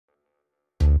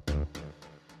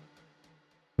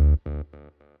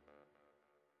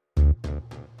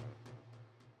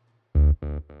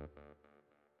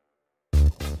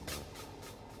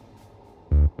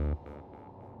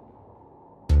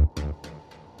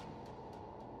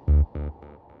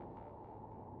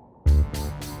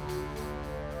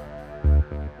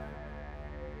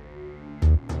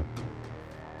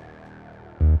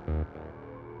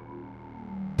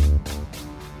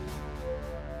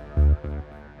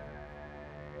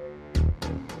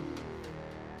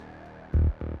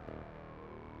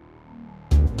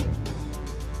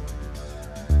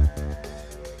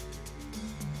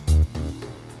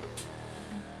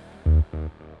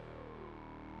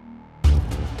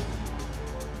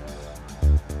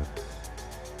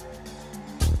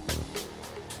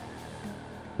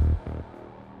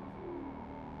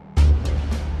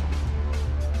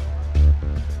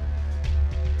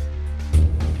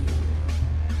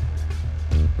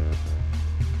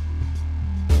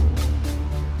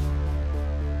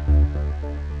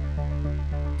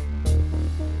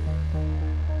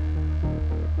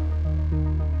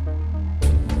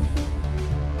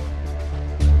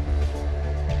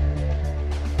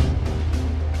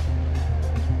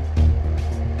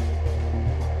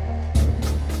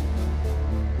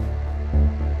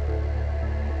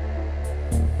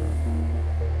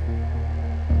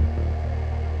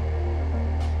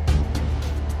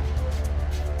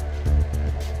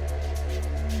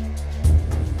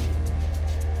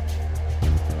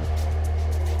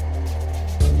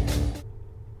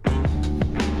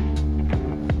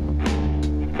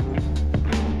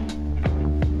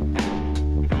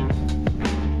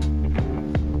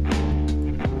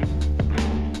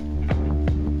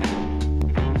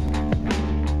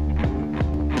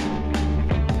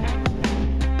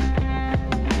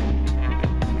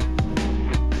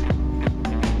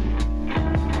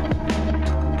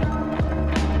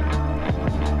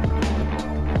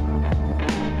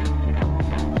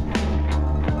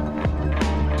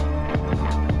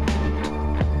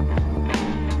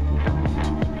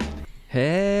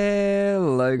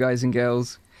Hello guys and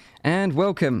girls, and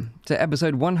welcome to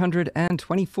episode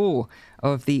 124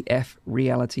 of the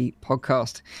F.Reality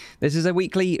Podcast. This is a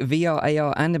weekly VR,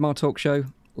 AR and MR talk show,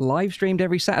 live streamed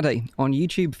every Saturday on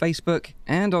YouTube, Facebook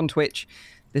and on Twitch.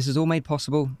 This is all made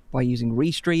possible by using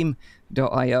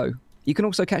Restream.io. You can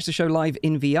also catch the show live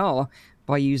in VR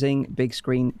by using Big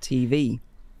Screen TV.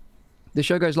 The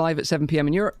show goes live at 7 p.m.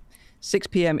 in Europe, 6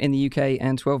 p.m. in the UK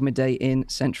and 12 midday in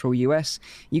central US.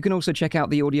 You can also check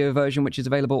out the audio version, which is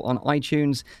available on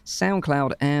iTunes,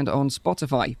 SoundCloud, and on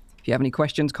Spotify. If you have any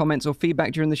questions, comments, or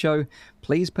feedback during the show,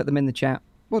 please put them in the chat.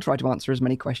 We'll try to answer as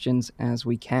many questions as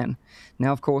we can.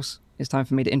 Now, of course, it's time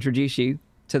for me to introduce you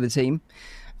to the team.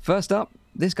 First up,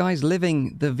 this guy's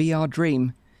living the VR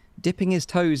dream, dipping his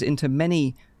toes into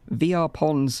many VR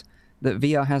ponds that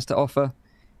VR has to offer.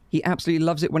 He absolutely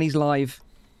loves it when he's live.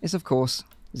 It's, of course,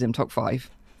 ZimTalk5.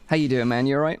 How you doing, man?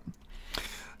 You all right?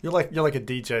 You're like a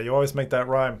DJ. You always make that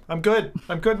rhyme. I'm good,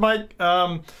 Mike.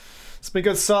 It's been a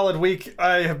good solid week.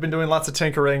 I have been doing lots of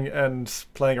tinkering and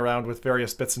playing around with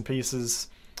various bits and pieces,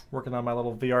 working on my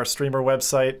little VR streamer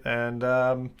website, and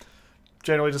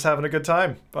generally just having a good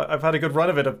time. I've had a good run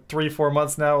of it of 3-4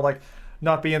 months now, like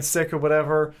not being sick or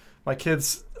whatever. My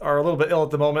kids are a little bit ill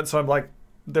at the moment, so I'm like,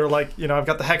 they're like, you know, I've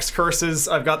got the hex curses,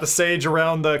 I've got the sage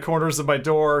around the corners of my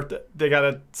door. They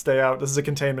gotta stay out. This is a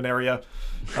containment area.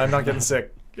 I'm not getting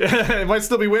sick. It might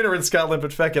still be winter in Scotland,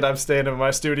 but feck it, I'm staying in my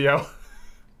studio.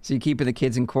 So you're keeping the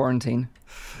kids in quarantine?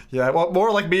 Yeah, well,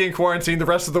 more like me in quarantine, the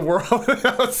rest of the world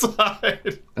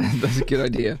outside. That's a good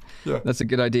idea. Yeah. That's a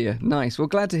good idea. Nice. Well,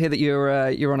 glad to hear that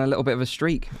you're on a little bit of a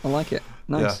streak. I like it.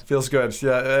 Nice. Yeah, feels good.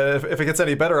 Yeah, if it gets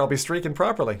any better, I'll be streaking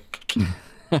properly.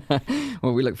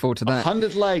 Well, we look forward to that.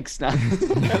 100 likes now.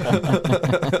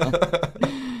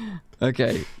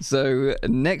 Okay, so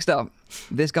next up,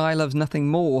 this guy loves nothing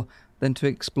more than to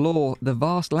explore the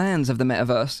vast lands of the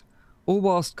metaverse, all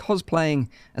whilst cosplaying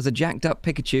as a jacked up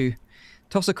Pikachu.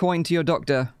 Toss a coin to your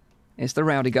doctor. It's the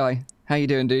Rowdy Guy. How you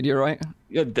doing, dude? You all right?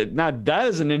 Yeah, now that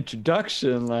is an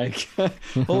introduction. Like,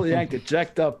 holy heck, the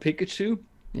jacked up Pikachu.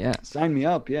 Yeah. Sign me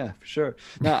up. Yeah, for sure.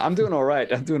 No, I'm doing all right.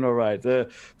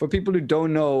 For people who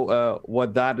don't know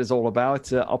what that is all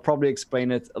about, I'll probably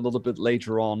explain it a little bit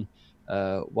later on,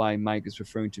 why Mike is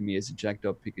referring to me as a jacked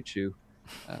up Pikachu.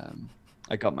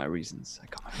 I got my reasons.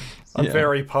 I'm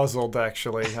very puzzled,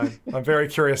 actually. I'm very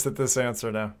curious at this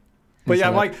answer now. But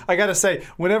yeah, Mike, I got to say,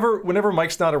 whenever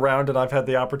Mike's not around and I've had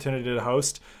the opportunity to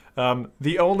host,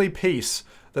 the only piece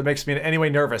that makes me in any way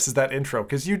nervous is that intro,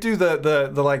 because you do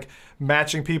the like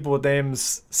matching people with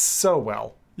names so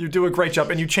well. You do a great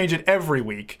job, and you change it every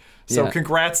week. So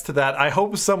congrats to that. I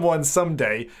hope someone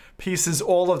someday pieces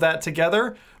all of that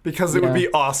together, because it would be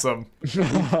awesome.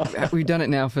 We've done it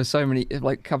now for so many,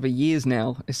 like, couple of years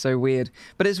now. It's so weird.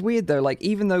 But it's weird, though. Like,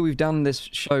 even though we've done this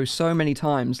show so many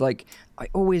times, like, I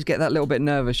always get that little bit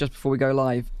nervous just before we go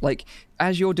live. Like,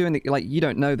 as you're doing it, like, you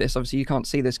don't know this. Obviously, you can't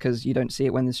see this because you don't see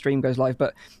it when the stream goes live.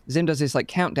 But Zim does this, like,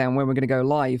 countdown when we're going to go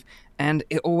live. And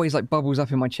it always, like, bubbles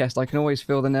up in my chest. I can always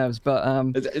feel the nerves. But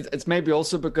it's maybe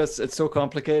also because it's so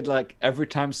complicated. Like, every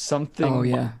time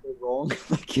something might go wrong.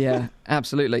 Like, yeah,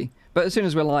 absolutely. But as soon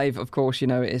as we're live, of course, you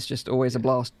know, it's just always a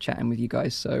blast chatting with you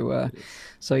guys. So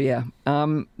yeah.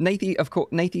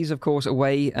 Nathie's of course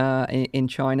away in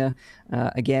China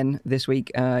again this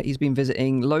week. He's been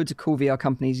visiting loads of cool VR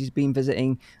companies. He's been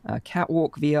visiting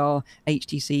Catwalk VR,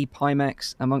 HTC,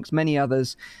 Pimax, amongst many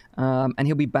others. And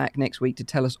he'll be back next week to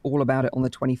tell us all about it on the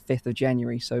 25th of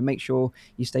January. So make sure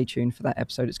you stay tuned for that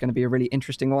episode. It's going to be a really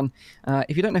interesting one.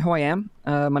 If you don't know who I am,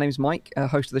 my name is Mike,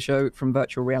 host of the show from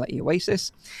Virtual Reality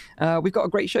Oasis. We've got a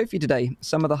great show for you today.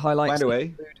 Some of the highlights.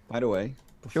 By the way,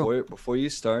 before you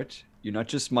start, you're not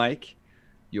just Mike.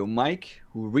 You're Mike,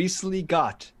 who recently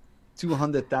got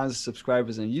 200,000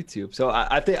 subscribers on YouTube. So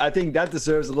I think that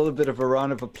deserves a little bit of a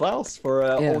round of applause for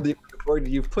all the work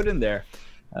that you've put in there.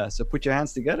 So put your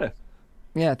hands together.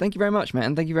 Yeah, thank you very much,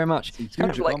 man. Thank you very much. It's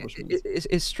kind of like,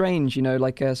 it's strange, you know,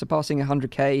 like surpassing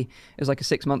 100K is like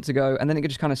 6 months ago, and then it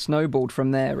just kind of snowballed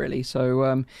from there, really.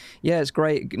 So, yeah, it's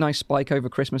great. Nice spike over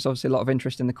Christmas. Obviously, a lot of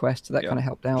interest in the Quest, so that kind of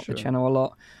helped out the channel a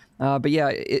lot. But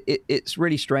yeah, it's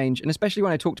really strange, and especially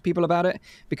when I talk to people about it,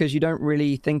 because you don't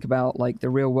really think about like the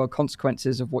real world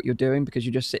consequences of what you're doing, because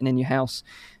you're just sitting in your house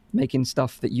making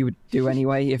stuff that you would do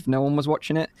anyway if no one was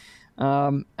watching it.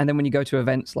 And then when you go to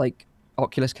events like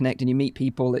Oculus Connect and you meet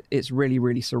people, it's really,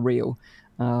 really surreal.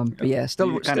 But yeah,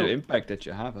 still the kind of impact that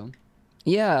you have, huh?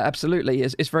 Yeah, absolutely.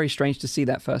 It's very strange to see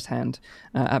that firsthand.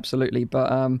 Absolutely.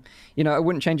 But, you know, I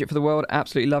wouldn't change it for the world.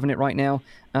 Absolutely loving it right now.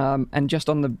 And just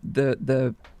on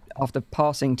the after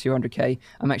passing 200K,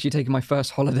 I'm actually taking my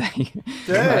first holiday.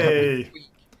 Hey!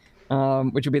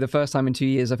 Which will be the first time in 2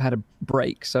 years I've had a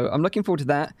break. So I'm looking forward to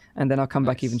that. And then I'll come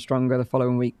back even stronger the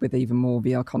following week with even more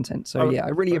VR content. So yeah, I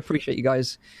really appreciate you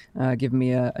guys giving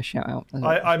me a shout out.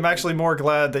 I'm actually more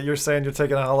glad that you're saying you're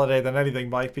taking a holiday than anything,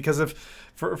 Mike, because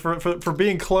for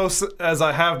being close as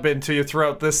I have been to you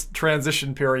throughout this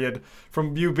transition period,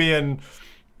 from you being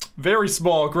very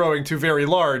small growing to very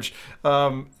large,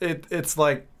 it's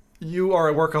like you are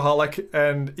a workaholic,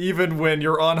 and even when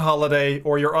you're on holiday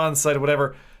or you're on site or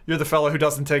whatever, you're the fellow who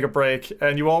doesn't take a break,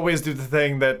 and you always do the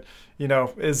thing that, you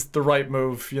know, is the right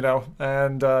move, you know,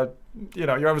 and, you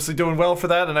know, you're obviously doing well for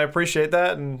that, and I appreciate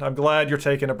that, and I'm glad you're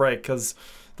taking a break, because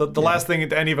the last thing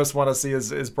that any of us want to see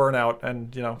is burnout,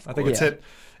 and, you know, I think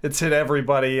it's hit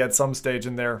everybody at some stage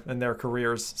in their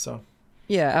careers, so.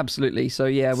 Yeah, absolutely. So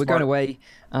yeah, we're going away.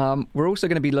 We're also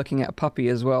going to be looking at a puppy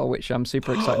as well, which I'm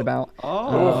super excited about.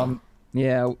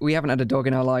 Yeah, we haven't had a dog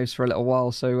in our lives for a little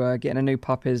while, so getting a new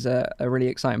pup is a really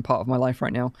exciting part of my life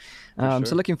right now.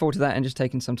 So looking forward to that and just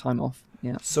taking some time off.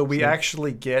 Yeah. So we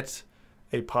actually get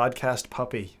a podcast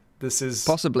puppy. This is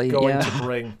possibly going to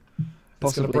bring.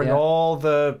 It's going to bring all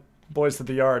the boys to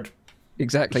the yard.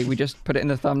 Exactly. We just put it in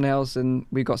the thumbnails, and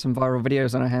we've got some viral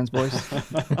videos on our hands, boys.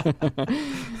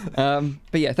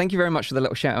 But yeah, thank you very much for the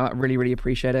little shout out. I really, really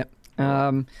appreciate it.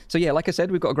 So yeah, like I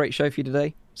said, we've got a great show for you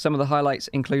today. Some of the highlights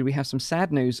include we have some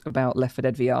sad news about Left 4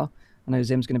 Dead VR. I know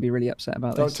Zim's going to be really upset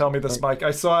about this. Don't tell me this, Mike.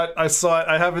 I saw it.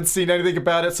 I haven't seen anything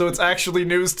about it, so it's actually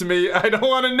news to me. I don't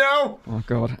want to know. Oh,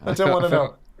 God. I don't want to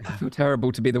know. I feel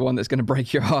terrible to be the one that's going to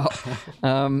break your heart.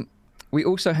 We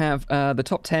also have the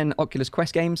top 10 Oculus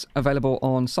Quest games available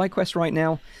on SideQuest right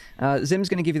now. Zim's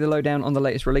going to give you the lowdown on the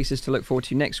latest releases to look forward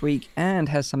to next week, and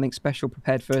has something special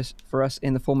prepared for us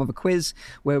in the form of a quiz,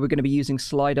 where we're going to be using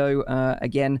Slido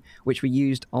again, which we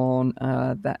used on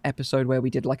that episode where we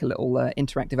did like a little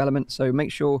interactive element. So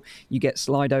make sure you get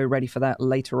Slido ready for that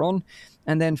later on.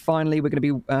 And then finally, we're going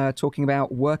to be talking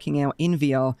about working out in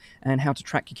VR and how to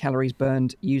track your calories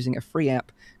burned using a free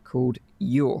app called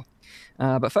YUR.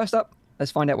 But first up,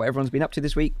 let's find out what everyone's been up to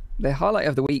this week, the highlight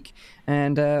of the week.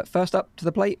 And first up to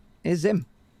the plate is Zim.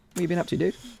 What have you been up to,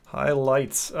 dude?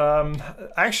 Highlights.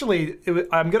 Actually,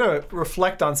 I'm going to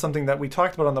reflect on something that we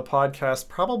talked about on the podcast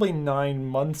probably 9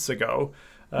 months ago,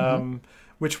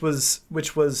 which was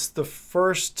the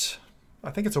first, I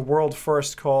think it's a world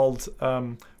first, called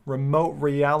Remote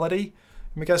Reality.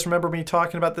 You guys remember me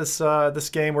talking about this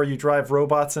game where you drive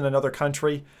robots in another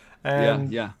country?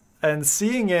 And yeah. And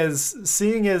seeing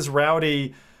as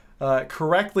Rowdy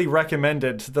correctly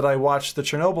recommended that I watch the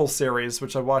Chernobyl series,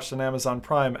 which I watched on Amazon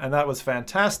Prime, and that was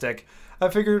fantastic, I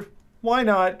figured, why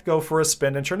not go for a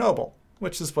spin in Chernobyl?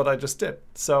 which is what I just did.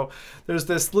 So there's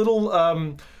this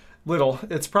little,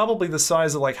 it's probably the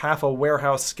size of like half a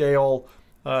warehouse scale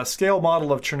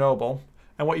model of Chernobyl.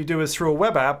 And what you do is through a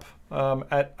web app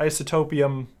at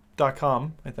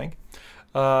isotopium.com, I think.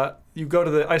 You go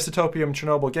to the Isotopium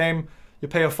Chernobyl game. You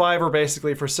pay a $5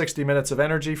 basically for 60 minutes of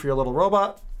energy for your little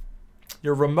robot.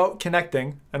 You're remote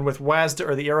connecting, and with WASD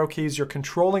or the arrow keys, you're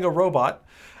controlling a robot,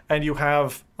 and you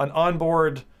have an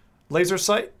onboard laser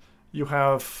sight. You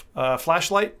have a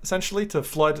flashlight, essentially, to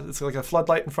flood. It's like a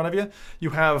floodlight in front of you. You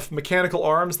have mechanical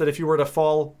arms that if you were to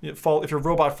fall, if your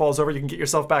robot falls over, you can get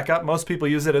yourself back up. Most people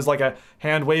use it as like a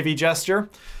hand wavy gesture.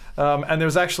 And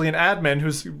there's actually an admin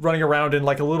who's running around in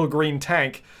like a little green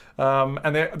tank.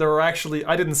 And there are actually,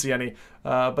 I didn't see any,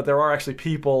 but there are actually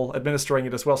people administering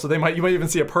it as well. So you might even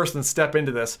see a person step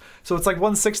into this. So it's like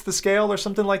 1/6 the scale or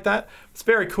something like that. It's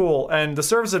very cool. And the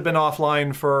servers have been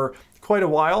offline for quite a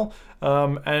while.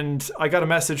 And I got a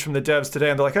message from the devs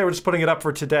today, and they're like, hey, we're just putting it up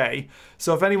for today.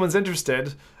 So if anyone's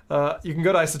interested, you can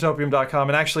go to isotopium.com,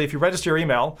 and actually, if you register your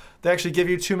email, they actually give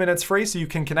you 2 minutes free, so you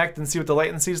can connect and see what the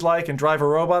latency's like and drive a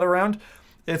robot around.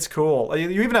 It's cool.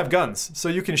 You even have guns, so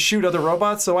you can shoot other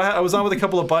robots. So I was on with a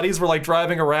couple of buddies. We're like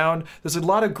driving around. There's a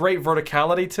lot of great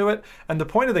verticality to it. And the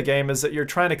point of the game is that you're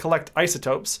trying to collect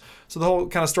isotopes. So the whole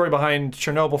kind of story behind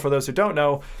Chernobyl, for those who don't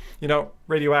know,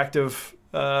 radioactive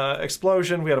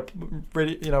explosion. We had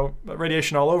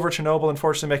radiation all over Chernobyl,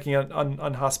 unfortunately making it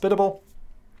unhospitable.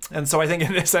 And so I think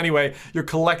in this anyway, you're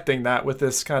collecting that with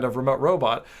this kind of remote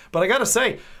robot. But I gotta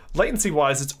say,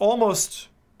 latency-wise, it's almost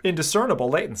indiscernible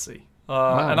latency.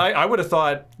 Wow. And I would have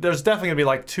thought there's definitely gonna be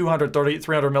like 230,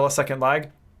 300 millisecond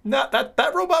lag. No,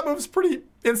 that robot moves pretty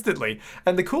instantly.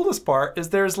 And the coolest part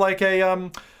is there's like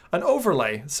an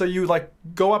overlay. So you like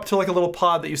go up to like a little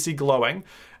pod that you see glowing.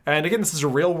 And again, this is a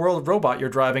real world robot you're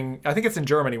driving. I think it's in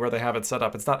Germany where they have it set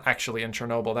up. It's not actually in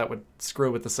Chernobyl. That would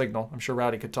screw with the signal. I'm sure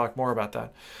Rowdy could talk more about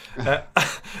that.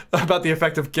 About the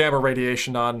effect of gamma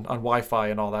radiation on Wi-Fi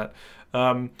and all that.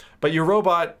 But your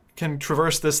robot can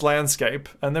traverse this landscape,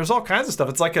 and there's all kinds of stuff.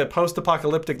 It's like a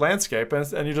post-apocalyptic landscape,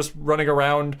 and you're just running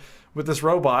around with this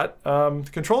robot. The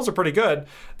controls are pretty good.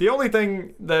 The only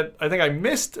thing that I think I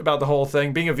missed about the whole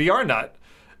thing, being a VR nut,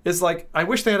 is like, I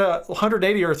wish they had a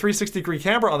 180 or a 360 degree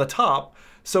camera on the top.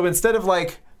 So instead of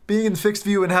like being in fixed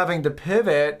view and having to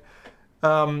pivot,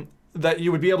 that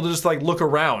you would be able to just like look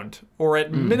around, or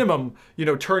at minimum,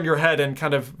 turn your head and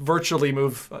kind of virtually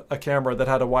move a camera that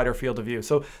had a wider field of view.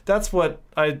 So that's the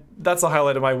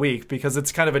highlight of my week, because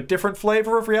it's kind of a different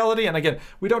flavor of reality. And again,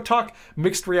 we don't talk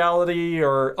mixed reality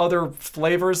or other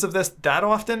flavors of this that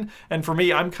often. And for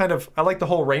me, I like the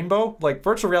whole rainbow. Like,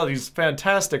 virtual reality is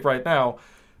fantastic right now,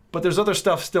 but there's other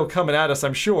stuff still coming at us,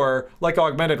 I'm sure, like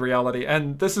augmented reality.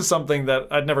 And this is something that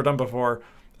I'd never done before,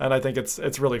 and I think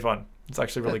it's really fun. It's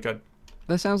actually really good.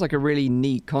 That sounds like a really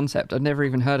neat concept. I'd never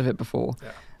even heard of it before.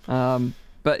 Yeah.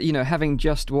 But, having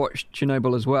just watched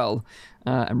Chernobyl as well,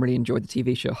 and really enjoyed the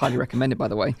TV show, highly recommend it, by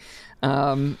the way.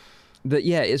 But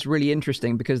yeah, it's really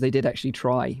interesting because they did actually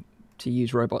try to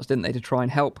use robots, didn't they, to try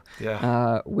and help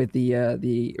with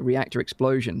the reactor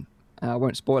explosion. I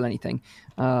won't spoil anything.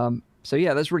 So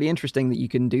yeah, that's really interesting that you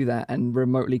can do that and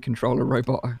remotely control a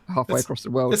robot halfway across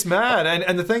the world. It's mad,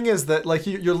 and the thing is that like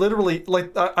you're literally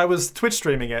like I was Twitch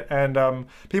streaming it, and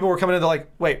people were coming in, they're like,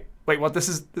 wait, what? This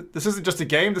isn't just a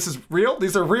game. This is real.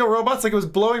 These are real robots. Like, it was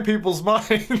blowing people's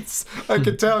minds. I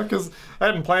could tell because I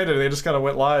hadn't planned it. They just kind of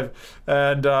went live,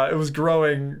 and it was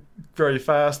growing very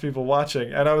fast. People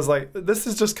watching, and I was like, this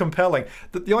is just compelling.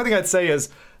 The only thing I'd say is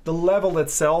the level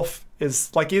itself is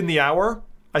like in the hour.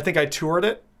 I think I toured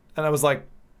it. And I was like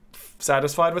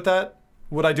satisfied with that.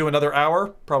 Would I do another hour?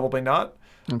 Probably not.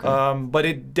 Okay. But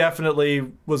it definitely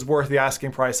was worth the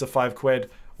asking price of £5,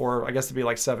 or I guess it'd be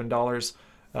like $7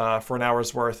 for an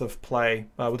hour's worth of play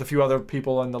with a few other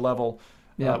people on the level,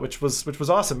 which was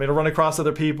awesome. It'll run across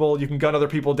other people. You can gun other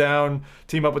people down,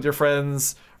 team up with your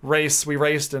friends, race. We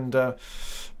raced, and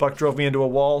Buck drove me into a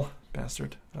wall,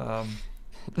 bastard.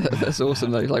 That's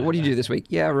awesome though. Like, what do you do this week?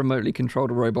 Yeah, I remotely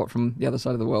controlled a robot from the other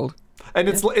side of the world. And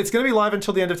it's going to be live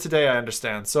until the end of today, I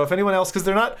understand. So if anyone else, because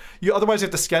they're not, otherwise you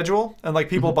have to schedule, and like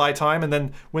people buy time, and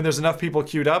then when there's enough people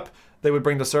queued up, they would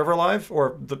bring the server live,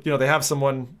 or they have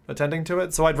someone attending to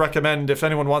it. So I'd recommend, if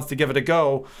anyone wants to give it a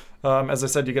go, as I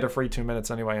said, you get a free 2 minutes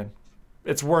anyway, and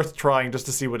it's worth trying just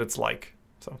to see what it's like.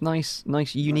 So Nice,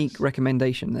 unique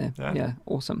recommendation there. Yeah,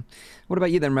 awesome. What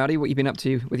about you then, Rowdy? What you been up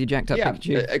to with your jacked up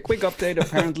Pikachu? A quick update.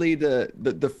 Apparently,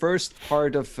 the first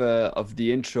part of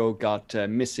the intro got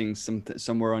missing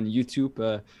somewhere on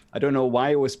YouTube. I don't know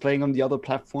why it was playing on the other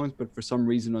platforms, but for some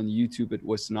reason on YouTube it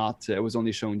was not. It was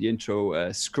only showing the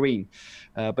intro screen.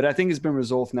 But I think it's been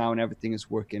resolved now and everything is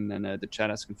working, and the chat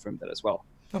has confirmed that as well.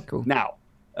 Oh, cool. Now,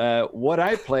 what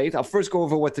I played, I'll first go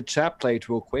over what the chat played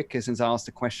real quick, since I asked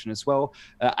the question as well.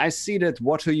 I see that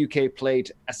Water UK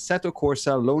played Assetto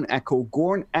Corsa, Lone Echo,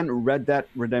 Gorn, and Red Dead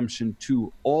Redemption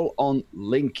 2, all on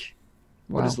Link.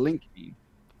 Wow. What does Link mean?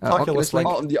 Oculus Link.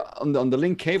 Oh, on the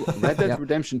Link cable. Red Dead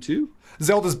Redemption 2?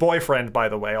 Zelda's boyfriend, by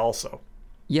the way, also.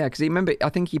 Yeah, because remember, I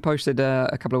think he posted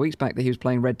a couple of weeks back that he was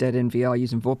playing Red Dead in VR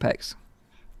using Vorpex.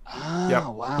 Ah,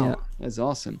 wow. Yeah. That's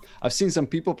awesome. I've seen some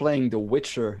people playing The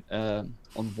Witcher on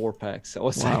Vorpex. I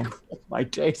was like, oh my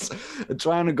days.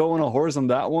 Trying to go on a horse on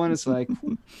that one. It's like...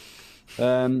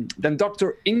 Then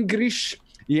Dr. Ingrish,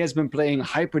 he has been playing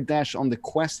Hyperdash on the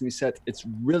Quest, and he said it's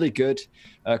really good.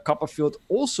 Copperfield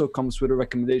also comes with a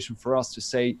recommendation for us to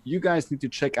say, you guys need to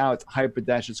check out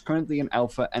Hyperdash. It's currently in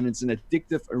alpha, and it's an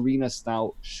addictive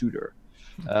arena-style shooter.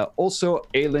 Also,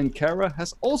 Aylin Kara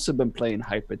has also been playing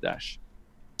Hyperdash.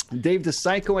 Dave the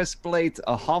Psycho has played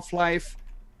a Half-Life,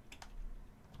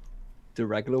 the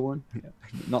regular one,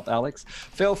 not Alex,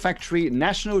 Fail Factory,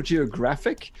 National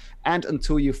Geographic, and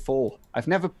Until You Fall. I've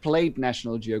never played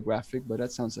National Geographic, but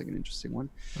that sounds like an interesting one.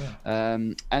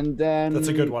 Yeah. And then... That's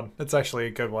a good one. It's actually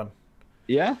a good one.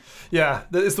 Yeah? Yeah,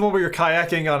 it's the one where you're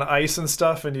kayaking on ice and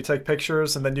stuff, and you take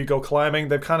pictures, and then you go climbing.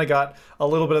 They've kind of got a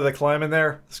little bit of the climb in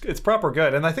there. It's proper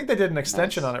good, and I think they did an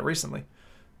extension on it recently.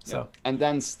 So. Yeah. And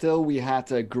then still we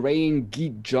had Graham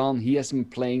Geek John. He has been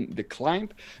playing The Climb.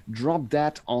 Drop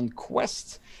that on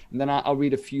Quest. And then I'll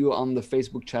read a few on the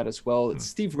Facebook chat as well. It's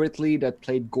Steve Ridley that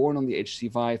played Gorn on the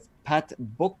HC Vive. Pat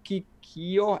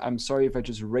Bokikio, I'm sorry if I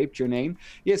just raped your name.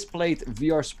 He has played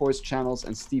VR Sports Channels,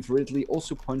 and Steve Ridley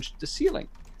also punched the ceiling.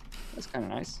 That's kind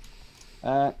of nice.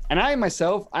 And I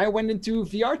myself, I went into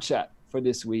VR chat for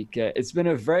this week. It's been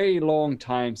a very long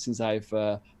time since I've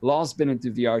last been into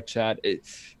VR chat.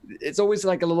 It's always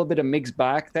like a little bit of mixed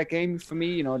bag, that game for me.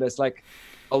 You know, there's like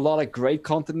a lot of great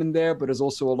content in there, but there's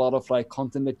also a lot of like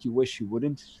content that you wish you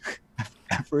wouldn't have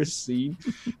ever seen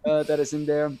that is in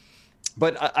there.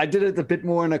 But I did it a bit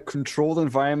more in a controlled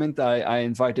environment. I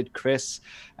invited Chris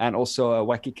and also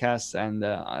WackyCast and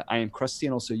I Am Krusty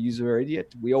and also User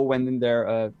Idiot. We all went in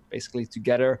there basically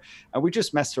together, and we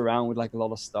just messed around with like a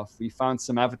lot of stuff. We found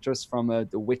some avatars from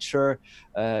The Witcher.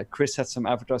 Chris had some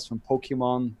avatars from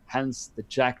Pokemon, hence the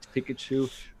jacked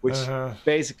Pikachu, which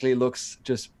basically looks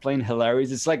just plain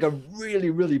hilarious. It's like a really,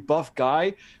 really buff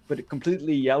guy, but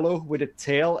completely yellow with a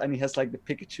tail, and he has like the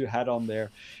Pikachu hat on there.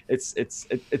 It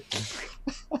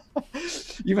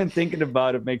even thinking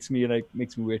about it makes me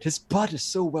weird. His butt is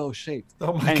so well shaped.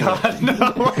 Oh my god, no,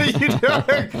 what are you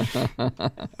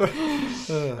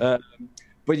doing?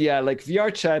 But yeah, like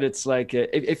VR chat, it's like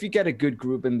if you get a good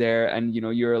group in there and you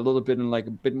know you're a little bit in like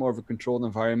a bit more of a controlled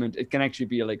environment, it can actually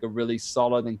be like a really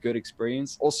solid and good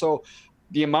experience. Also,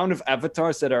 the amount of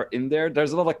avatars that are in there,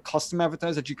 there's a lot of custom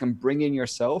avatars that you can bring in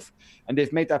yourself, and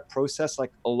they've made that process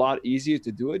like a lot easier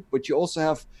to do it. But you also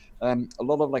have a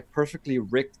lot of like perfectly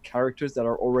rigged characters that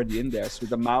are already in there. So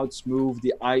the mouths move,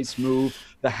 the eyes move,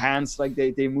 the hands, like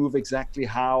they move exactly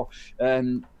how.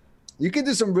 You can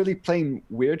do some really plain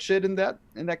weird shit in that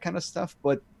kind of stuff,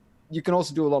 but you can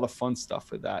also do a lot of fun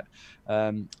stuff with that.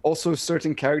 Also,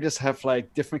 certain characters have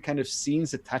like different kind of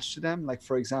scenes attached to them. Like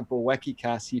for example,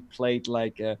 WackyCast, he played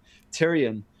like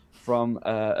Tyrion from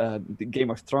the Game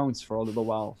of Thrones for a little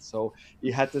while. So he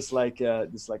had this like a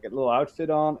little outfit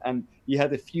on, and he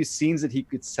had a few scenes that he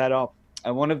could set up.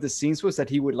 And one of the scenes was that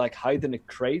he would like hide in a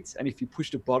crate, and if you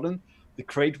pushed a button, the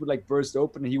crate would like burst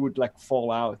open and he would like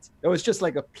fall out. It was just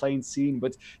like a plain scene,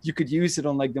 but you could use it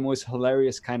on like the most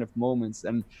hilarious kind of moments.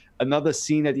 And another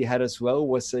scene that he had as well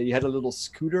was he had a little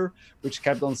scooter which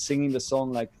kept on singing the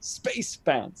song like Space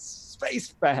Pants.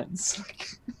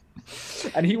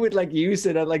 And he would like use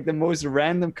it at like the most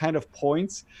random kind of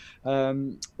points.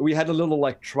 We had a little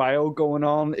like trial going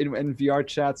on in VR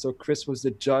chat. So Chris was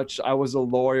the judge, I was a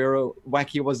lawyer,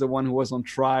 Wacky was the one who was on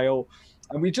trial.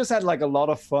 And we just had like a lot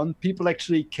of fun. People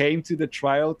actually came to the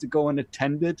trial to go and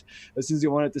attend it since they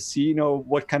wanted to see, you know,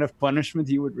 what kind of punishment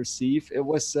he would receive. It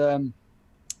was a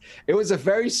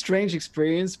very strange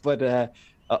experience, but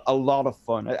a lot of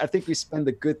fun. I think we spent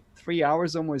a good 3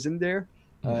 hours almost in there,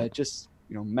 just,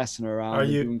 you know, messing around. Are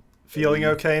you feeling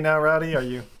okay now, Rowdy? Are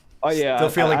you still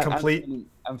feeling complete?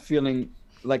 I'm feeling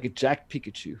like a jacked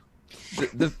Pikachu.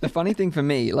 The funny thing for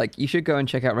me, like, you should go and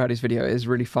check out Rowdy's video. It is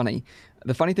really funny.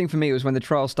 The funny thing for me was when the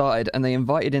trial started and they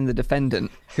invited in the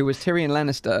defendant, who was Tyrion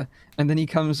Lannister, and then he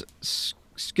comes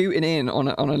scooting in on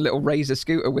a little razor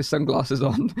scooter with sunglasses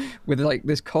on, with like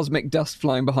this cosmic dust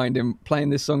flying behind him, playing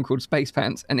this song called Space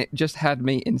Pants, and it just had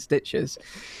me in stitches.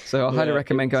 So I highly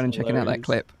recommend going and checking out that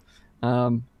clip.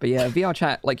 But yeah, VR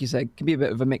chat, like you said, can be a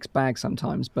bit of a mixed bag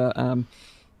sometimes, but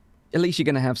at least you're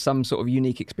going to have some sort of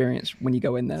unique experience when you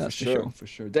go in there. That's for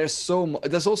sure. There's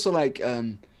there's also like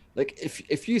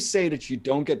if you say that you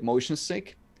don't get motion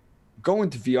sick, go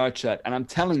into VR chat, and I'm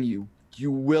telling you, you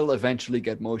will eventually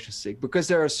get motion sick, because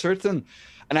there are certain,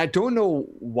 and I don't know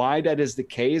why that is the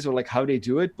case or like how they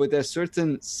do it, but there's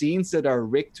certain scenes that are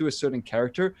rigged to a certain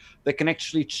character that can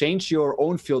actually change your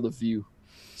own field of view.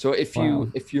 So if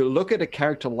you look at a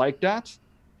character like that,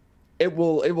 it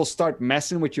will start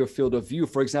messing with your field of view.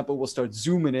 For example, it will start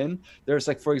zooming in. There's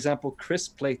like, for example, Chris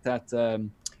played that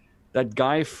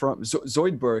guy from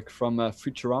Zoidberg from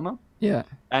Futurama. Yeah.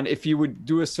 And if you would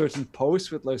do a certain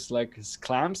pose with those like his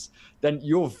clamps, then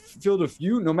your field of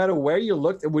view, no matter where you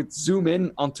looked, it would zoom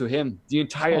in onto him the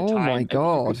entire time. Oh my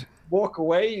God. Walk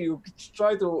away, you could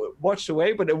try to watch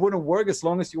away, but it wouldn't work as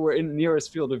long as you were in near his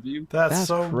field of view. That's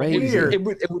so crazy. weird.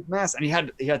 It would mess, and he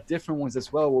had different ones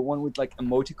as well. One with like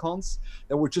emoticons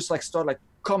that would just like start like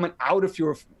coming out of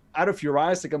your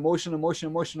eyes, like emotion, and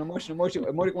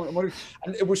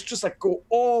it was just like go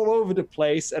all over the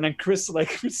place. And then Chris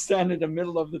like would stand in the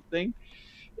middle of the thing.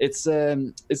 That's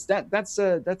a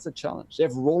challenge. They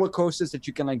have roller coasters that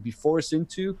you can like be forced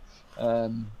into.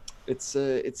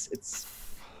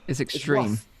 It's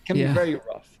extreme. It's can be very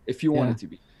rough if you want it to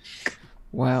be.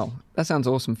 Wow, that sounds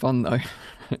awesome fun though,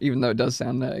 even though it does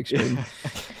sound extreme.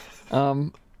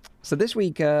 So this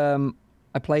week I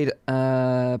played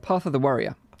Path of the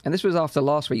Warrior. And this was after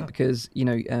last week because,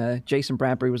 Jason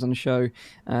Bradbury was on the show.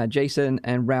 Jason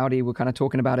and Rowdy were kind of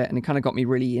talking about it, and it kind of got me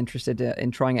really interested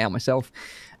in trying it out myself.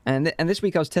 And this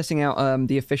week I was testing out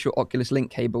the official Oculus Link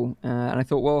cable. And I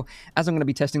thought, well, as I'm going to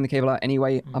be testing the cable out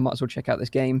anyway, I might as well check out this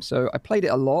game. So I played it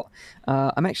a lot.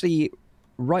 I'm actually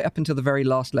right up until the very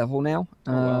last level now.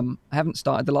 I haven't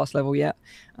started the last level yet,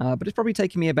 but it's probably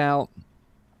taken me about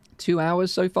 2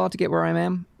 hours so far to get where I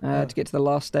am, to get to the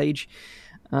last stage.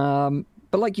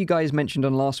 But like you guys mentioned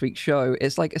on last week's show,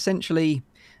 it's like essentially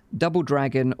Double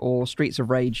Dragon or Streets of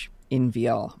Rage in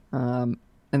VR.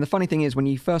 And the funny thing is, when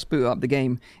you first boot up the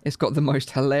game, it's got the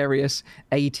most hilarious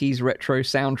 80s retro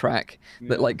soundtrack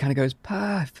that like kind of goes,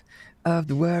 Path of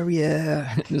the Warrior.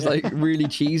 It's like really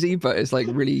cheesy, but it's like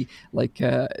really like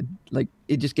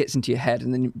it just gets into your head,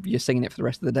 and then you're singing it for the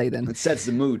rest of the day then. It sets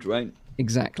the mood, right?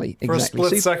 Exactly. For a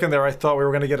split second there, I thought we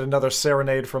were going to get another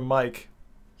serenade from Mike.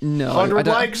 No, 100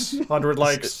 likes. 100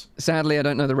 likes. Sadly, I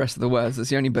don't know the rest of the words. That's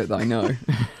the only bit that I know.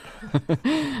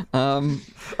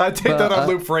 I take that on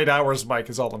loop for 8 hours,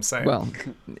 Mike, is all I'm saying. Well,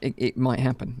 it might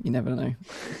happen. You never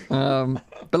know.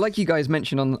 But like you guys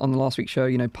mentioned on the last week's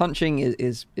show, punching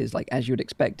is like as you would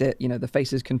expect it. The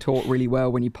faces contort really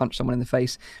well when you punch someone in the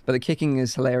face, but the kicking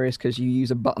is hilarious because you use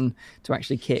a button to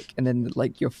actually kick, and then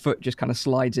like your foot just kind of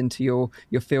slides into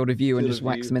your field of view and just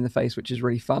whacks them in the face, which is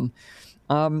really fun.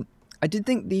 I did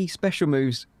think the special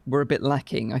moves were a bit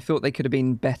lacking. I thought they could have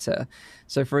been better.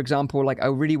 So, for example, like I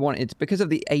really wanted, because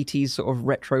of the 80s sort of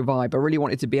retro vibe, I really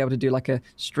wanted to be able to do like a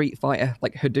Street Fighter,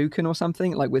 like Hadouken or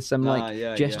something, like with some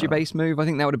gesture-based move. I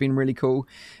think that would have been really cool.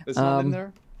 It's not in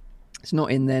there? It's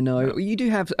not in there, no. You do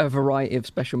have a variety of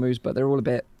special moves, but they're all a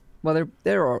bit... Well,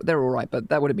 they're all right, but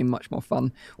that would have been much more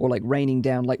fun. Or like raining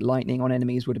down like lightning on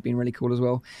enemies would have been really cool as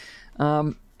well.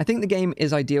 I think the game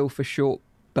is ideal for short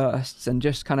bursts and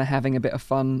just kind of having a bit of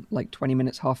fun, like 20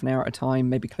 minutes, half an hour at a time,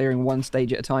 maybe clearing one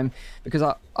stage at a time, because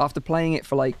after playing it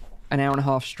for like an hour and a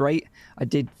half straight, I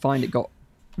did find it got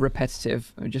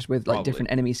repetitive just with like different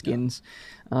enemy skins.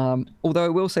 Although I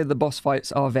will say the boss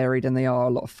fights are varied and they are a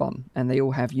lot of fun, and they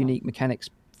all have unique mechanics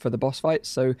for the boss fights,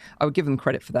 so I would give them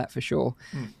credit for that for sure.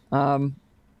 And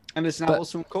it's now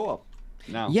also in co-op.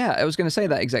 No. Yeah, I was going to say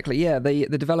that exactly. Yeah, the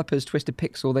developers Twisted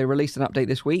Pixel, they released an update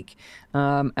this week,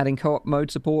 adding co-op mode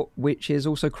support, which is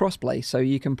also crossplay. So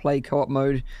you can play co-op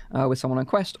mode with someone on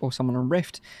Quest or someone on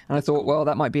Rift. And I thought, well,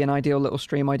 that might be an ideal little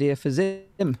stream idea for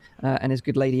Zim and his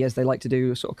good lady, as they like to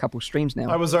do sort of couple streams now.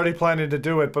 I was already planning to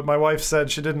do it, but my wife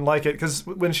said she didn't like it because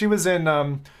when she was in,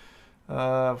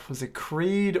 was it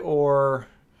Creed or...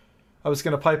 I was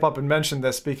going to pipe up and mention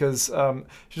this because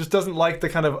she just doesn't like the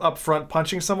kind of upfront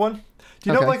punching someone. Do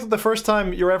you know, like, the first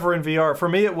time you're ever in VR, for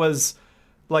me it was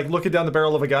like looking down the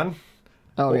barrel of a gun.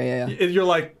 Oh, yeah. You're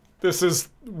like, this is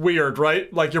weird,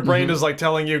 right? Like, your brain is like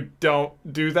telling you, don't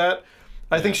do that.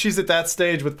 I think she's at that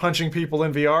stage with punching people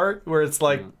in VR where it's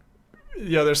like,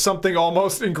 there's something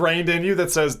almost ingrained in you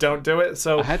that says don't do it.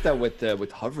 So I had that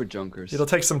with hover junkers. It'll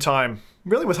take some time.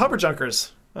 Really, with hover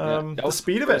junkers. The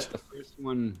speed of it. The first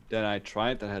one that I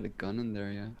tried that had a gun in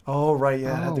there, yeah. Oh, right,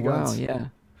 yeah. It had the guns. Wow, yeah.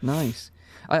 Nice.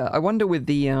 I wonder with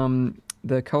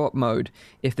the co-op mode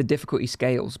if the difficulty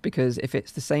scales, because if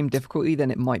it's the same difficulty then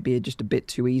it might be just a bit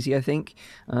too easy, I think.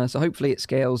 So hopefully it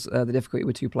scales the difficulty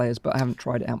with 2 players, but I haven't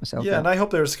tried it out myself yet. And I hope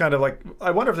there's kind of like,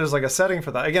 I wonder if there's like a setting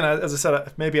for that. Again, as I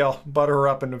said, maybe I'll butter her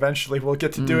up and eventually we'll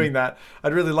get to doing that.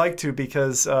 I'd really like to,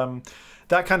 because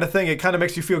that kind of thing, it kind of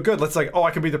makes you feel good. Let's like, oh,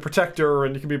 I can be the protector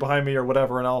and you can be behind me or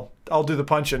whatever, and I'll do the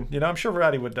punching. I'm sure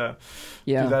Rowdy would do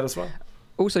that as well.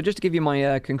 Also, just to give you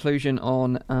my conclusion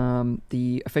on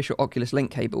the official Oculus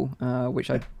Link cable, which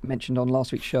I mentioned on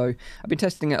last week's show, I've been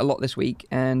testing it a lot this week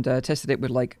and tested it with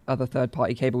like other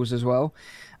third-party cables as well.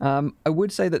 I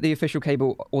would say that the official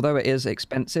cable, although it is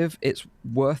expensive, it's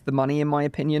worth the money in my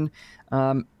opinion.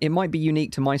 It might be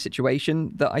unique to my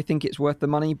situation that I think it's worth the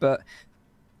money, but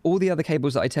all the other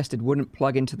cables that I tested wouldn't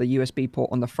plug into the USB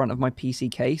port on the front of my PC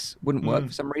case. Wouldn't work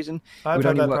for some reason. I've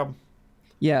had that problem.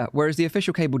 Yeah, whereas the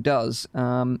official cable does.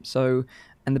 And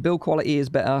the build quality is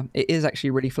better. It is actually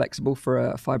really flexible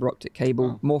for a fiber optic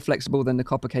cable, more flexible than the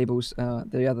copper cables,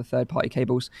 the other third-party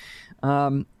cables.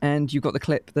 And you've got the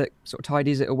clip that sort of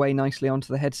tidies it away nicely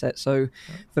onto the headset. So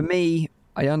for me,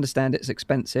 I understand it's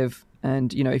expensive.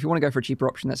 And, if you want to go for a cheaper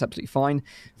option, that's absolutely fine.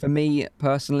 For me,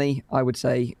 personally, I would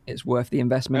say it's worth the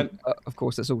investment. Of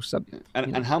course, that's all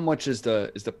And how much is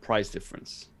the price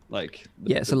difference?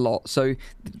 It's a lot. So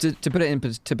to put it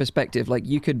into perspective, like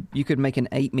you could make an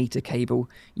 8-meter cable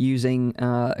using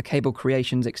a Cable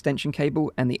Creations extension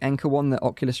cable and the Anchor one that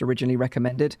Oculus originally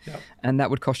recommended, and that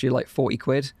would cost you like 40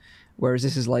 quid, whereas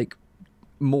this is like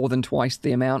more than twice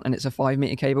the amount, and it's a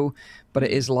 5-meter cable, but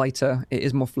it is lighter, it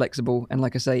is more flexible, and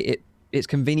like I say, it's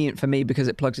convenient for me because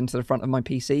it plugs into the front of my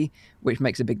PC, which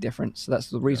makes a big difference. So that's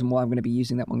the reason why I'm going to be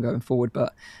using that one going forward.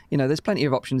 But, there's plenty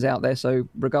of options out there. So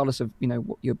regardless of,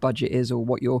 what your budget is or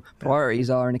what your priorities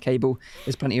are in a cable,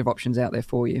 there's plenty of options out there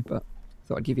for you. But I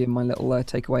thought I'd give you my little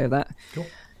takeaway of that.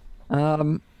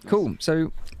 Cool. Cool.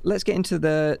 So let's get into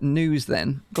the news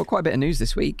then. Got quite a bit of news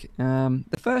this week.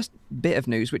 The first bit of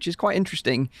news, which is quite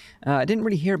interesting. I didn't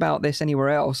really hear about this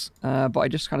anywhere else, but I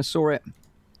just kind of saw it.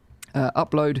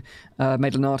 Upload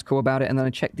made an article about it, and then I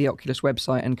checked the Oculus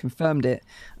website and confirmed it.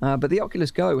 But the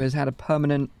Oculus Go has had a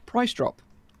permanent price drop,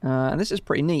 and this is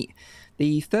pretty neat.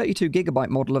 The 32GB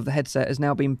model of the headset has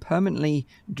now been permanently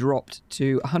dropped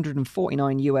to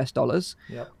 $149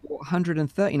 or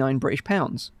 139 British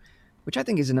pounds, which I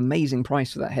think is an amazing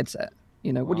price for that headset.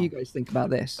 What do you guys think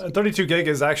about this? 32 gig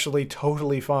is actually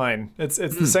totally fine. It's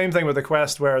the same thing with the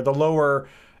Quest, where the lower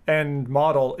end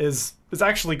model is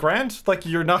actually grand. Like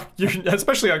you're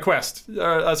especially on Quest,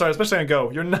 especially on Go,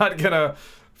 you're not gonna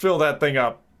fill that thing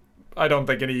up, I don't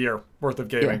think, in a year worth of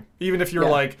gaming. Even if you're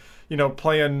like,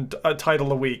 playing a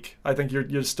title a week, I think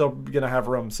you're still gonna have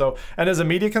room. So, and as a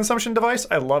media consumption device,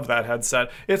 I love that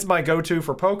headset. It's my go-to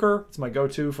for poker. It's my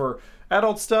go-to for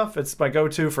adult stuff. It's my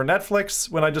go-to for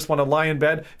Netflix when I just want to lie in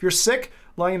bed. If you're sick,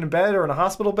 lying in bed or in a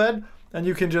hospital bed, and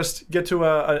you can just get to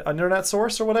an internet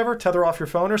source or whatever, tether off your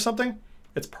phone or something,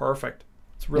 it's perfect.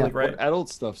 It's really great. What adult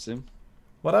stuff, Sim?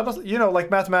 What adult? Like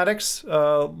mathematics,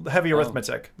 heavy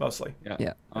arithmetic, mostly.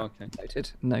 Yeah. Okay.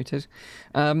 Noted.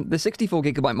 The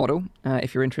 64GB model,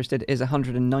 if you're interested, is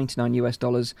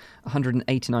 $199,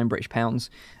 189 British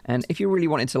pounds. And if you really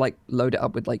wanted to like load it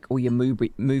up with like all your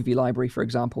movie library, for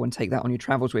example, and take that on your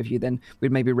travels with you, then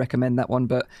we'd maybe recommend that one.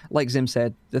 But like Zim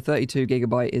said, the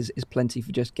 32GB is plenty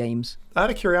for just games. Out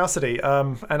of curiosity,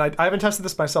 and I haven't tested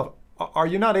this myself, are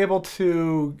you not able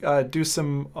to do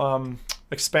some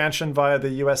expansion via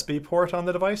the USB port on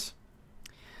the device?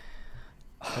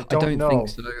 I don't know. Think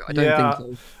so. I don't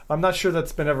think so. I'm not sure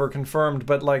that's been ever confirmed,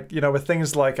 but like, with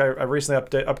things like I recently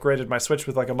upgraded my Switch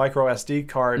with like a micro SD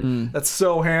card. That's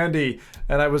so handy.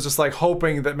 And I was just like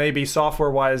hoping that maybe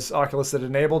software-wise Oculus had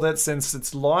enabled it since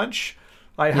its launch.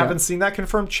 I haven't seen that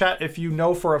confirmed. Chat, if you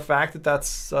know for a fact that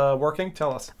that's working,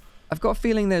 tell us. I've got a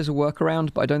feeling there's a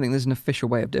workaround, but I don't think there's an official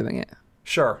way of doing it.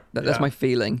 Sure. That's my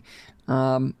feeling.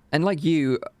 And like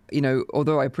you,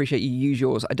 although I appreciate you use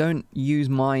yours, I don't use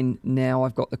mine now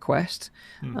I've got the Quest.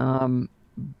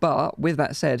 But with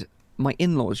that said, my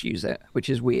in-laws use it, which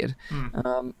is weird.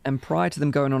 And prior to them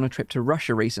going on a trip to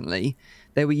Russia recently,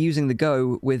 they were using the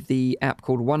Go with the app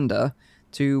called Wonder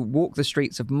to walk the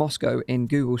streets of Moscow in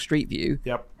Google Street View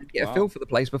and get a feel for the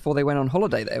place before they went on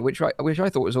holiday there, which I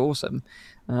thought was awesome.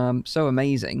 So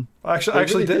amazing.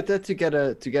 Actually did that to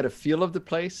get a feel of the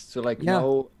place, to like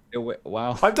know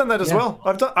Wow. I've done that as well.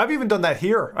 I've even done that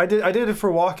here. I did it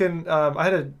for walking. I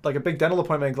had a big dental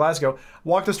appointment in Glasgow.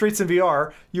 Walk the streets in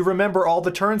VR. You remember all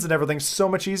the turns and everything so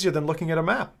much easier than looking at a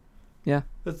map. Yeah,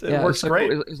 it works great.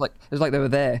 Cool. It was like they were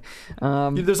there.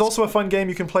 There's also a fun game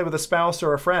you can play with a spouse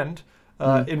or a friend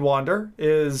in Wander.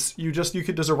 There's a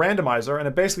randomizer, and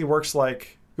it basically works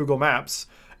like Google Maps.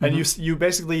 And you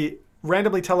basically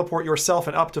randomly teleport yourself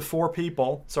and up to 4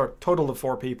 people, so a total of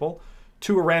 4 people,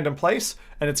 to a random place,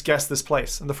 and it's guess this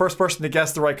place. And the first person to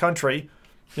guess the right country,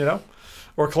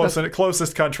 or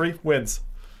closest country wins.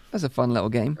 That's a fun little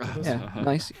game. Yeah,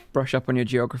 nice. Brush up on your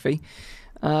geography.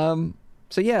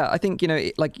 So yeah, I think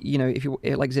if you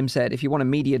like Zim said, if you want a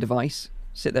media device,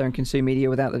 sit there and consume media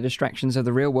without the distractions of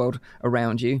the real world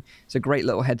around you. It's a great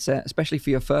little headset, especially for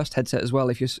your first headset as well.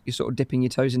 If you're sort of dipping your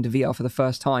toes into VR for the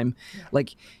first time,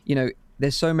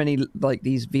 there's so many like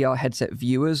these VR headset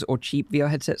viewers or cheap VR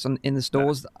headsets in the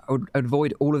stores. I would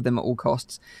avoid all of them at all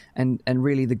costs. And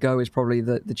really the Go is probably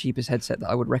the cheapest headset that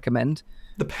I would recommend.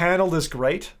 The panel is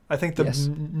great. I think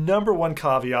the number one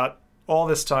caveat all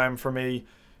this time for me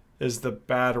is the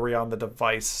battery on the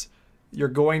device. You're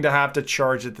going to have to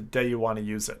charge it the day you want to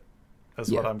use it,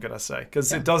 is what I'm going to say.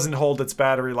 Because it doesn't hold its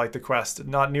battery like the Quest.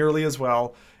 Not nearly as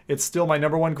well. It's still my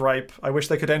number one gripe. I wish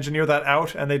they could engineer that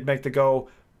out and they'd make the Go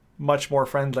much more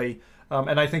friendly.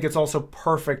 And I think it's also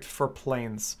perfect for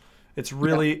planes. It's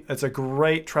a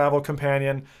great travel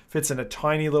companion. Fits in a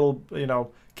tiny little,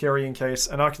 carrying case.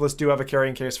 And Oculus do have a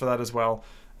carrying case for that as well.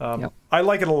 I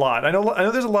like it a lot. I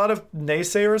know there's a lot of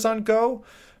naysayers on Go,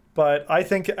 but I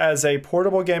think as a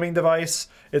portable gaming device,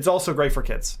 it's also great for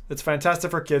kids. It's fantastic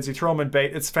for kids. You throw them in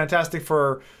bait. It's fantastic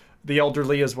for the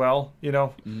elderly as well.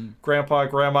 Grandpa,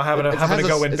 grandma having to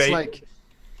go in bait.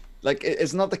 Like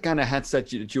it's not the kind of headset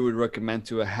that you would recommend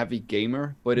to a heavy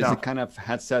gamer, but it's a kind of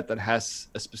headset that has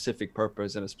a specific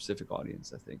purpose and a specific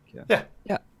audience, I think.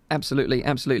 Yeah, absolutely.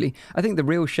 I think the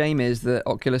real shame is that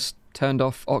Oculus turned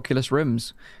off Oculus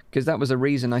Rooms, because that was a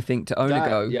reason, I think, to own a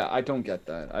Go. Yeah, I don't get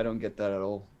that. I don't get that at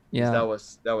all. Yeah, that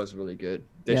was really good.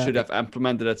 They should have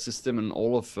implemented that system in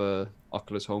all of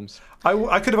Oculus homes.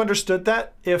 I could have understood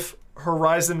that if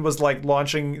Horizon was like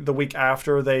launching the week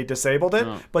after they disabled it,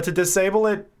 but to disable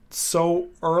it so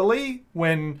early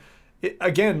when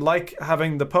again, like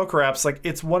having the poker apps, like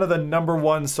it's one of the number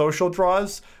one social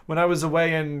draws. When I was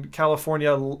away in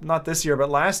California, not this year but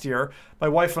last year, my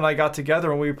wife and I got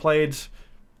together and we played.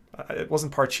 It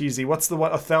wasn't Parcheesi. What's the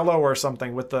one, Othello or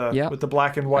something with the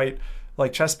black and white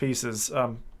like chess pieces.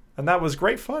 And that was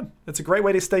great fun. It's a great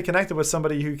way to stay connected with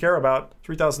somebody you care about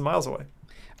 3,000 miles away.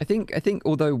 I think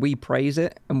although we praise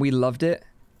it and we loved it,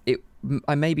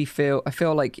 I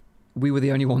feel like we were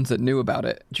the only ones that knew about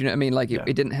it. Do you know what I mean? Like it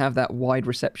didn't have that wide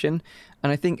reception.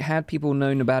 And I think had people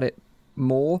known about it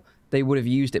more, they would have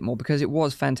used it more, because it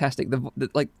was fantastic.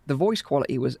 The voice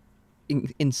quality was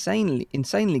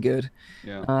insanely good.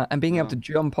 Yeah. And being able to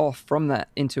jump off from that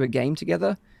into a game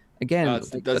together, again,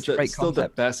 that's still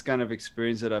the best kind of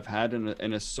experience that I've had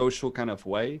in a social kind of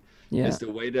way. Yeah. Is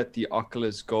the way that the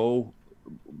Oculus Go.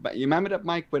 You remember that,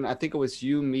 Mike, when I think it was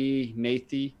you, me,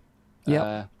 Nathie,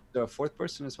 the fourth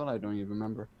person as well, I don't even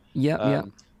remember.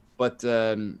 But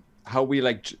how we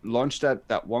launched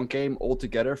that one game all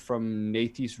together from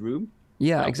Nathie's room.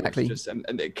 Yeah, exactly.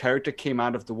 And the character came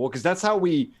out of the wall, because that's how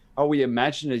we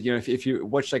imagine it. If you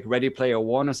watch like Ready Player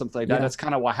One or something like that, that's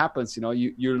kind of what happens.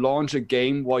 You launch a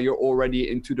game while you're already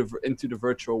into the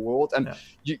virtual world, and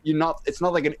it's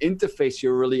not like an interface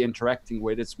you're really interacting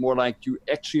with. It's more like you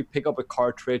actually pick up a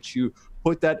cartridge, you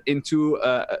put that into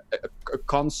a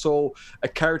console, a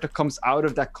character comes out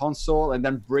of that console and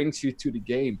then brings you to the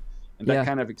game. And that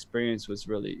kind of experience was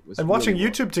watching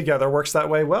really YouTube together works that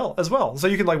way as well. So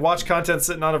you can watch content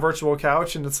sitting on a virtual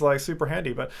couch, and it's super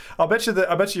handy. But I bet you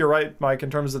you're right, Mike, in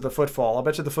terms of the footfall. I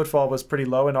bet you the footfall was pretty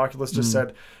low, and Oculus just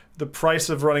said the price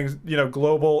of running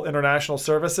global international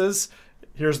services.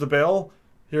 Here's the bill.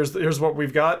 Here's what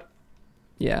we've got.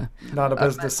 Yeah, not a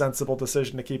business sensible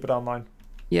decision to keep it online.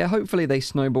 Yeah, hopefully they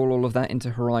snowball all of that into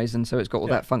Horizon, so it's got all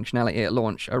that functionality at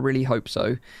launch. I really hope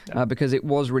so, because it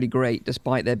was really great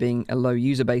despite there being a low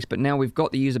user base. But now we've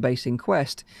got the user base in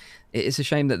Quest. It's a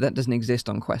shame that doesn't exist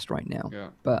on Quest right now. Yeah.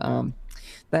 But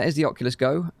that is the Oculus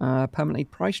Go, permanently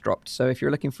price dropped. So if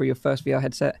you're looking for your first VR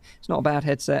headset, it's not a bad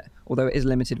headset, although it is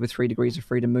limited with 3 degrees of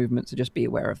freedom movement, so just be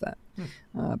aware of that.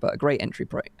 But a great entry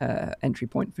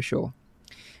point for sure.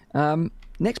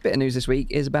 Next bit of news this week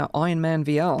is about Iron Man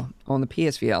VR on the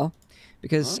PSVR,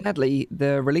 because sadly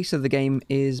the release of the game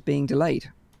is being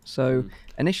delayed. So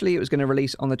initially it was going to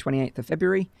release on the 28th of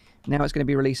February. Now it's going to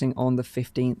be releasing on the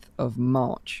 15th of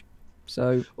March.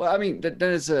 So well, I mean,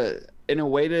 in a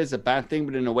way that is a bad thing,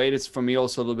 but in a way that's for me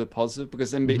also a little bit positive,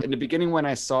 because in the beginning when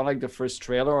I saw like the first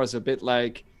trailer, I was a bit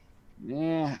like,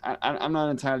 yeah, I'm not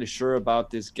entirely sure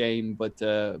about this game, but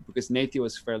because Nathie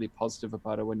was fairly positive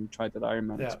about it when he tried that Iron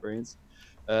Man experience.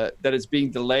 That it's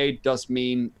being delayed does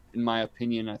mean, in my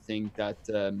opinion, I think that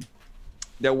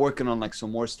they're working on like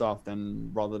some more stuff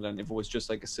rather than if it was just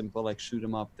like a simple like shoot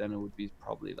 'em up, then it would be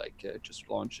probably like just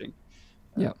launching.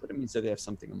 But it means that they have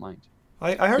something in mind.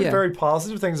 I heard very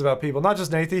positive things about people, not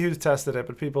just Nathie who's tested it,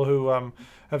 but people who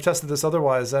have tested this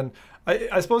otherwise. And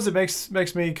I suppose it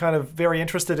makes me kind of very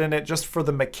interested in it just for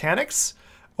the mechanics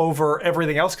over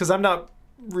everything else, because I'm not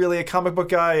really a comic book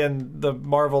guy, and the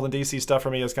Marvel and DC stuff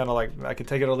for me is kind of like I could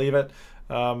take it or leave it.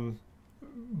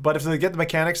 But if they get the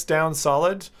mechanics down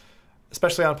solid,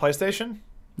 especially on PlayStation,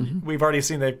 we've already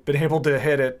seen they've been able to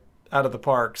hit it out of the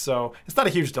park. So it's not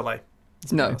a huge delay.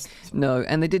 No,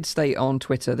 and they did state on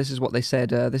Twitter, this is what they said,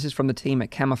 this is from the team at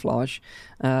Camouflage,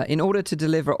 in order to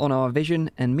deliver on our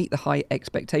vision and meet the high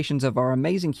expectations of our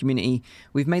amazing community,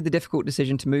 we've made the difficult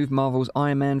decision to move Marvel's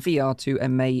Iron Man VR to a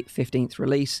May 15th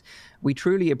release. We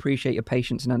truly appreciate your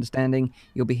patience and understanding.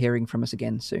 You'll be hearing from us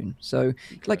again soon. So,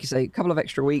 like you say, a couple of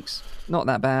extra weeks, not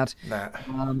that bad.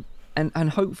 And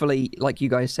hopefully, like you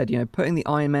guys said, putting the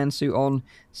Iron Man suit on,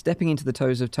 stepping into the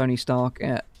toes of Tony Stark,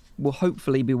 will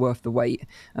hopefully be worth the wait.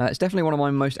 It's definitely one of my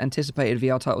most anticipated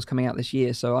VR titles coming out this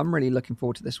year, so I'm really looking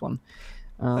forward to this one.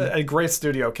 A great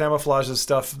studio. Camouflage's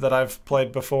stuff that I've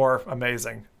played before,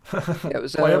 amazing. It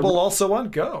was playable also on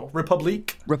Go.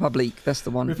 Republic, that's the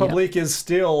one. Republic is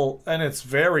still, and it's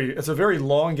a very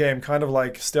long game, kind of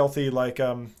like stealthy, like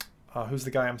who's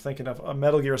the guy I'm thinking of? A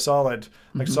Metal Gear Solid,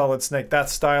 like Solid Snake. That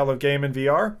style of game in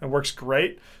VR, it works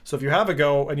great. So if you have a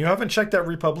Go and you haven't checked out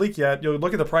Republic yet, you'll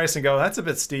look at the price and go, that's a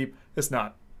bit steep. It's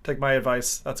not. Take my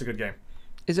advice. That's a good game.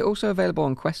 Is it also available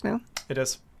on Quest now? It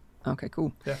is. Okay,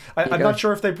 cool. Yeah, I'm not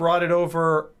sure if they brought it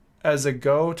over as a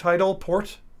Go title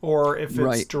port or if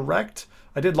it's direct.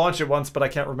 I did launch it once, but I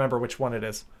can't remember which one it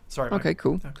is. Sorry. Mike. Okay,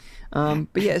 cool.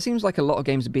 But yeah, it seems like a lot of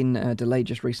games have been delayed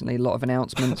just recently. A lot of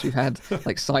announcements. We've had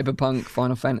like Cyberpunk,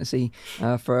 Final Fantasy,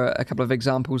 for a couple of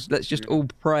examples. Let's just all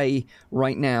pray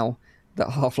right now that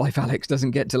Half-Life Alyx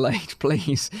doesn't get delayed.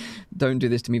 Please don't do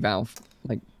this to me, Valve.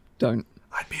 Like, don't.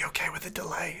 I'd be okay with a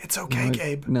delay. It's okay,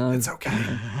 Gabe. No. It's okay.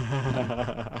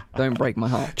 Don't break my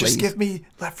heart, please. Just give me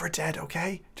Left 4 Dead,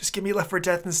 okay? Just give me Left 4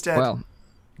 Dead instead. Well,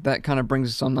 that kind of brings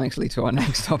us on nicely to our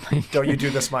next topic. Don't you do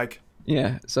this, Mike.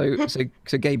 Yeah, so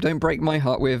Gabe, don't break my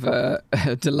heart with a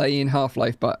delay in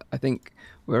Half-Life, but I think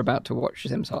we're about to watch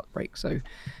Zim's heartbreak, so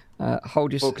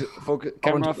hold your... Focus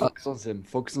on Zim.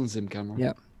 Focus on Zim, camera.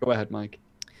 Yeah. Go ahead, Mike.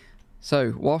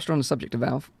 So, whilst we're on the subject of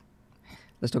Valve,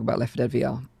 let's talk about Left 4 Dead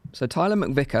VR. So Tyler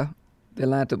McVicker, the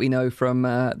lad that we know from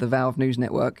the Valve News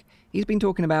Network, he's been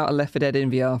talking about a Left 4 Dead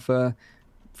in VR for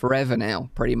forever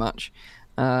now, pretty much.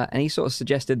 And he sort of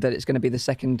suggested that it's going to be the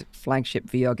second flagship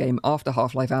VR game after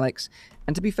Half-Life Alyx.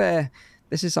 And to be fair,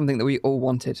 this is something that we all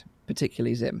wanted,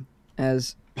 particularly Zim,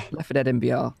 as Left 4 Dead in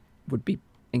VR would be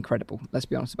incredible. Let's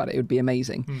be honest about it. It would be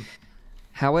amazing.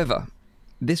 However,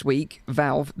 this week,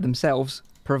 Valve themselves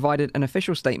provided an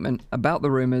official statement about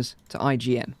the rumors to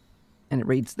IGN. And it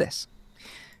reads this.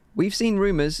 We've seen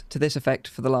rumors to this effect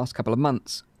for the last couple of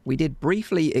months. We did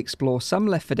briefly explore some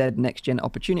Left 4 Dead next-gen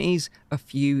opportunities a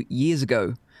few years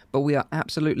ago, but we are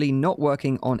absolutely not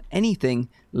working on anything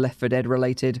Left 4 Dead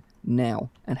related now,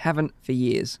 and haven't for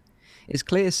years. It's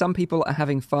clear some people are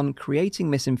having fun creating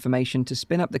misinformation to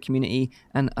spin up the community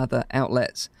and other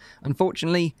outlets.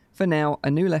 Unfortunately, for now,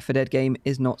 a new Left 4 Dead game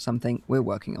is not something we're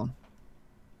working on.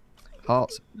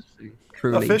 Hearts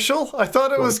truly... Official? I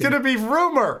thought it was going to be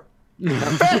rumor.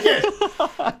 Back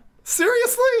it!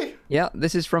 Seriously? Yeah,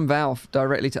 this is from Valve,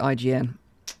 directly to IGN.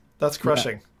 That's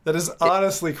crushing. Yeah. That is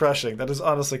honestly crushing. That is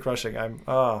honestly crushing.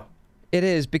 It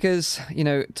is, because,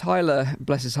 Tyler,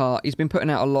 bless his heart, he's been putting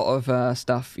out a lot of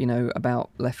stuff,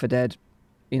 about Left 4 Dead,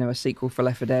 a sequel for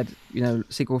Left 4 Dead,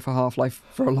 sequel for Half-Life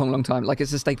for a long, long time. Like,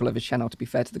 it's a staple of his channel, to be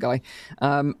fair to the guy.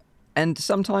 And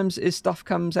sometimes his stuff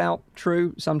comes out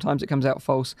true, sometimes it comes out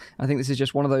false. I think this is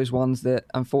just one of those ones that,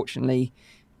 unfortunately,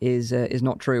 is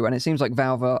not true. And it seems like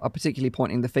Valve are particularly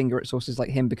pointing the finger at sources like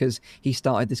him because he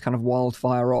started this kind of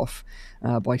wildfire off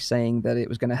by saying that it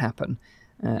was going to happen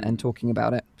and talking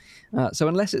about it. So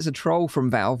unless it's a troll from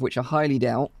Valve, which I highly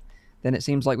doubt, then it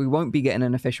seems like we won't be getting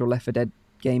an official Left 4 Dead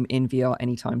game in VR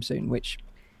anytime soon, which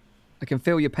I can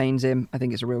feel your pains in. I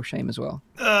think it's a real shame as well.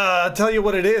 I'll tell you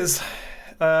what it is.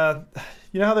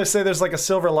 You know how they say there's like a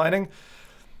silver lining?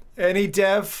 Any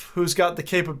dev who's got the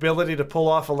capability to pull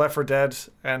off a Left 4 Dead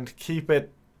and keep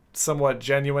it somewhat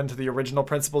genuine to the original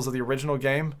principles of the original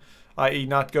game, i.e.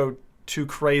 not go too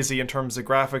crazy in terms of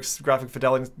graphics, graphic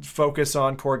fidelity. Focus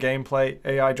on core gameplay,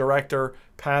 AI director,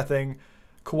 pathing,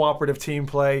 cooperative team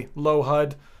play, low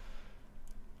HUD.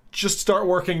 Just start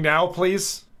working now,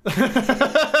 please.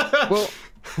 Well,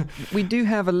 we do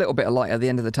have a little bit of light at the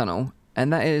end of the tunnel,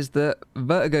 and that is that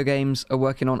Vertigo Games are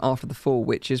working on After the Fall,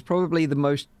 which is probably the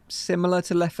most similar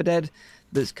to Left 4 Dead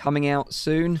that's coming out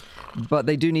soon, but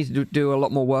they do need to do a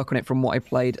lot more work on it from what I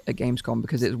played at Gamescom,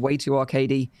 because it's way too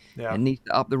arcadey. Yeah. It needs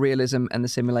to up the realism and the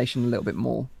simulation a little bit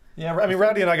more. Yeah, I mean,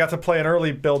 Rowdy and I got to play an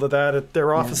early build of that at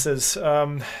their offices,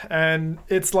 and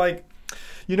it's like,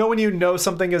 you know when you know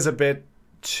something is a bit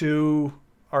too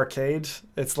arcade,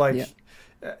 it's like,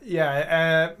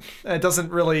 it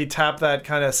doesn't really tap that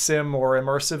kind of sim or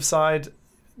immersive side.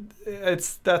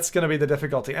 That's going to be the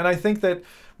difficulty. And I think that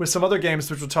with some other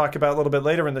games, which we'll talk about a little bit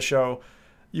later in the show,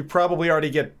 you probably already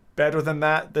get better than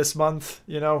that this month,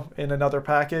 you know, in another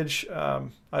package. I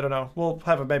don't know. We'll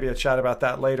have maybe a chat about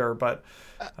that later, but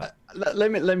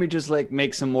let me just like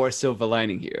make some more silver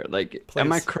lining here. Like, please.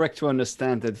 Am I correct to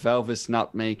understand that Valve is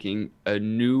not making a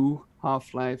new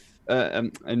Half-Life,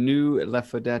 a new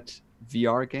Left 4 Dead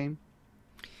VR game?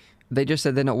 They just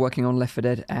said they're not working on Left 4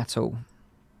 Dead at all.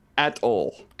 At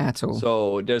all. At all.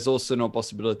 So there's also no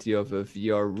possibility of a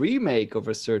VR remake of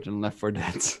a certain Left 4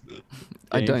 Dead.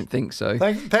 I don't think so.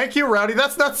 Thank you, Rowdy.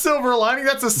 That's not silver lining.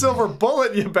 That's a silver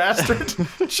bullet, you bastard.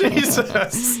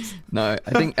 Jesus. No,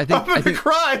 I think I'm gonna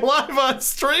cry live on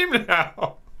stream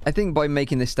now. I think by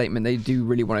making this statement, they do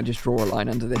really want to just draw a line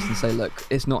under this and say, look,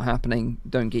 it's not happening.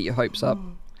 Don't get your hopes up.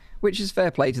 Which is fair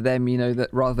play to them, you know,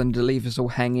 that rather than to leave us all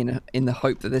hanging in the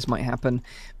hope that this might happen.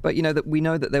 But, you know, that we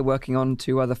know that they're working on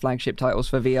 2 other flagship titles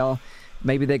for VR.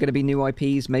 Maybe they're going to be new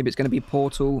IPs. Maybe it's going to be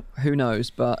Portal. Who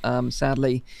knows? But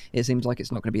sadly, it seems like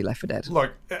it's not going to be Left 4 Dead.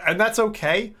 Look, and that's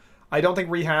okay. I don't think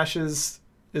rehashes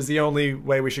is the only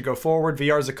way we should go forward.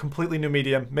 VR is a completely new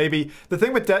medium. Maybe the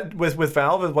thing with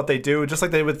Valve is what they do, just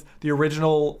like they with the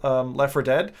original Left 4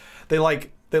 Dead, they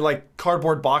like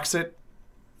cardboard box it.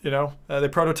 You know, they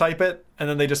prototype it, and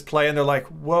then they just play, and they're like,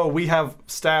 whoa, we have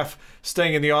staff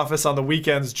staying in the office on the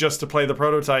weekends just to play the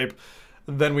prototype.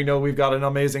 Then we know we've got an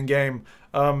amazing game.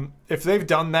 If they've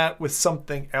done that with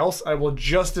something else, I will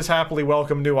just as happily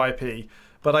welcome new IP.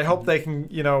 But I hope they can,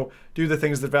 you know, do the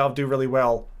things that Valve do really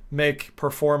well. Make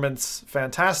performance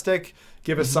fantastic,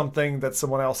 give us something that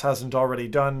someone else hasn't already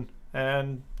done,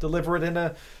 and deliver it in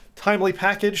a timely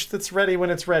package that's ready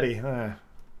when it's ready.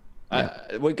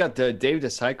 We got David the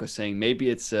Psycho saying maybe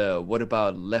it's what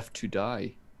about Left to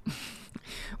Die?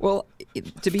 Well,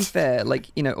 to be fair, like,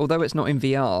 you know, although it's not in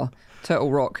VR,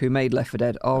 Turtle Rock, who made Left 4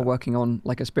 Dead, are working on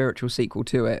like a spiritual sequel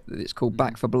to it. It's called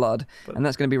Back for Blood, and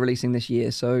that's going to be releasing this year.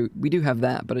 So we do have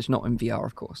that, but it's not in VR,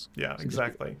 of course. Yeah,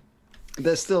 exactly.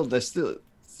 There's still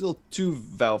 2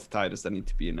 Valve titles that need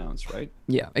to be announced, right?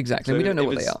 Yeah, exactly. So We don't know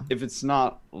what they are. If it's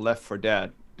not Left 4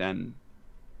 Dead, then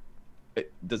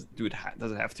does it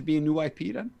have to be a new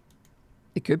IP then?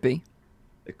 It could be.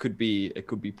 It could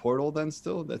be Portal then.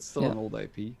 Still, that's still an old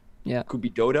IP. Yeah. It could be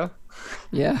Dota.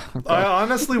 Yeah. Okay. I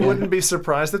honestly wouldn't be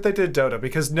surprised if they did Dota,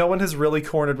 because no one has really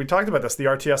cornered. We talked about this, the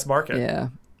RTS market. Yeah,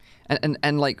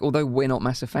 and like, although we're not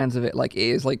massive fans of it, like, it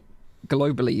is like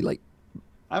globally like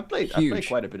I've played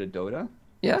quite a bit of Dota.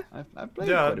 Yeah. I've played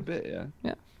quite a bit. Yeah.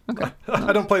 Yeah. Okay.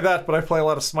 I don't play that, but I play a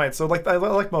lot of Smite. So like I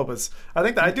like MOBAs.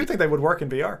 I do think they would work in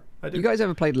VR. I do. You guys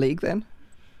ever played League then?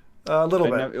 A little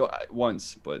bit.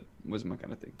 Once, but wasn't my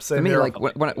kind of thing. Same For me, here. like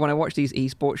when I watch these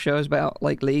esports shows about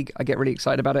like League, I get really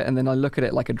excited about it, and then I look at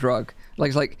it like a drug. I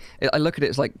look at it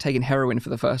as like taking heroin for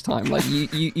the first time. Like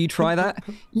you try that,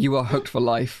 you are hooked for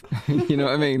life. You know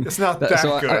what I mean? It's not that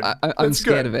good. I'm It's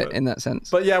scared good, of it but- in that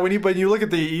sense. But yeah, when you look at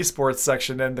the esports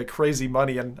section and the crazy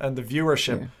money and the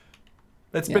viewership,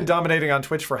 it's been dominating on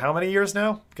Twitch for how many years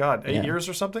now? God, 8 years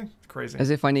or something? Crazy. As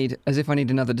if I need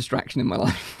another distraction in my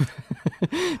life.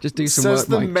 Just do some Says work,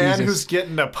 the Mike. man Jesus. who's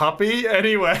getting a puppy.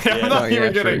 Anyway, I'm not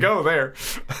even gonna true. go there.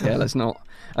 Yeah, let's not.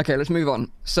 Okay, let's move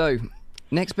on. So,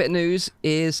 next bit of news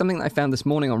is something that I found this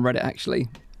morning on Reddit, actually.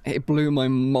 It blew my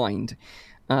mind.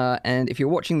 And if you're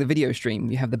watching the video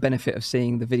stream, you have the benefit of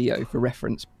seeing the video for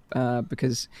reference,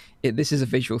 because this is a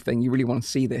visual thing. You really want to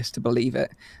see this to believe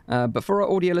it. But for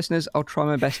our audio listeners, I'll try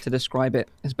my best to describe it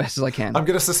as best as I can. I'm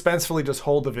gonna suspensefully just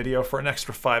hold the video for an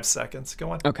extra 5 seconds.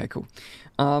 Go on. Okay, cool.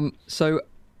 So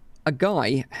a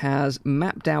guy has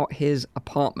mapped out his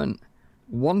apartment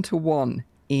 1-to-1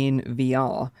 in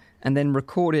VR and then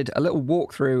recorded a little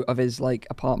walkthrough of his like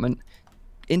apartment,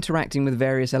 interacting with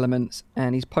various elements,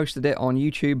 and he's posted it on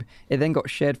YouTube. It then got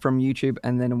shared from YouTube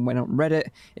and then went on Reddit.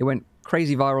 It went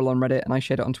crazy viral on Reddit, and I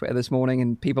shared it on Twitter this morning,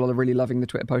 and people are really loving the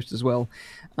Twitter post as well.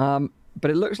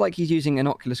 but it looks like he's using an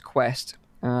Oculus Quest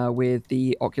with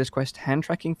the Oculus Quest hand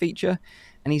tracking feature,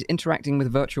 and he's interacting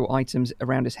with virtual items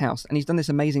around his house. And he's done this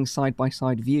amazing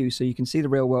side-by-side view, so you can see the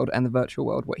real world and the virtual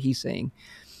world, what he's seeing.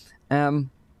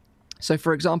 So,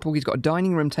 for example, he's got a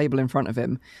dining room table in front of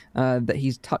him that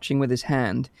he's touching with his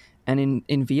hand. And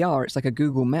in VR, it's like a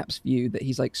Google Maps view that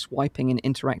he's like swiping and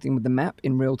interacting with the map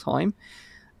in real time.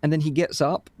 And then he gets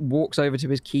up, walks over to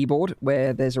his keyboard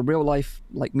where there's a real life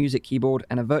like music keyboard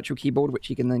and a virtual keyboard, which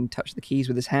he can then touch the keys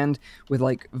with his hand with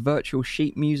like virtual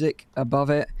sheet music above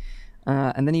it.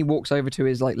 And then he walks over to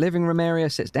his like living room area,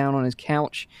 sits down on his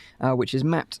couch, which is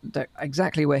mapped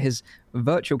exactly where his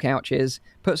virtual couch is,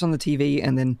 puts on the TV,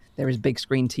 and then there is big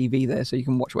screen TV there, so you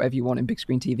can watch whatever you want in big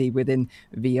screen TV within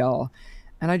VR.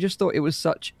 And I just thought it was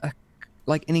such an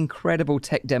incredible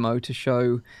tech demo to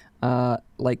show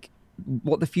like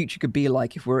what the future could be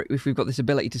like if we've got this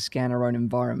ability to scan our own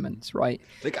environments, right?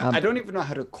 Like I don't even know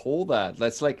how to call that.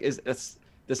 That's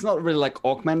not really like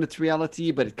augmented reality,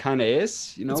 but it kind of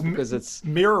is, you know, because it's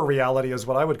mirror reality is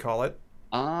what I would call it.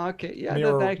 Ah, okay, yeah,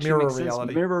 mirror, that actually mirror makes reality.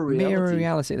 Sense. Mirror reality. Mirror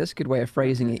reality. That's a good way of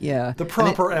phrasing it. Yeah. The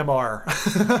proper MR.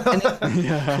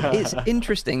 It's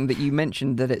interesting that you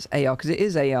mentioned that it's AR, because it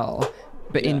is AR.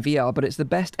 But in VR, but it's the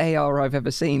best AR I've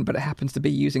ever seen, but it happens to be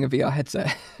using a VR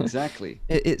headset. Exactly.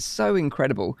 It's so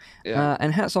incredible. Yeah.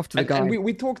 And hats off to the guy. And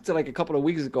we talked like a couple of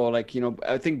weeks ago, like, you know,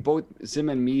 I think both Zim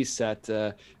and me said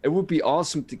it would be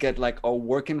awesome to get like our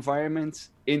work environment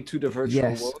into the virtual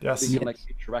world that you can like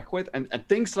interact with. And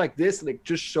things like this, like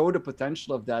just show the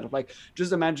potential of that. Of like,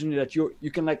 just imagine that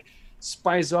you can like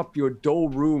spice up your dull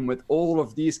room with all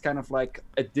of these kind of like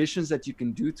additions that you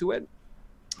can do to it.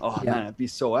 Oh man, it'd be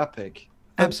so epic.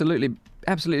 Absolutely,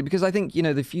 because I think, you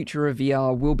know, the future of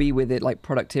VR will be with it like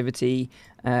productivity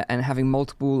and having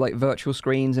multiple like virtual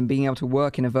screens and being able to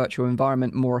work in a virtual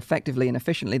environment more effectively and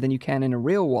efficiently than you can in a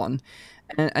real one.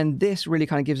 And this really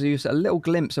kind of gives you a little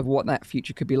glimpse of what that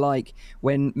future could be like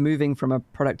when moving from a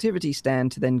productivity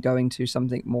stand to then going to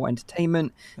something more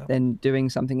entertainment, then doing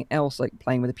something else like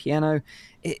playing with a piano.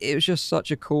 It was just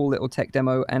such a cool little tech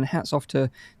demo, and hats off to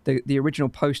the original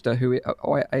poster who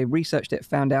I researched it,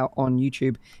 found out on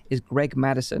YouTube is Greg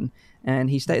Madison.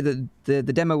 And he stated that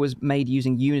the demo was made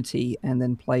using Unity and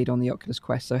then played on the Oculus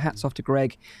Quest. So hats off to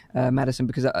Greg Madison,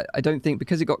 because I don't think,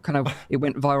 because it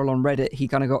went viral on Reddit, he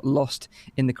kind of got lost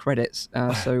in the credits.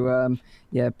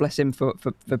 Yeah, bless him for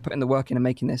putting the work in and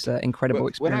making this incredible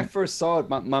experience. When I first saw it,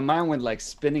 my mind went like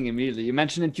spinning immediately. You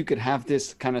mentioned that you could have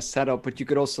this kind of setup, but you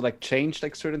could also like change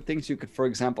like certain things. You could, for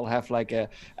example, have like a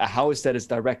house that is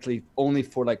directly only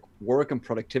for like work and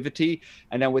productivity,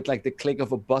 and then with like the click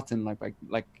of a button,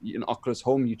 like in Oculus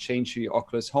Home, you change your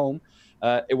Oculus Home.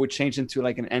 It would change into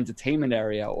like an entertainment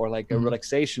area or like a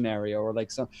relaxation area or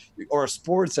like or a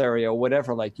sports area or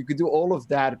whatever. Like you could do all of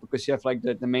that because you have like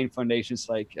the main foundations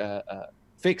like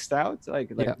fixed out,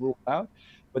 like ruled out,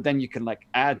 but then you can like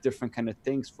add different kind of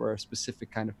things for a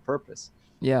specific kind of purpose.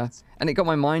 Yeah, and it got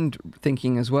my mind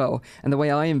thinking as well. And the way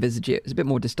I envisage it is a bit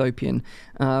more dystopian.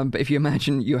 But if you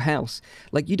imagine your house,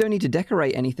 like you don't need to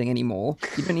decorate anything anymore.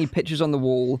 You don't need pictures on the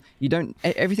wall.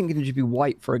 Everything can just be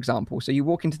white, for example. So you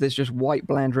walk into this just white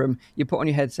bland room, you put on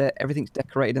your headset, everything's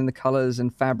decorated in the colors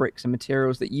and fabrics and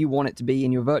materials that you want it to be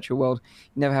in your virtual world.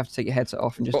 You never have to take your headset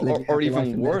off and just live. Or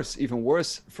even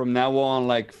worse, from now on,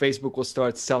 like Facebook will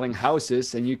start selling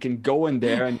houses and you can go in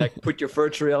there and like put your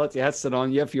virtual reality headset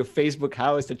on. You have your Facebook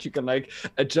house that you can like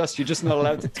adjust. You're just not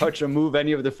allowed to touch or move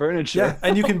any of the furniture. Yeah,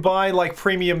 and you can buy like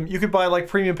premium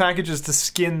packages to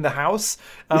skin the house.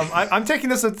 I'm taking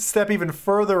this a step even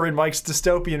further in Mike's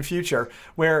dystopian future,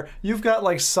 where you've got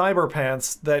like cyber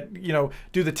pants that, you know,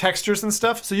 do the textures and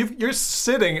stuff. So you're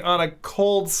sitting on a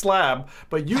cold slab,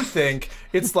 but you think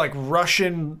it's like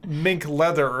Russian mink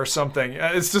leather or something.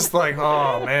 It's just like,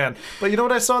 oh man. But you know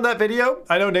what I saw in that video?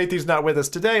 I know Nathie's not with us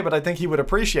today, but I think he would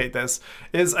appreciate this.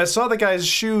 Is I saw the guy's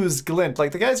shoes glint.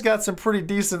 Like the guy's got some pretty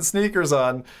decent sneakers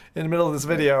on in the middle of this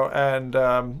video, and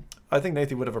I think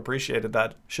Nathie would have appreciated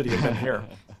that should he have been here.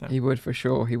 Yeah. He would for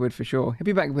sure. He'll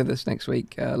be back with us next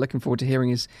week. Looking forward to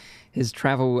hearing his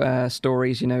travel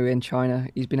stories, you know, in China.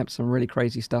 He's been up to some really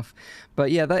crazy stuff.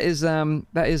 But yeah, that is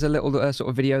a little sort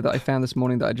of video that I found this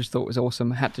morning that I just thought was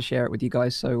awesome. I had to share it with you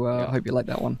guys, so I hope you like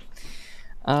that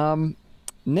one.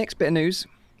 Next bit of news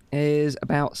is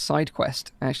about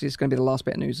SideQuest. Actually, it's going to be the last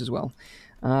bit of news as well.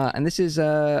 And this is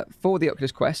for the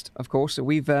Oculus Quest, of course. So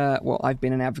I've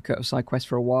been an advocate of SideQuest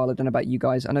for a while. I don't know about you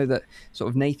guys. I know that sort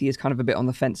of Nathie is kind of a bit on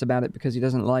the fence about it because he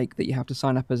doesn't like that you have to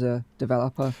sign up as a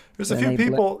developer. There's a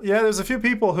few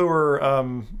people who are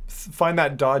find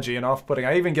that dodgy and off-putting.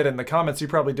 I even get it in the comments. You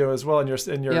probably do as well in your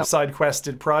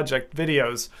SideQuested project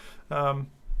videos.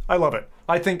 I love it.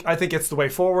 I think it's the way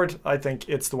forward. I think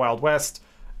it's the Wild West.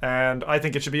 And I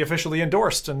think it should be officially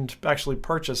endorsed and actually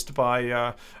purchased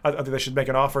by, I think they should make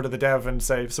an offer to the dev and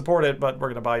say, support it, but we're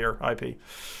going to buy your IP.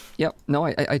 Yep. No,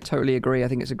 I totally agree. I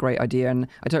think it's a great idea. And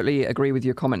I totally agree with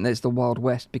your comment that it's the Wild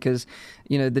West because,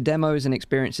 you know, the demos and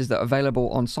experiences that are available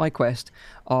on SideQuest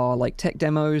are like tech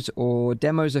demos or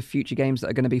demos of future games that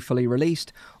are going to be fully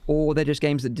released, or they're just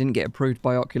games that didn't get approved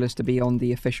by Oculus to be on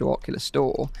the official Oculus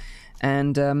store.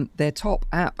 And their top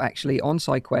app actually on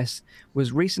SideQuest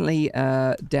was recently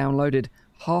downloaded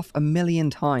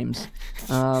 500,000 times.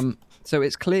 So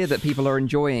it's clear that people are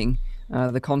enjoying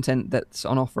the content that's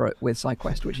on offer with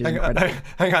SideQuest, which is incredible.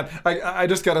 Hang on. I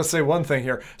just got to say one thing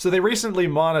here. So they recently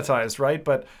monetized, right?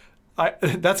 But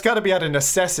that's got to be out of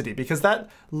necessity because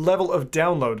that level of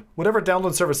download, whatever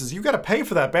download services, you got to pay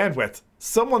for that bandwidth.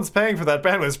 Someone's paying for that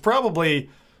bandwidth. It's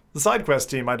probably the SideQuest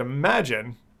team, I'd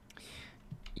imagine.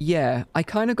 Yeah, I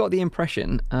kind of got the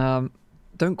impression,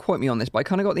 don't quote me on this, but I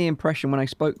kind of got the impression when I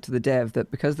spoke to the dev that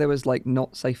because there was like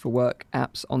not safe for work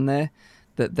apps on there,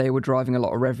 that they were driving a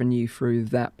lot of revenue through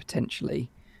that potentially.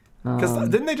 Because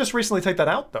didn't they just recently take that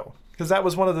out though? Because that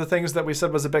was one of the things that we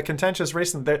said was a bit contentious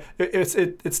recently.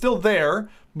 It's still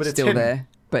there, but it's still hidden. there,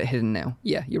 but hidden now.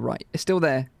 Yeah, you're right. It's still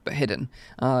there, but hidden.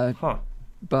 But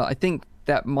I think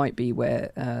that might be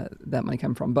where that might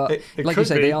come from. But like you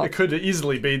say, it could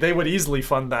easily be. They would easily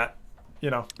fund that, you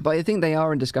know. But I think they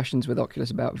are in discussions with Oculus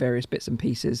about various bits and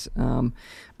pieces.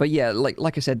 But yeah,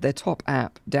 like I said, their top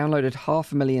app, downloaded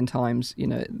 500,000 times, you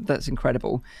know, that's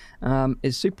incredible.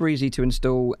 It's super easy to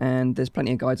install, and there's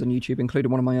plenty of guides on YouTube,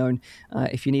 including one of my own,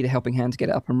 if you need a helping hand to get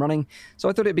it up and running. So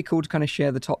I thought it'd be cool to kind of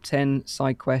share the top 10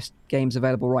 SideQuest games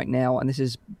available right now, and this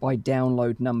is by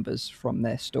download numbers from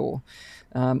their store.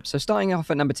 So starting off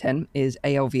at number 10 is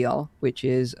ALVR, which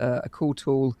is a cool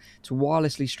tool to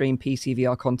wirelessly stream PC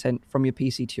VR content from your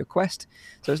PC to your Quest.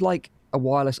 So it's like a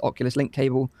wireless Oculus Link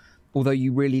cable, although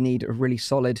you really need a really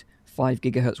solid 5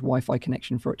 gigahertz Wi-Fi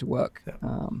connection for it to work.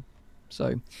 Yeah.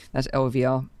 So that's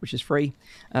LVR, which is free.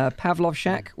 Pavlov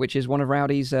Shack, which is one of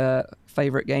Rowdy's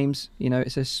favorite games. You know,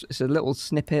 it's a little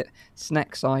snippet,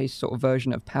 snack-sized sort of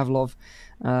version of Pavlov,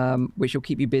 which will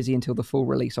keep you busy until the full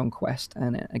release on Quest.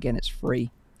 And again, it's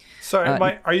free. Sorry,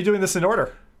 are you doing this in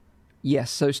order?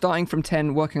 Yes. So starting from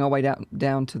 10, working our way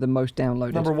down to the most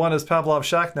downloaded. Number 1 is Pavlov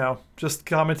Shack now. Just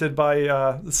commented by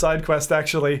SideQuest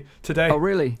actually today. Oh,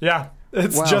 really? Yeah.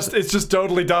 It's just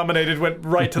totally dominated, went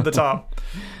right to the top.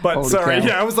 But Holy sorry, cow.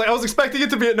 yeah, I was expecting it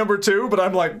to be at number 2, but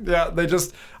I'm like, yeah,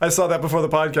 I saw that before the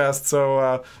podcast,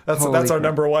 so that's our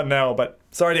number 1 now. But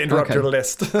sorry to interrupt your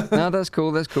list. No, that's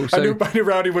cool. That's cool. So I knew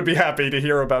Rowdy would be happy to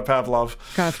hear about Pavlov.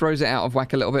 Kind of throws it out of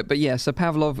whack a little bit, but yeah. So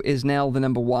Pavlov is now the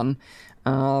number 1.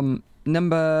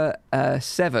 Number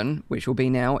 7, which will be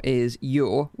now, is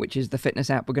YUR, which is the fitness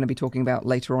app we're going to be talking about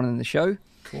later on in the show.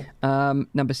 Cool.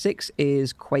 Number 6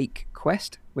 is Quake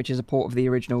Quest, which is a port of the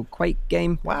original Quake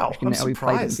game. Wow, I'm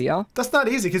surprised. Played in VR. That's not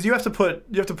easy because you have to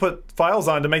put files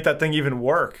on to make that thing even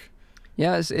work.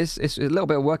 Yeah, it's a little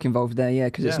bit of work involved there, yeah,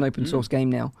 because it's an open source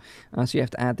game now. So you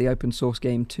have to add the open source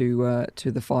game to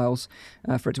the files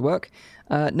for it to work.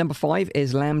 Number 5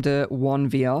 is Lambda 1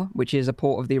 VR, which is a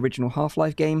port of the original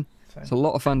Half-Life game. It's a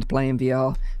lot of fun to play in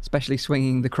VR, especially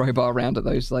swinging the crowbar around at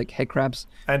those like head crabs.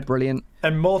 And brilliant.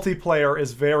 And multiplayer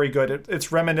is very good.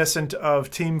 It's reminiscent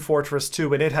of Team Fortress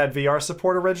 2, and it had VR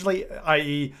support originally,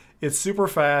 i.e. it's super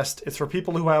fast. It's for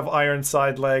people who have iron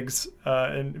side legs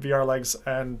and VR legs.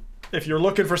 And if you're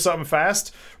looking for something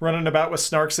fast, running about with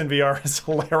snarks in VR is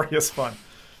hilarious fun.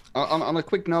 On a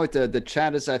quick note, the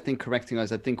chat is, I think, correcting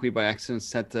us. I think we by accident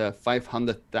said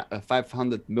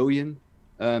 500 million.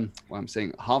 I'm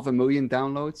saying 500,000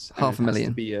 downloads.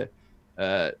 500,000. Be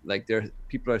like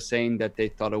people are saying that they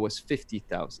thought it was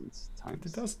 50,000 times.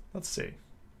 It does. Let's see.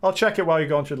 I'll check it while you're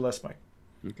going through the list, Mike.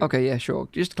 Okay, yeah, sure.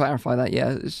 Just to clarify that,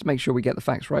 yeah, just make sure we get the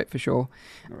facts right for sure.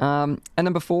 Right. And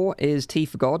number 4 is T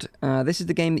for God. This is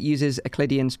the game that uses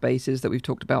Euclidean spaces that we've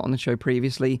talked about on the show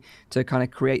previously to kind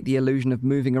of create the illusion of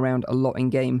moving around a lot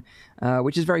in game,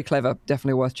 which is very clever.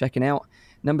 Definitely worth checking out.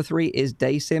 Number 3 is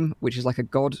Day Sim, which is like a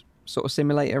God sort of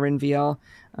simulator in VR,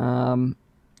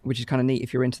 which is kind of neat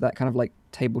if you're into that kind of like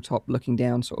tabletop looking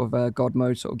down sort of God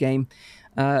mode sort of game.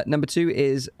 Number 2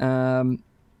 is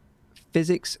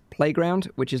Physics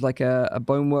Playground, which is like a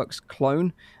Boneworks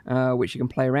clone, which you can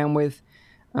play around with.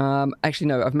 Actually,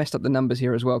 no, I've messed up the numbers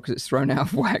here as well because it's thrown out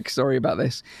of whack. Sorry about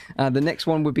this. The next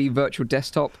one would be Virtual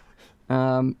Desktop,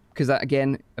 because that,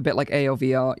 again, a bit like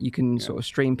ALVR, you can sort of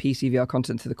stream PC VR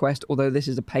content to the Quest, although this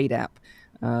is a paid app.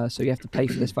 so you have to pay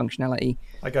for this functionality.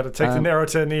 I got to take the narrow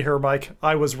to a knee here, Mike.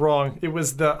 I was wrong. It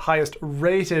was the highest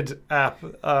rated app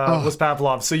was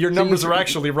Pavlov. So your numbers are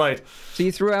actually right. So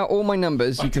you threw out all my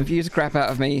numbers. You confused the crap out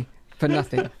of me for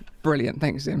nothing. Brilliant.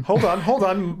 Thanks, Zim. Hold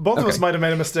on. Both of us might have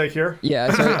made a mistake here.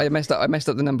 Yeah, so I messed up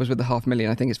the numbers with the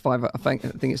 500,000. I think it's five. I think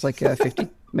it's like 50,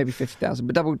 maybe 50,000.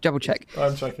 But double check.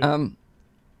 I'm checking.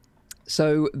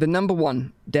 So the number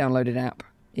one downloaded app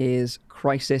is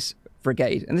Crisis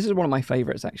Brigade, and this is one of my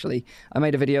favorites actually. I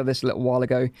made a video of this a little while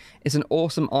ago. It's an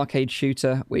awesome arcade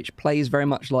shooter which plays very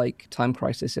much like Time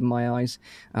Crisis in my eyes.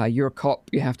 You're a cop.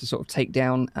 You have to sort of take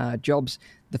down jobs.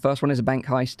 The first one is a bank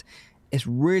heist. It's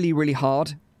really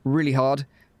hard,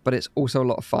 but it's also a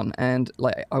lot of fun. And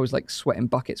like I was like sweating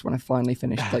buckets when I finally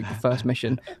finished like the first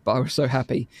mission, but I was so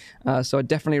happy. So I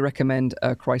definitely recommend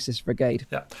Crisis Brigade.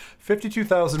 Yeah,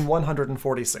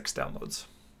 52,146 downloads.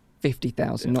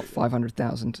 50,000, not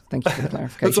 500,000. Thank you for the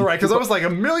clarification. That's all right, because I was like,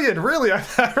 1 million, really?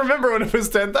 I remember when it was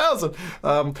 10,000.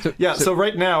 So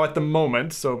right now, at the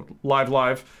moment, so live,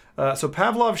 so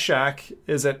Pavlov Shack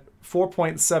is at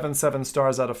 4.77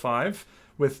 stars out of 5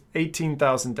 with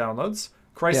 18,000 downloads.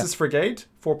 Crisis Brigade,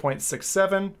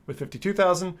 4.67 with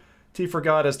 52,000. T for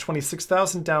God has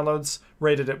 26,000 downloads,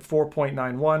 rated at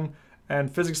 4.91.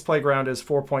 And Physics Playground is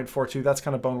 4.42. That's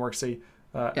kind of Boneworksy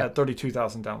at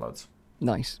 32,000 downloads.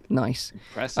 Nice.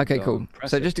 Impressive, okay, cool. Impressive.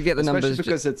 So just to get the numbers,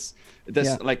 because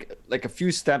there's like a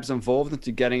few steps involved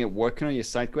into getting it working on your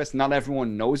SideQuest. Not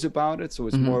everyone knows about it, so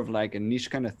it's more of like a niche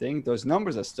kind of thing. Those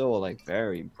numbers are still like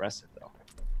very impressive, though.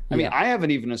 I mean, I haven't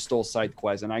even installed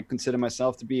SideQuest, and I consider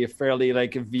myself to be a fairly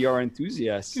like a VR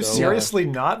enthusiast. You seriously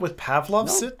not with Pavlov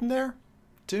sitting there,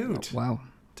 dude? Wow.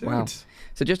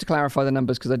 So just to clarify the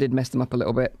numbers, because I did mess them up a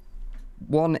little bit.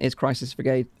 1 is Crisis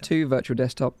Brigade, 2 Virtual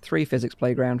Desktop, 3 Physics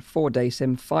Playground, 4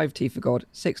 Daysim, 5 T for God,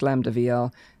 6 Lambda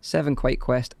VR, 7 Quake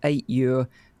Quest, 8 YUR,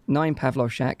 9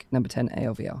 Pavlov Shack, number 10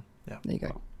 ALVR. Yeah. There you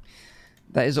go.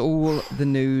 That is all the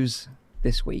news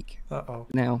this week.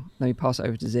 Now let me pass it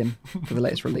over to Zim for the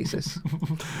latest releases.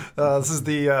 This is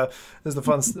the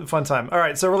fun time. All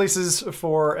right, so releases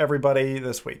for everybody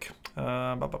this week.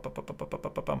 Right.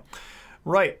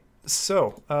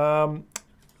 So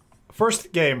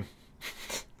first game.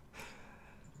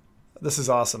 This is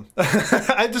awesome.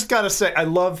 I just gotta say, I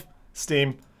love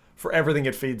Steam for everything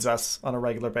it feeds us on a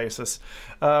regular basis.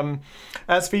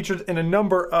 As featured in a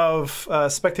number of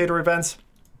spectator events,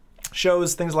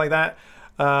 shows, things like that.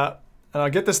 And I'll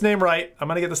get this name right. I'm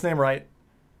gonna get this name right.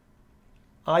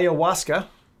 Ayahuasca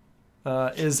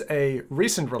is a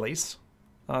recent release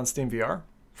on Steam VR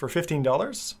for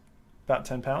 $15, about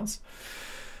 £10,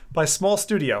 by Small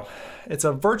Studio. It's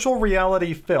a virtual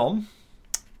reality film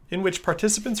in which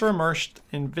participants are immersed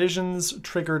in visions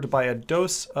triggered by a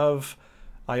dose of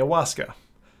ayahuasca.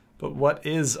 But what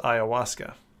is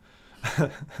ayahuasca?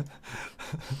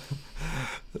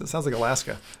 It sounds like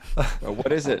Alaska. Well,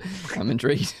 what is it? I'm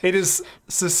intrigued. It is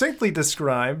succinctly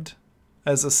described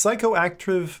as a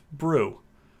psychoactive brew.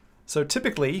 So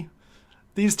typically,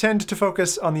 these tend to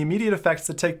focus on the immediate effects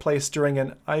that take place during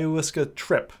an ayahuasca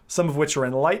trip, some of which are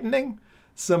enlightening,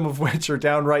 some of which are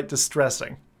downright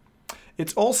distressing.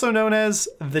 It's also known as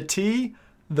the tea,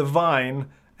 the vine,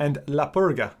 and la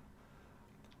purga.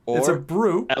 It's a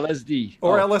brew. LSD.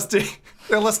 Or LSD.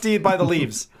 LSD by the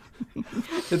leaves.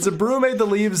 It's a brew made the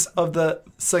leaves of the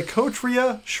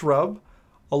Psychotria shrub,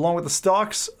 along with the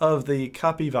stalks of the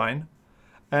kapi vine.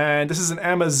 And this is an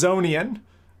Amazonian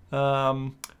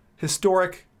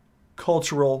historic,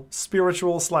 cultural,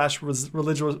 spiritual /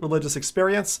 religious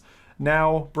experience,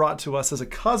 now brought to us as a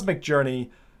cosmic journey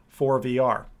for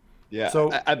VR. Yeah,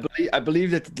 so I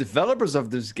believe that the developers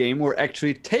of this game were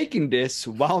actually taking this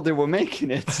while they were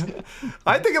making it.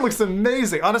 I think it looks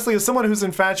amazing. Honestly, as someone who's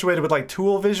infatuated with like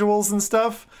tool visuals and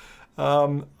stuff,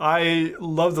 I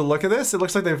love the look of this. It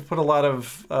looks like they've put a lot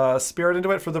of spirit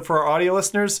into it. For our audio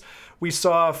listeners, we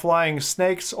saw flying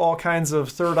snakes, all kinds of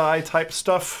third eye type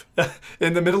stuff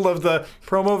in the middle of the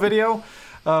promo video.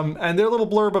 And their little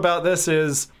blurb about this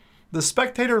is, the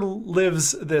spectator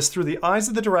lives this through the eyes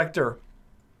of the director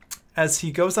as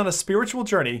he goes on a spiritual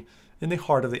journey in the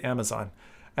heart of the Amazon.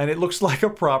 And it looks like a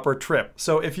proper trip.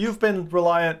 So if you've been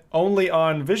reliant only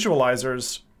on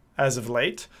visualizers as of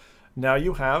late, now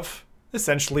you have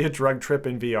essentially a drug trip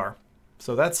in VR.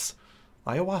 So that's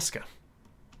ayahuasca.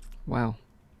 Wow.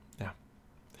 Yeah.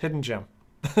 Hidden gem.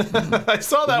 I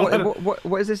saw that one.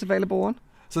 What is this available on?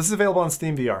 So this is available on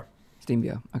Steam VR. Steam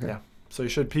VR, okay. Yeah. So you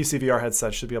should, PC VR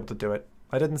headsets should be able to do it.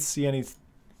 I didn't see any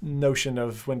notion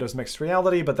of Windows Mixed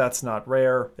Reality, but that's not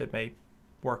rare. It may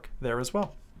work there as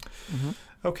well.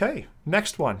 Okay,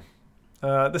 next one.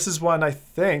 This is one I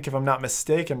think, if I'm not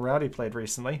mistaken, Rowdy played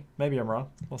recently. Maybe I'm wrong.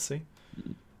 We'll see.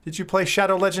 Did you play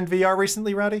Shadow Legend VR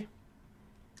recently, Rowdy?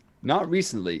 Not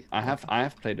recently. I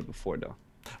have played it before though.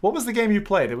 What was the game you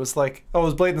played? It was like, it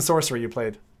was Blade and Sorcery you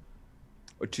played.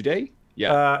 Or today?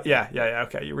 Yeah. Yeah.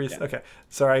 Okay, okay.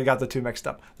 Sorry, I got the two mixed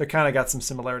up. They kind of got some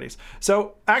similarities.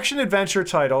 So, action adventure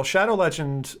title Shadow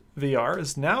Legend VR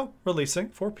is now releasing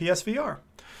for PSVR.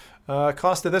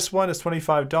 Cost of this one is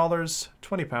 $25,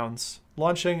 £20,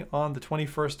 launching on the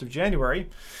 21st of January.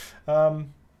 I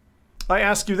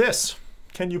ask you this: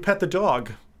 can you pet the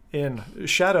dog in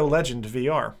Shadow Legend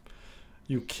VR?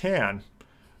 You can.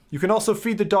 You can also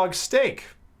feed the dog steak.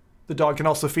 The dog can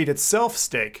also feed itself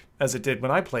steak, as it did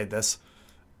when I played this.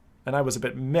 And I was a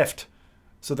bit miffed.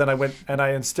 So then I went and I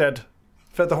instead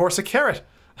fed the horse a carrot.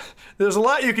 There's a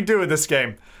lot you can do in this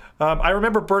game. I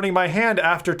remember burning my hand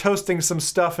after toasting some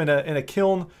stuff in a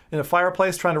kiln, in a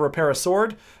fireplace, trying to repair a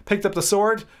sword. Picked up the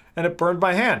sword, and it burned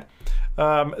my hand.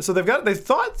 So they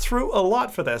thought through a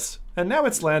lot for this, and now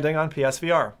it's landing on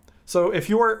PSVR. So if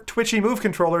your twitchy move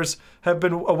controllers have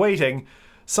been awaiting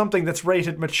something that's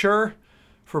rated mature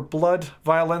for blood,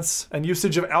 violence, and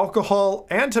usage of alcohol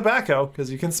and tobacco, because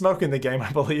you can smoke in the game,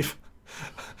 I believe,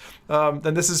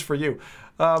 then this is for you.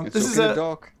 This is a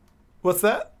dog. What's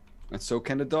that? And so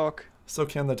can the dog. So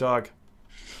can the dog.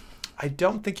 I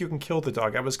don't think you can kill the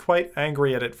dog. I was quite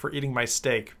angry at it for eating my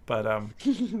steak, but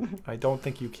I don't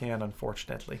think you can,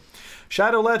 unfortunately.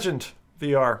 Shadow Legend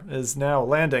VR is now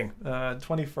landing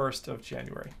 21st of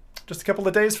January. Just a couple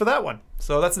of days for that one.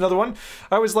 So that's another one.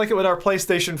 I always like it when our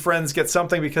PlayStation friends get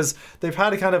something because they've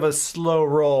had a kind of a slow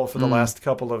roll for the last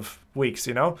couple of weeks,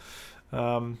 you know?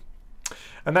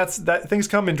 And that things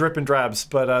come in drip and drabs,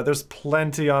 but there's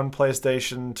plenty on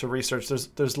PlayStation to research.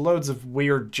 There's loads of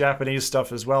weird Japanese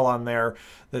stuff as well on there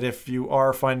that if you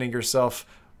are finding yourself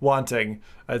wanting,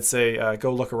 I'd say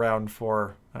go look around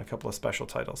for a couple of special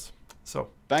titles. So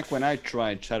back when I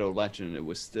tried Shadow Legend, it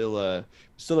was still a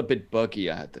bit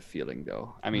buggy. I had the feeling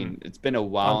though. I mean, it's been a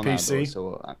while on now, PC?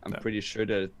 though, so I'm pretty sure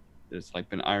that it's like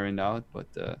been ironed out. But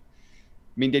I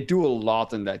mean, they do a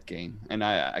lot in that game, and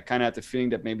I kind of had the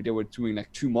feeling that maybe they were doing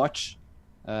like too much,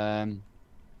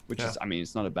 which is, I mean,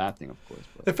 it's not a bad thing, of course.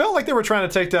 But it felt like they were trying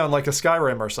to take down like a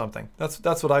Skyrim or something.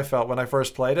 That's what I felt when I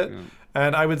first played it. Yeah.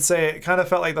 And I would say it kind of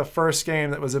felt like the first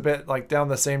game that was a bit like down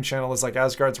the same channel as like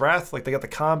Asgard's Wrath. Like they got the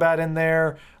combat in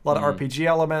there, a lot of RPG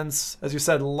elements. As you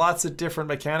said, lots of different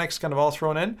mechanics kind of all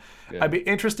thrown in. Yeah. I'd be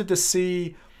interested to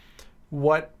see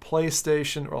what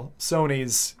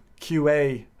Sony's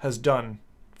QA has done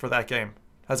for that game.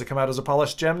 Has it come out as a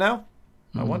polished gem now?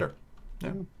 I wonder.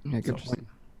 Yeah, good point.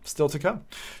 Still to come.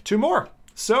 Two more.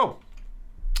 So,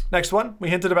 next one. We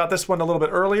hinted about this one a little bit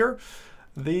earlier.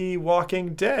 The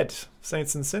Walking Dead,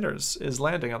 Saints and Sinners, is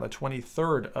landing on the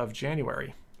 23rd of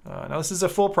January. Now, this is a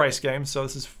full price game, so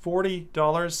this is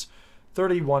 $40,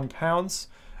 31 pounds.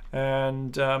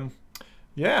 And,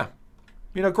 yeah.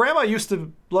 You know, Grandma used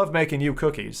to love making you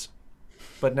cookies.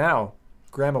 But now,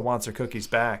 Grandma wants her cookies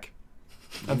back.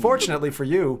 Unfortunately for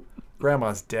you,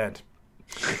 Grandma's dead.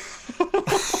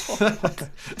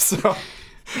 So,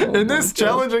 in this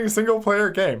challenging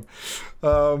single-player game,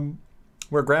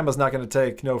 where Grandma's not going to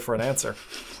take no for an answer,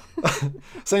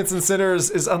 Saints and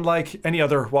Sinners is unlike any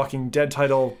other Walking Dead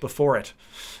title before it.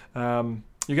 You're going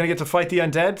to get to fight the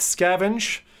undead,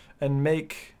 scavenge, and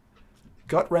make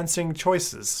gut-wrenching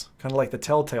choices, kind of like the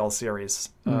Telltale series,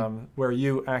 where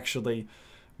you actually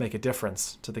make a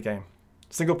difference to the game.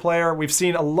 Single player, we've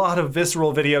seen a lot of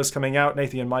visceral videos coming out.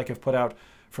 Nathie and Mike have put out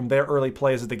from their early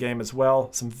plays of the game as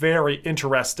well. Some very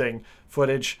interesting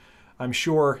footage. I'm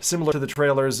sure similar to the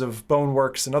trailers of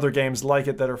Boneworks and other games like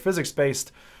it that are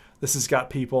physics-based, this has got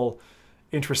people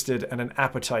interested and an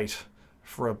appetite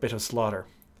for a bit of slaughter.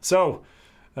 So,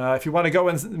 if you want to go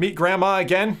and meet Grandma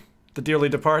again, the dearly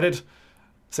departed,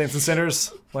 Saints and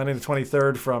Sinners, landing the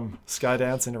 23rd from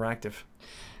Skydance Interactive.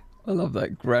 I love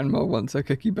that. Grandma wants her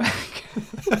cookie back.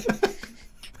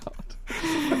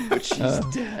 but she's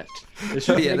dead. They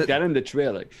should make that in the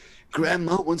trailer.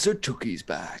 Grandma wants her cookies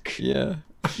back. Yeah.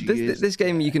 This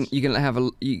game you can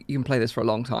play this for a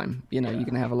long time. You know, you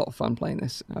can have a lot of fun playing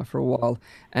this for a while.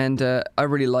 And I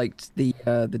really liked the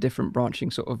different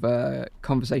branching sort of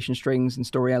conversation strings and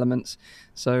story elements.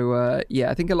 So yeah,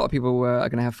 I think a lot of people are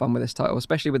going to have fun with this title,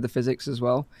 especially with the physics as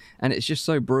well. And it's just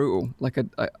so brutal. Like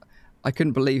I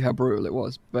couldn't believe how brutal it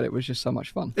was, but it was just so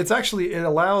much fun. It's actually, it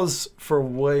allows for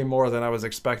way more than I was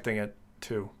expecting it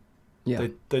to. Yeah.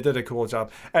 They did a cool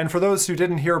job. And for those who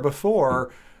didn't hear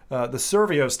before, the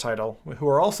Survios title, who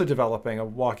are also developing a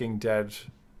Walking Dead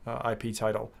IP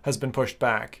title, has been pushed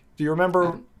back. Do you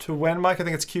remember to when, Mike? I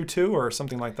think it's Q2 or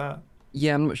something like that.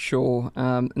 Yeah, I'm not sure.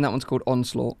 And that one's called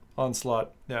Onslaught.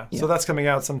 Onslaught, yeah. Yeah. So that's coming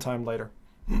out sometime later.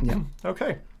 Yeah.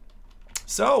 Okay.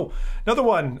 So another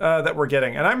one that we're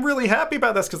getting, and I'm really happy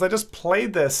about this because I just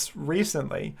played this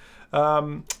recently.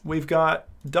 We've got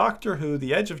Doctor Who: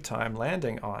 The Edge of Time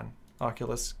landing on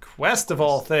Oculus Quest of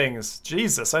all things.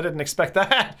 Jesus, I didn't expect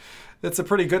that. It's a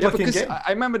pretty good looking game. I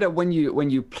remember that when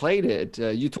you played it,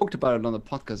 you talked about it on the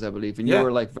podcast, I believe, and Yeah. you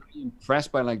were like very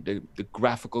impressed by like the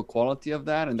graphical quality of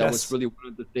that, and that was Yes. really one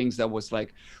of the things that was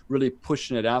like really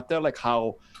pushing it out there, like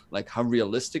how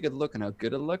realistic it looked and how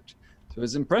good it looked. So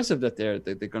it's impressive that they're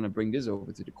going to bring this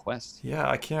over to the Quest. Yeah,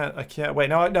 I can't wait.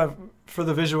 Now for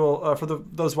the visual,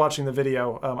 those watching the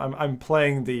video, I'm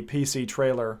playing the PC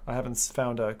trailer. I haven't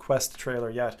found a Quest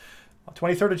trailer yet.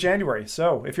 23rd of January.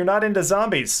 So if you're not into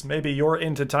zombies, maybe you're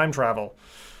into time travel.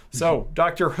 So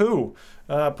Doctor Who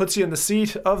puts you in the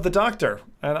seat of the Doctor,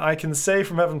 and I can say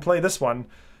from having played this one,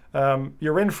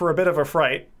 you're in for a bit of a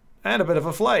fright and a bit of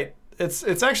a flight.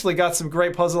 It's actually got some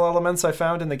great puzzle elements I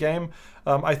found in the game.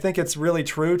 I think it's really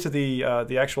true to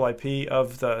the actual IP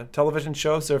of the television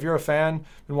show. So if you're a fan,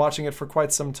 been watching it for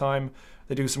quite some time,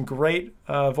 they do some great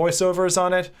voiceovers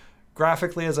on it.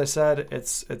 Graphically, as I said,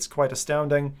 it's quite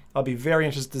astounding. I'll be very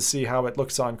interested to see how it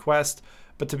looks on Quest.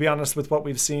 But to be honest, with what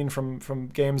we've seen from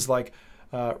games like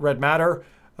Red Matter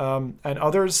and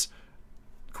others,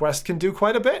 Quest can do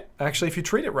quite a bit, actually, if you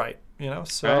treat it right.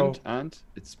 So and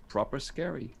it's proper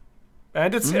scary.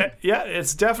 And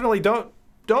it's definitely don't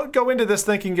go into this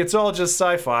thinking it's all just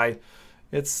sci-fi.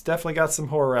 It's definitely got some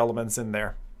horror elements in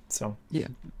there. So Yeah.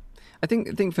 I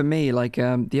think for me, like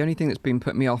the only thing that's been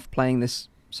putting me off playing this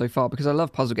so far, because I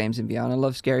love puzzle games in VR and I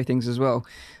love scary things as well,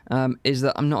 is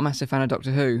that I'm not a massive fan of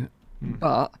Doctor Who.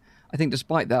 But I think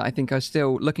despite that, I think I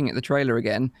still, looking at the trailer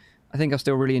again, I think I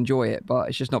still really enjoy it, but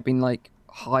it's just not been like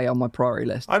high on my priority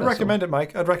list. I'd recommend it,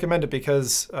 Mike. I'd recommend it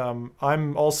because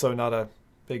I'm also not a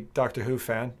big Doctor Who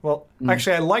fan. Well,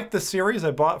 actually, I liked the series.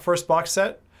 I bought first box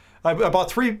set. I bought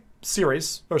three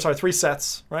sets,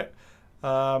 right?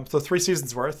 So 3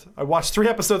 seasons worth. I watched 3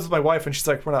 episodes with my wife, and she's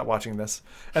like, "We're not watching this."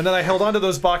 And then I held on to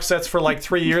those box sets for like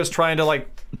 3 years, trying to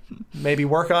like maybe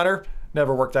work on her.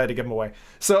 Never worked. I had to give them away.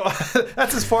 So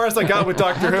that's as far as I got with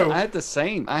Doctor Who. I had the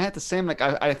same. Like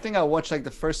I think I watched like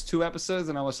the first 2 episodes,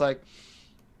 and I was like,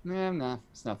 nah,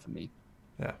 it's not for me.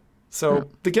 Yeah. So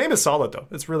the game is solid though.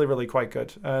 It's really, really quite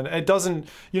good. And it doesn't,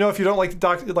 if you don't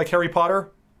like Harry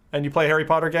Potter and you play a Harry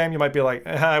Potter game, you might be like,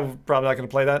 I'm probably not going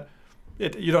to play that.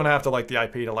 You don't have to like the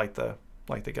IP to like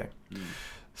the game.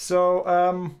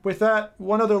 So with that,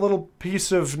 one other little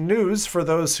piece of news for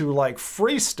those who like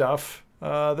free stuff.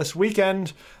 This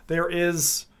weekend, there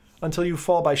is Until You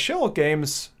Fall by Shell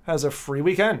Games has a free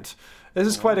weekend. This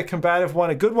is quite a combative one,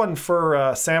 a good one for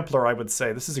a sampler, I would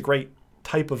say. This is a great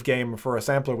type of game for a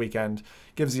sampler weekend.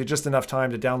 Gives you just enough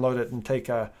time to download it and take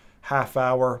a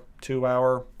half-hour,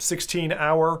 2-hour,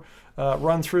 16-hour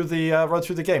run through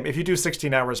the game. If you do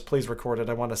 16 hours, please record it.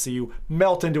 I want to see you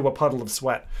melt into a puddle of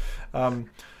sweat.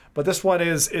 But this one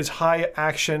is high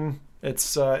action.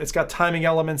 It's got timing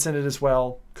elements in it as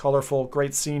well, colorful,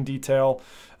 great scene detail,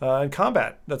 and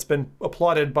combat that's been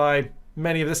applauded by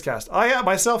many of this cast. I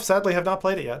myself sadly have not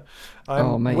played it yet.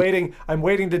 I'm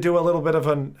waiting to do a little bit of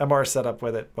an MR setup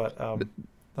with it, but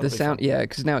the sound,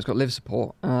 because now it's got live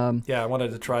support. I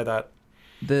wanted to try that.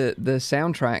 The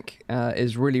soundtrack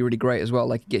is really, really great as well.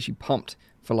 Like, it gets you pumped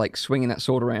for like swinging that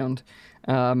sword around.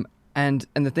 And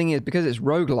the thing is, because it's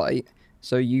roguelite,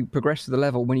 so you progress through the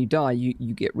level. When you die,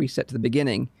 you get reset to the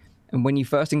beginning. And when you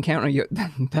first encounter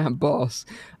that boss,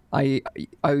 I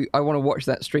want to watch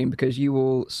that stream, because you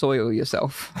will soil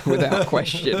yourself without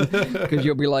question. Because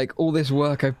you'll be like, all this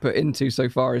work I've put into so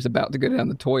far is about to go down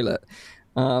the toilet.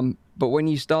 But when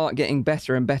you start getting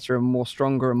better and better and more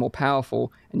stronger and more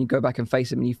powerful, and you go back and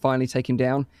face him and you finally take him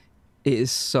down, it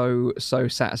is so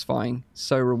satisfying,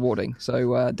 so rewarding.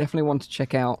 So definitely want to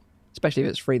check out, especially if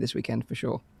it's free this weekend, for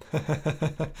sure.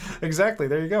 Exactly,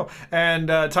 there you go. And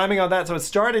timing on that, so it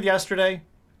started yesterday.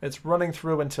 It's running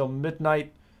through until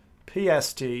midnight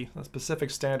PST, that's Pacific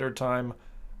Standard Time,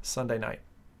 Sunday night.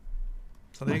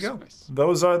 So there you go. Nice.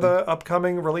 Those are the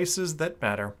upcoming releases that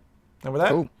matter. And with that,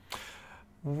 Cool.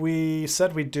 we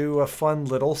said we'd do a fun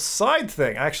little side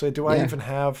thing. Actually, do I even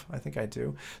have? I think I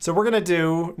do. So we're going to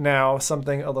do now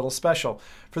something a little special.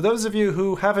 For those of you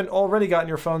who haven't already gotten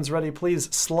your phones ready,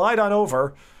 please slide on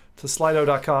over to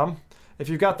slido.com. If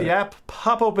you've got the app,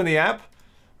 pop open the app.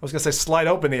 I was going to say slide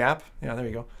open the app. Yeah, there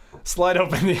you go. Slide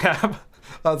open the app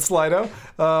on Slido.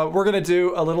 We're going to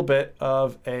do a little bit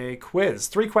of a quiz.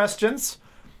 3 questions.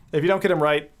 If you don't get them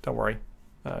right, don't worry.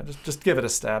 Just give it a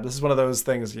stab. This is one of those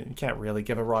things you can't really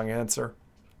give a wrong answer.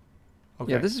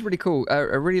 Okay. Yeah, this is really cool. I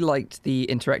really liked the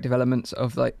interactive elements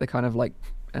of like the kind of like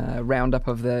roundup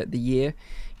of the year,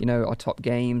 you know, our top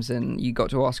games, and you got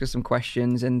to ask us some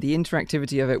questions, and the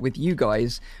interactivity of it with you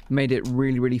guys made it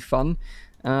really, really fun.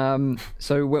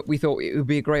 So we thought it would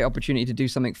be a great opportunity to do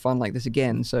something fun like this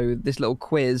again. So this little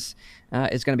quiz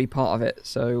is going to be part of it.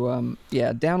 So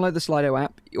yeah, download the Slido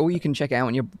app, or you can check it out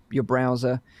on your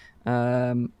browser,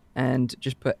 and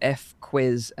just put F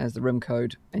quiz as the room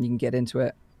code, and you can get into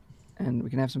it, and we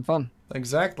can have some fun.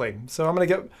 Exactly. So I'm going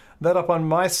to get that up on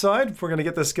my side if we're going to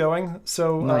get this going.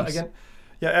 So Nice. again,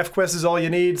 yeah, FQuest is all you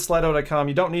need, Slido.com.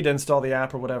 You don't need to install the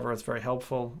app or whatever. It's very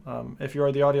helpful. If you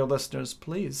are the audio listeners,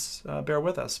 please bear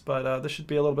with us. But this should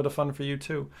be a little bit of fun for you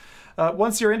too.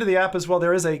 Once you're into the app as well,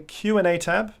 there is a Q&A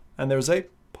tab and there's a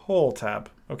poll tab.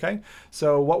 Okay.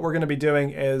 So what we're going to be doing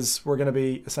is we're going to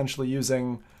be essentially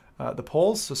using the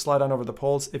polls. So slide on over the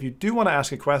polls. If you do want to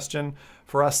ask a question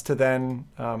for us to then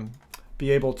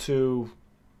be able to,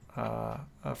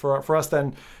 for us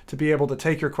then to be able to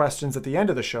take your questions at the end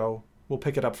of the show, we'll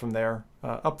pick it up from there.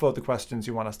 Upvote the questions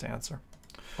you want us to answer.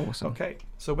 Awesome. Okay,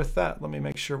 so with that, let me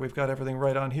make sure we've got everything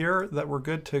right on here, that we're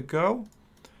good to go.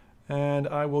 And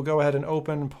I will go ahead and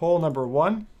open poll number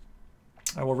 1.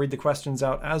 I will read the questions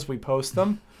out as we post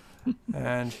them.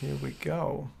 And here we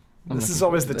go. This is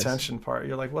always the tension part.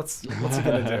 You're like, what's he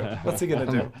gonna do? What's he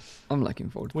gonna do? I'm looking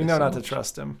forward to We this know so not much. to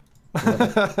trust him.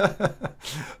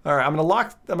 All right, I'm gonna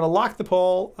lock the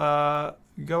poll.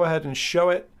 Go ahead and show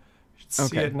it. You should see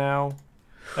Okay. it now.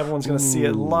 Everyone's gonna see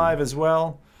it live as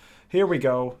well. Here we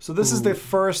go. So this is the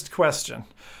first question.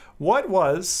 What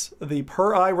was the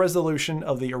per eye resolution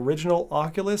of the original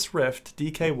Oculus Rift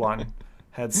DK1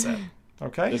 headset?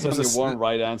 Okay. There's only one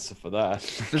right answer for that.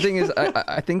 The thing is,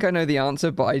 I think I know the answer,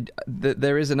 but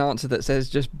there is an answer that says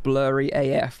just blurry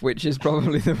AF, which is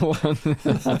probably the one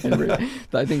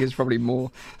that I think is probably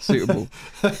more suitable.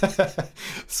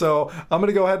 So I'm going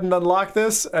to go ahead and unlock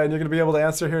this, and you're going to be able to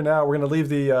answer here now. We're going to leave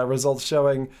the results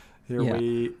showing. Here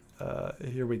we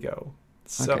go.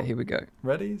 So, Okay, here we go.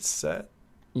 ready, set,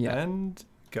 Yeah. and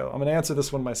go. I'm going to answer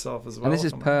this one myself as well. And this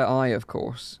is per eye, of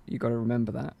course. You got to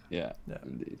remember that. Yeah, Yeah.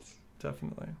 indeed.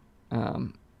 Definitely.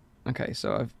 Okay,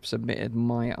 so I've submitted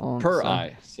my answer. Per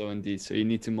eye. So indeed, so you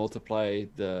need to multiply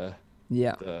the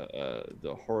Yeah,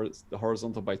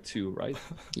 horizontal by 2, right?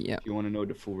 yeah, If you want to know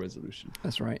the full resolution.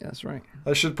 that's right, that's right.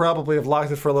 I should probably have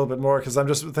locked it for a little bit more because I'm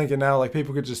just thinking now like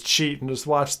people could just cheat and just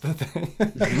watch the thing.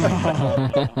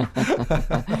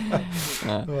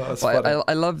 That's But funny.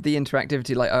 I love the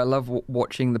interactivity. Like, I love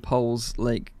watching the polls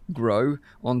like grow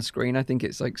on screen. I think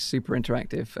it's like super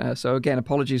interactive. So again,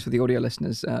 apologies for the audio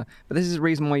listeners, but this is a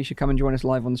reason why you should come and join us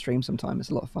live on the stream sometime. It's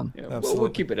a lot of fun. Yeah, Absolutely. we'll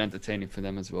keep it entertaining for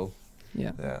them as well.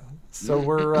 Yeah. Yeah. So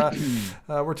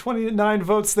we're 29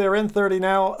 votes there in 30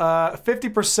 now.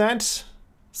 50%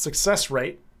 success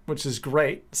rate, which is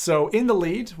great. So in the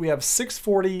lead, we have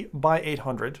 640 by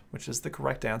 800, which is the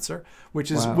correct answer,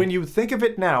 which is Wow. when you think of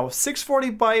it now, 640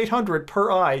 by 800 per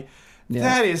eye. Yeah.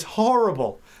 That is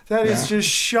horrible. That is just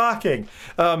shocking.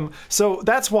 So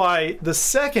that's why the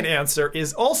second answer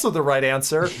is also the right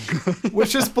answer,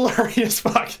 which is blurry as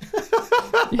fuck.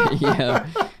 Yeah,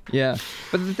 yeah.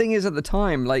 But the thing is, at the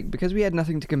time, like, because we had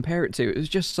nothing to compare it to, it was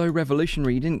just so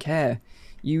revolutionary. You didn't care.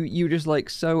 You were just like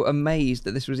so amazed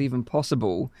that this was even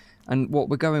possible. And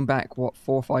we're going back 4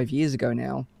 or 5 years ago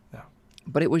now. Yeah.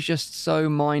 But it was just so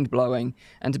mind blowing,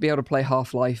 and to be able to play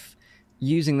Half-Life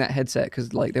using that headset,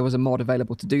 because like there was a mod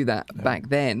available to do that back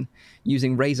then,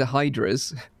 using Razer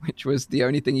Hydras, which was the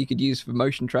only thing you could use for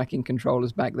motion tracking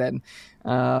controllers back then,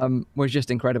 was just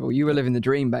incredible. You were living the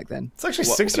dream back then. It's actually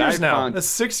What 6 I years now. found- It's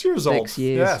 6 years old. 6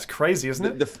 years. Yeah, it's crazy, isn't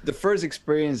it? The first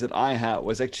experience that I had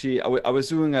was actually I was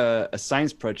doing a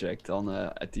science project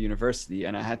at the university,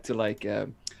 and I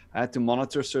had to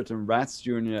monitor certain rats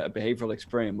during a behavioral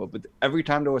experiment. But every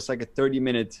time there was like a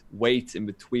 30-minute wait in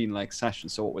between like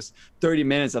sessions, so it was 30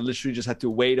 minutes. I literally just had to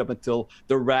wait up until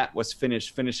the rat was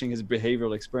finishing his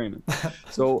behavioral experiment.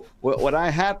 So what I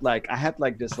had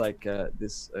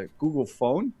this Google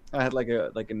phone. I had like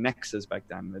a Nexus back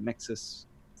then, the Nexus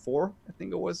 4, I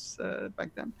think it was back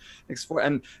then, Nexus 4,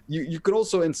 and you could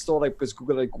also install because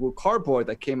Google Cardboard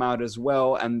that came out as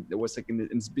well, and it was like in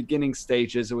its beginning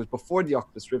stages. It was before the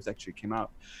Oculus Rift actually came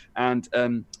out, and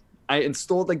I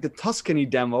installed like the Tuscany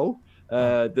demo,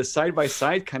 the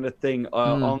side-by-side kind of thing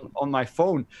on my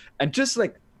phone, and just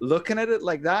like looking at it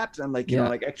like that, and like you know,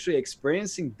 like actually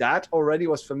experiencing that already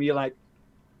was for me like,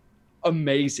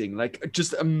 amazing. Like,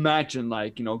 just imagine,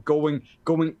 like, you know, going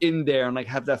in there and like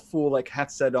have that full like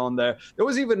headset on there. There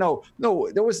was even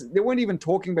they weren't even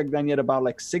talking back then yet about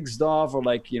like 6DoF or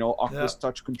like, you know, Oculus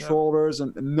Touch controllers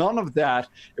and none of that.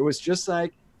 It was just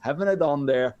like having it on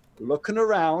there, looking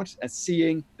around and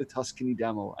seeing the Tuscany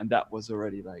demo, and that was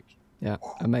already like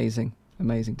amazing.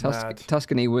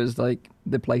 Tuscany was like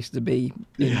the place to be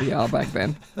in VR back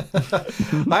then.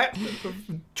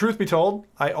 Truth be told,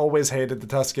 I always hated the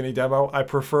Tuscany demo. I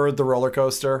preferred the roller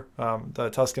coaster.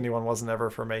 The Tuscany one wasn't ever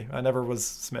for me. I never was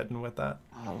smitten with that.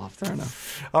 I love that. Fair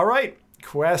enough. All right,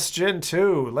 question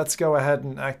 2. Let's go ahead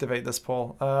and activate this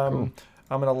poll. Cool.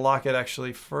 I'm going to lock it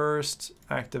actually first,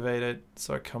 activate it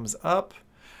so it comes up.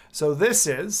 So this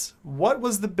is, what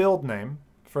was the build name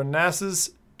for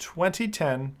NASA's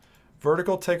 2010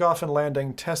 vertical takeoff and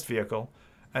landing test vehicle,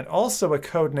 and also a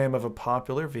code name of a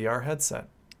popular VR headset?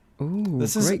 Ooh,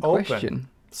 this is great open. question.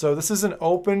 So this is an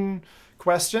open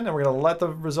question, and we're going to let the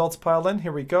results pile in.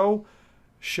 Here we go.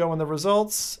 Showing the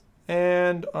results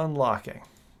and unlocking.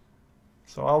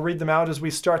 So I'll read them out as we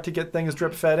start to get things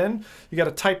drip fed in. You got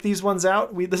to type these ones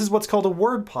out. This is what's called a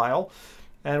word pile,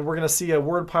 and we're going to see a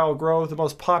word pile grow. The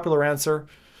most popular answer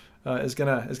is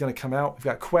gonna come out. We've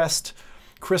got Quest,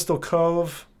 Crystal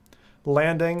Cove,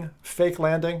 landing, fake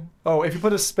landing. Oh, if you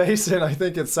put a space in, I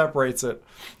think it separates it.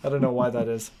 I don't know why that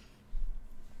is.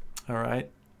 All right.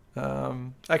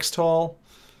 Xtol,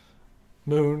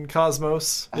 Moon,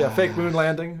 Cosmos. Yeah, fake moon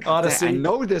landing. Odyssey. I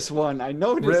know this one.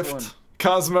 Rift, one.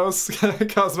 Cosmos.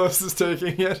 Cosmos is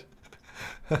taking it.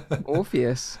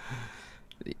 Orpheus.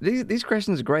 These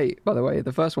questions are great, by the way.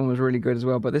 The first one was really good as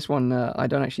well, but this one I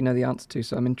don't actually know the answer to,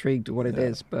 so I'm intrigued what it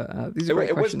is. But these are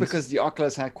great questions. It was because the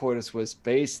Oculus headquarters was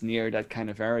based near that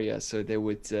kind of area, so they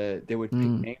would pick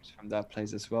names from that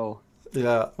place as well.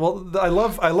 Yeah, well, I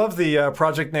love the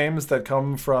project names that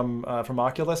come from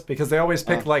Oculus, because they always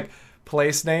pick like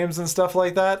place names and stuff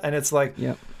like that, and it's like.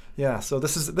 Yep. Yeah, so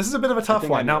this is a bit of a tough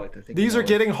one. Now, these are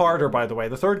getting harder, by the way.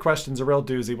 The third question's a real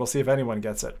doozy. We'll see if anyone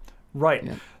gets it. Right.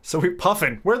 Yeah. So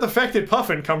Puffin. Where the feck did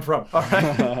Puffin come from? All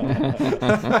right.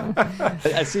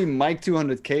 I see Mike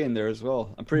 200K in there as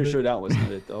well. I'm pretty sure that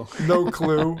wasn't it, though. No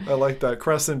clue. I like that.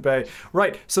 Crescent Bay.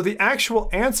 Right. So the actual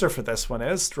answer for this one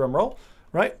is, drumroll,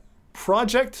 right?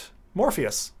 Project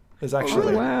Morpheus is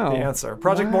actually the answer.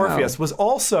 Project Morpheus was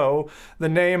also the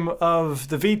name of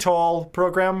the VTOL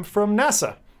program from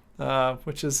NASA.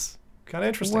 Which is kind of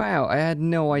interesting. Wow, I had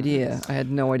no idea.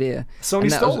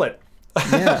 Sony stole it.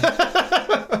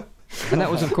 Yeah. And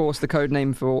that was, of course, the code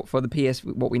name for the PS,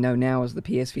 what we know now as the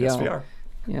PSVR. PSVR.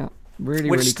 Yeah, really,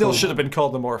 Which really still cool. should have been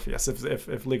called the Morpheus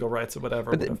if legal rights or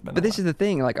whatever would have been. But this is the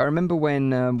thing. Like, I remember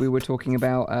when we were talking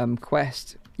about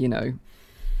Quest, you know,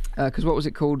 because what was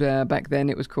it called back then?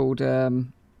 It was called, it's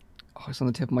on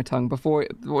the tip of my tongue. What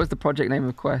was the project name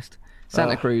of Quest?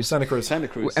 Santa Cruz. Santa Cruz.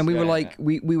 And we were like,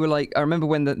 we were like, I remember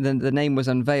when the name was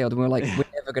unveiled, and we were like, we're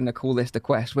never going to call this the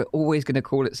Quest. We're always going to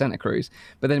call it Santa Cruz.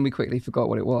 But then we quickly forgot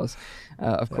what it was,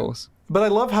 of course. But I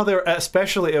love how they're,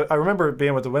 especially, I remember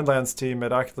being with the Windlands team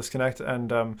at Oculus Connect,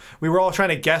 and we were all trying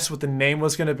to guess what the name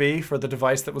was going to be for the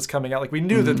device that was coming out. Like, we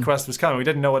knew that the Quest was coming. We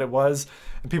didn't know what it was.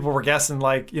 And people were guessing,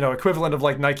 like, you know, equivalent of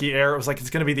like Nike Air. It was like, it's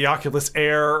going to be the Oculus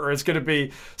Air, or it's going to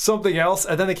be something else.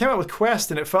 And then they came out with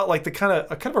Quest, and it felt like the kind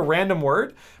of a random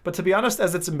word. But to be honest,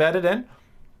 as it's embedded in,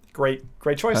 great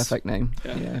choice. Perfect name.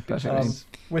 Yeah, perfect name.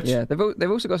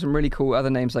 They've also got some really cool other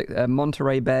names, like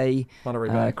Monterey Bay,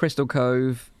 Crystal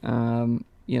Cove.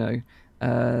 You know,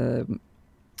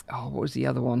 what was the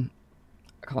other one?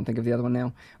 I can't think of the other one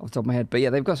now off the top of my head. But yeah,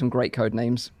 they've got some great code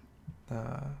names.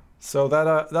 So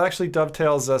that actually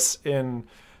dovetails us in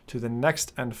to the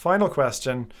next and final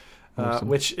question,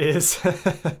 which is,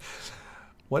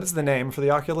 what is the name for the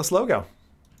Oculus logo?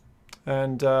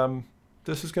 And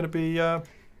this is going to be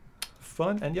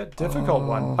fun and yet difficult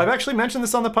one. I've actually mentioned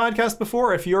this on the podcast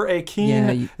before. If you're a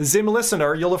keen Zim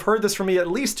listener, you'll have heard this from me at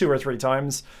least 2 or 3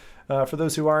 times. For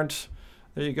those who aren't,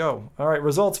 there you go. All right,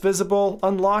 results visible,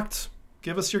 unlocked.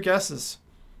 Give us your guesses.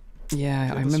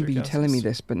 Yeah, I remember you telling me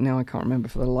this, but now I can't remember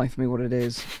for the life of me what it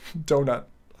is. Donut.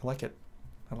 I like it.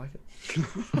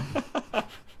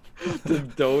 The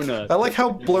donut. I like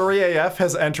how Blurry AF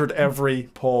has entered every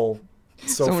poll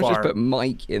so Someone far. Just put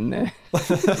Mike in there.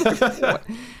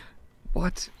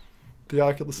 What? The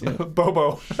Oculus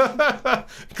Bobo.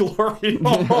 Glory.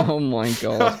 Oh my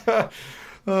god.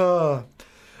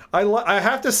 I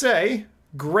have to say,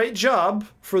 great job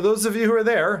for those of you who are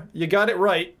there. You got it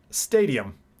right.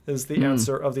 Stadium is the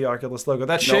answer of the Oculus logo.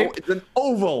 That shape. It's an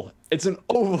oval. It's an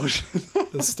oval.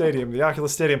 The stadium, the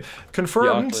Oculus Stadium,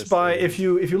 confirmed by if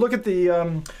you look at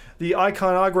the the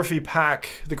iconography pack,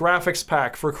 the graphics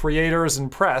pack for creators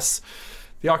and press,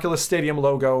 the Oculus Stadium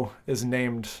logo is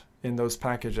named in those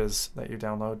packages that you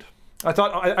download. I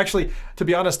thought, actually, to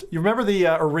be honest, you remember the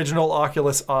original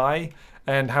Oculus Eye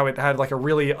and how it had like a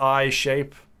really eye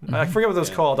shape? I forget what it was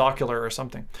called, Ocular or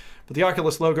something. But the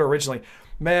Oculus logo originally,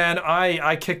 man,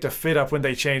 I kicked a fit up when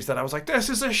they changed that. I was like, this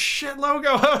is a shit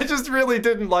logo. I just really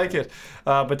didn't like it.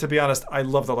 But to be honest, I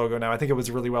love the logo now. I think it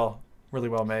was really well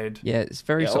made. Yeah, it's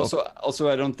very also,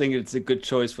 I don't think it's a good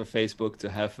choice for Facebook to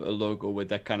have a logo with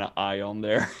that kind of eye on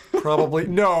there. Probably.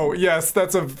 No, yes,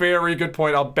 that's a very good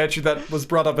point. I'll bet you that was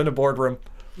brought up in a boardroom.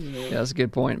 Yeah, that's a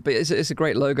good point. But it's a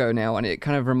great logo now, and it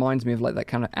kind of reminds me of like that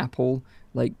kind of Apple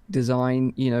like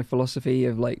design, philosophy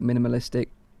of like minimalistic.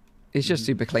 It's just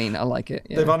super clean. I like it.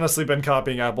 Yeah. They've honestly been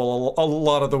copying Apple a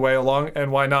lot of the way along,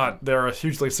 and why not? They're a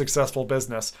hugely successful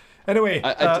business. Anyway,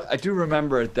 I do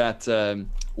remember that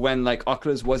when like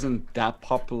Oculus wasn't that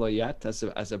popular yet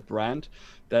as a brand,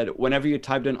 that whenever you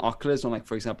typed in Oculus on like,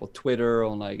 for example, Twitter,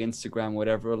 on like Instagram,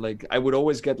 whatever, like I would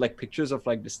always get like pictures of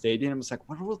like the stadium. I was like,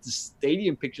 what are all the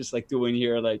stadium pictures like doing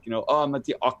here? Like, oh, I'm at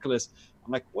the Oculus.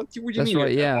 I'm like, what do you mean?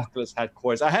 Right, yeah. Oculus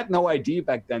headquarters. I had no idea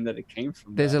back then that it came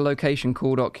from. There's a location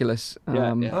called Oculus. I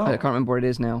can't remember what it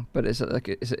is now, but it's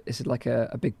like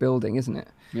a big building, isn't it?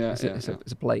 Yeah, it's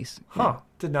a place. Huh?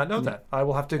 Did not know that. I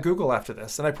will have to Google after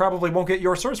this, and I probably won't get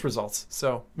your source results.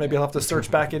 So maybe I'll have to search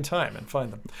back in time and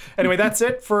find them. Anyway, that's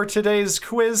it for today's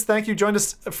quiz. Thank you. Join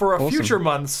us for a future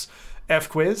month's F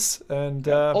quiz, and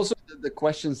also the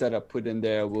questions that are put in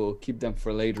there, we'll keep them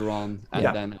for later on, and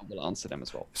then I will answer them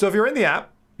as well. So if you're in the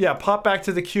app, pop back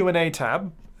to the Q&A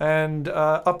tab and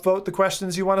upvote the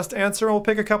questions you want us to answer, and we'll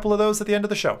pick a couple of those at the end of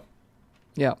the show.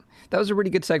 Yeah, that was a really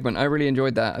good segment. I really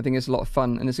enjoyed that. I think it's a lot of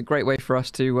fun, and it's a great way for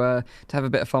us to have a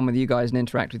bit of fun with you guys and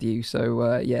interact with you.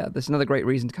 So that's another great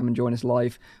reason to come and join us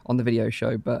live on the video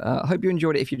show. But I hope you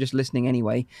enjoyed it if you're just listening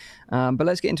anyway. But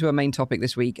let's get into our main topic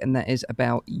this week, and that is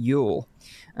about YUR.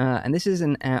 And this is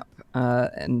an app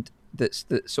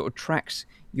that sort of tracks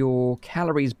your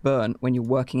calories burnt when you're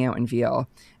working out in VR,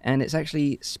 and it's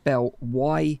actually spelled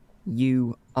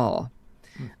YUR.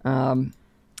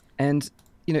 And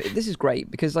this is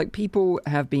great because like people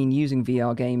have been using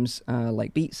VR games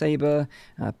like Beat Saber,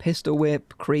 Pistol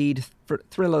Whip, Creed,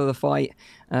 Thrill of the Fight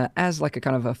as like a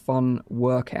kind of a fun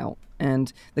workout.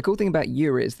 And the cool thing about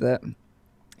YUR is that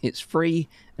it's free,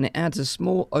 and it adds a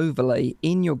small overlay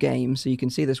in your game so you can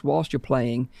see this whilst you're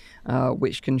playing,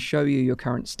 which can show you your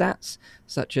current stats,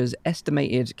 such as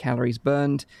estimated calories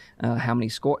burned, how many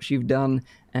squats you've done,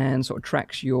 and sort of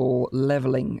tracks your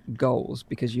leveling goals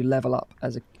because you level up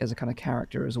as a kind of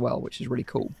character as well, which is really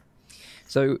cool.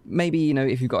 So maybe,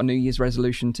 if you've got a New Year's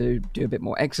resolution to do a bit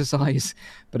more exercise,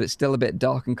 but it's still a bit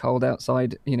dark and cold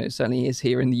outside, it certainly is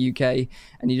here in the UK,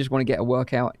 and you just want to get a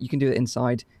workout, you can do it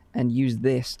inside and use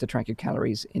this to track your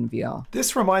calories in VR.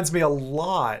 This reminds me a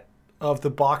lot of the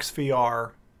Box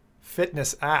VR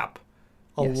fitness app.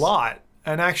 A lot.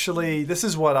 And actually, this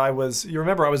is what you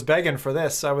remember I was begging for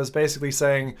this. I was basically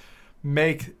saying,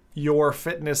 make your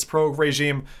fitness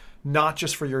regime not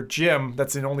just for your gym,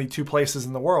 that's in only 2 places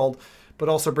in the world, but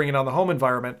also bring it on the home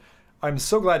environment. I'm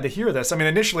so glad to hear this. I mean,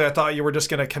 initially I thought you were just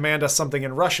going to command us something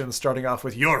in Russian, starting off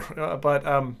with YUR, but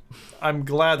I'm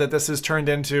glad that this has turned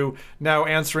into now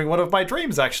answering one of my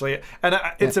dreams, actually. And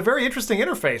it's a very interesting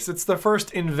interface. It's the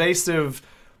first invasive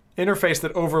interface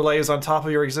that overlays on top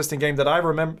of your existing game that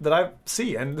I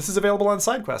see. And this is available on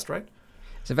SideQuest, right?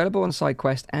 It's available on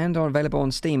SideQuest and available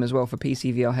on Steam as well for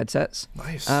PC VR headsets.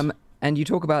 Nice. And you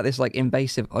talk about this like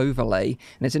invasive overlay,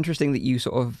 and it's interesting that you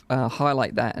sort of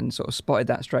highlight that and sort of spotted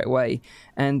that straight away.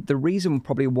 And the reason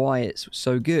probably why it's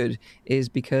so good is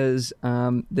because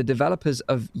the developers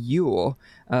of YUR,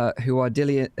 who are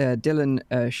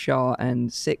Dylan Shah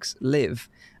and Six Live,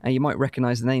 and you might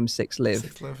recognize the name Six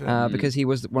Live, because he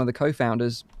was one of the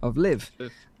co-founders of Live,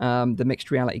 the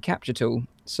mixed reality capture tool.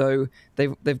 So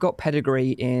they've got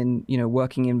pedigree in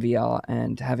working in VR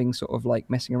and having sort of like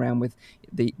messing around with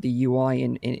the UI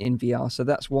in VR. So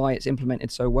that's why it's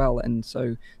implemented so well and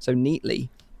so neatly.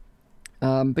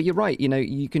 But you're right,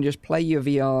 you can just play your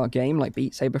VR game like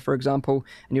Beat Saber, for example,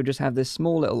 and you'll just have this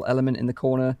small little element in the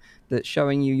corner that's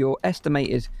showing you your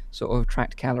estimated sort of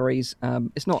tracked calories.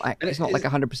 It's not like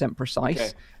 100% precise.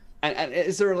 Okay. And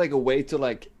is there like a way to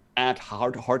like add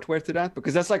hardware to that,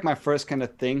 because that's like my first kind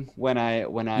of thing when I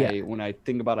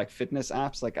think about like fitness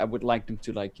apps. Like I would like them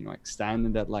to like expand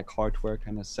in that like hardware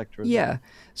kind of sector. Yeah.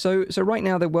 So right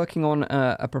now they're working on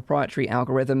a proprietary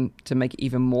algorithm to make it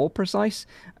even more precise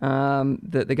that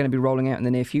they're going to be rolling out in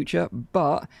the near future.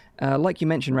 But like you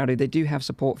mentioned, Rowdy, they do have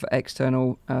support for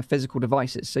external physical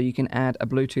devices. So you can add a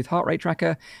Bluetooth heart rate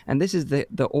tracker. And this is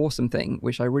the awesome thing,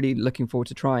 which I'm really looking forward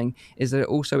to trying, is that it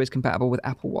also is compatible with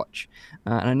Apple Watch.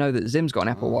 And I know that Zim's got an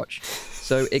Apple Watch,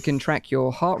 so it can track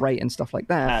your heart rate and stuff like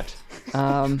that.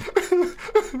 I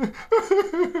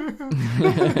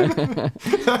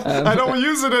don't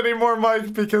use it anymore,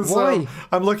 Mike, because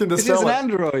I'm looking to sell it.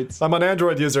 Android. I'm an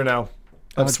Android user now.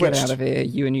 I've switched. Get out of here,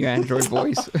 you and your Android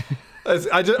boys.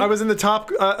 I was in the top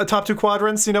 2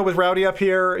 quadrants, with Rowdy up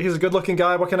here. He's a good-looking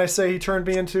guy. What can I say? He turned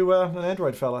me into an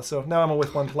Android fella. So now I'm with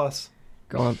OnePlus.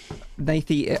 God,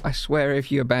 Nathie, I swear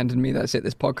if you abandon me, that's it.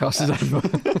 This podcast is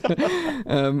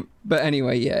over. But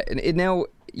anyway, yeah. Now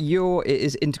it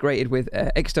is integrated with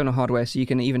external hardware, so you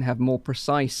can even have more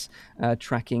precise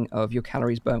tracking of your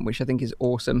calories burnt, which I think is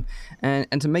awesome.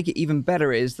 And to make it even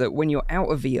better is that when you're out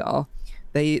of VR,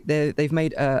 they've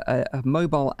made a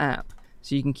mobile app.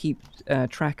 So you can keep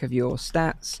track of your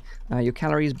stats, your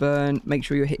calories burned, make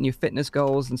sure you're hitting your fitness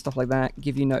goals and stuff like that,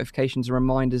 give you notifications and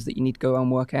reminders that you need to go and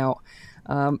work out.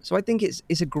 So I think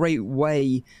it's a great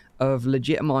way of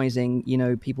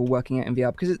legitimizing, people working out in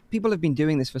VR, because people have been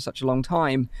doing this for such a long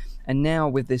time. And now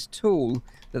with this tool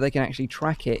that they can actually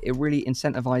track it, it really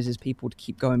incentivizes people to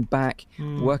keep going back,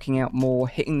 working out more,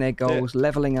 hitting their goals,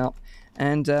 leveling up.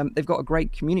 And they've got a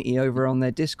great community over on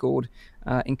their Discord,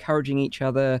 encouraging each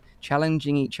other,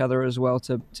 challenging each other as well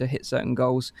to hit certain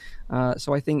goals.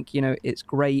 So I think, it's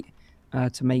great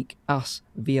to make us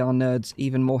VR nerds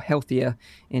even more healthier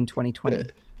in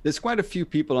 2020. There's quite a few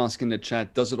people asking in the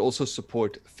chat, does it also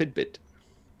support Fitbit?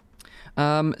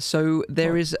 So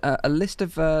there is a list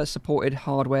of supported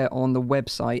hardware on the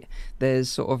website. There's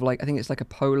sort of I think it's like a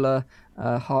polar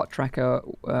heart tracker,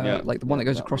 like the one that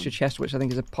goes across your chest, which I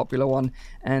think is a popular one.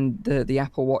 And the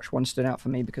Apple Watch one stood out for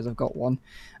me because I've got one.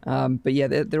 But yeah,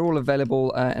 they're all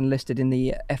available and listed in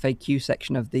the FAQ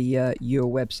section of the YUR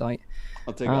website.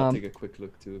 I'll take a quick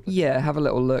look too. Yeah, have a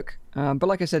little look. But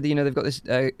like I said, they've got this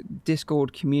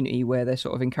Discord community where they're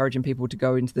sort of encouraging people to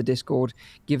go into the Discord,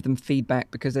 give them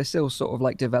feedback, because they're still sort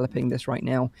of developing this right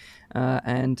now.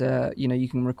 And you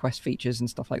can request features and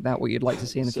stuff like that, what you'd like to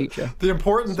see in the future. The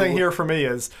important thing here for me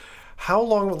is, how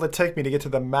long will it take me to get to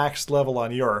the max level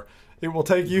on YUR? It will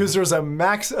take users a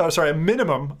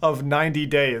minimum of 90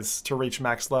 days to reach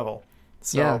max level.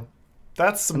 So. Yeah.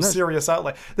 That's some serious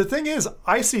outlay. The thing is,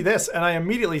 I see this and I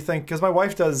immediately think, because my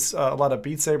wife does a lot of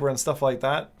Beat Saber and stuff like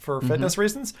that for fitness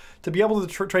reasons, to be able to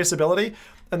traceability.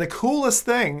 And the coolest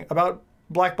thing about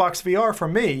Black Box VR for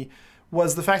me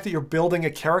was the fact that you're building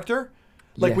a character,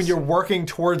 when you're working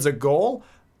towards a goal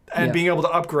and being able to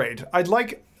upgrade.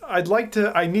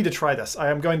 I need to try this. I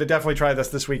am going to definitely try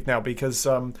this week now, because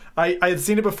I had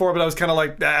seen it before, but I was kind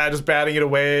of just batting it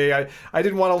away. I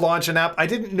didn't want to launch an app. I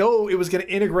didn't know it was going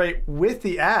to integrate with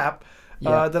the app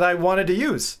that I wanted to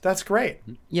use. That's great.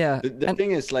 Yeah. The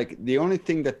thing is, the only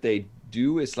thing that they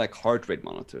do is heart rate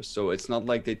monitors. So it's not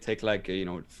like they take for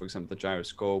example, the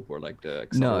gyroscope or the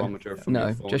accelerometer from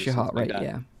your phone. Just your heart rate, that.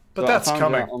 Yeah. But that's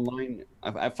coming. Online.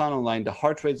 I found online the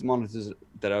heart rate monitors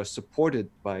that are supported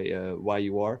by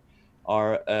YUR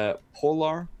are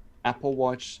Polar, Apple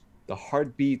Watch, the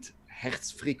Heartbeat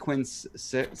Herzfrequenz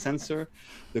sensor,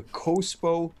 the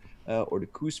COSPO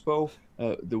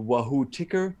the Wahoo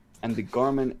Ticker, and the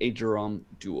Garmin Ageron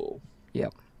Duo.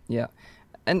 Yeah.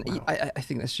 And I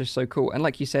think that's just so cool. And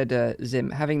like you said, Zim,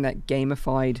 having that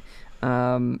gamified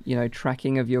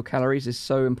tracking of your calories is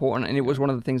so important, and it was one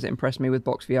of the things that impressed me with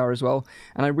Box VR as well.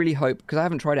 And I really hope, because I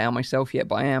haven't tried it out myself yet,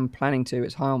 but I am planning to,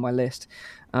 it's high on my list,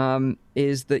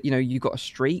 is that you got a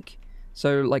streak.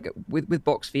 So with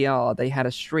Box VR, they had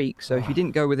a streak. So if you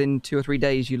didn't go within 2 or 3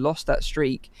 days, you lost that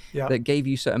streak that gave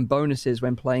you certain bonuses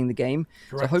when playing the game.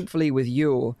 Correct. So hopefully with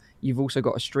YUR, you've also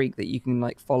got a streak that you can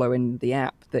follow in the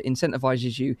app that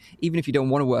incentivizes you, even if you don't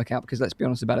want to work out, because let's be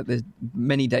honest about it, there's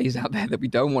many days out there that we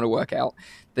don't want to work out,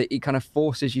 that it kind of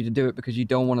forces you to do it because you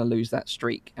don't want to lose that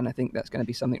streak. And I think that's going to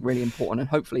be something really important, and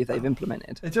hopefully they've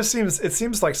implemented. It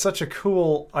seems like such a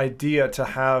cool idea to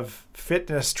have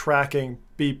fitness tracking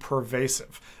be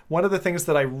pervasive. One of the things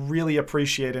that I really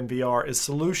appreciate in VR is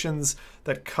solutions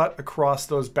that cut across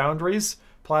those boundaries,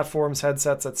 platforms,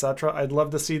 headsets, etc. I'd love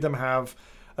to see them have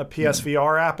a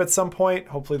PSVR app at some point.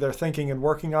 Hopefully they're thinking and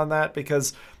working on that,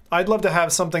 because I'd love to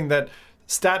have something that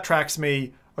stat tracks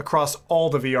me across all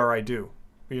the VR I do.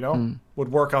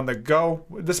 would work on the Go.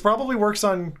 This probably works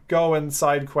on Go and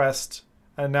SideQuest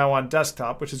and now on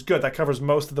desktop, which is good. That covers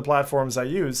most of the platforms I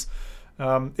use.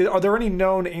 Are there any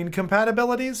known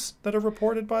incompatibilities that are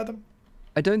reported by them?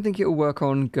 I don't think it will work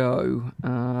on Go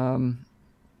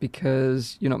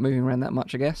because you're not moving around that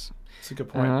much, I guess. That's a good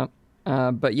point.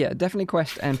 But yeah, definitely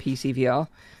Quest and PC VR.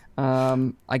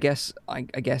 I guess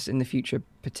in the future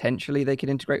potentially they could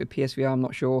integrate with PSVR. I'm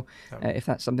not sure if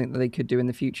that's something that they could do in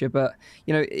the future, but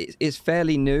it's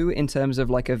fairly new in terms of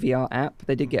like a VR app.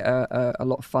 They did get a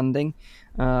lot of funding,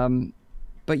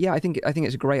 but yeah, I think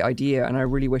it's a great idea, and I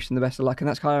really wish them the best of luck. And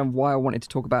that's kind of why I wanted to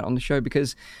talk about it on the show,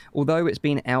 because although it's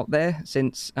been out there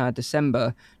since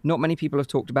December, not many people have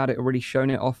talked about it or really shown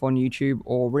it off on YouTube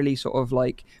or really sort of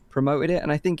like promoted it.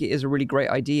 And I think it is a really great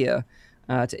idea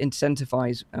to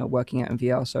incentivize working out in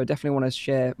VR. So I definitely want to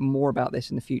share more about this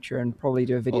in the future and probably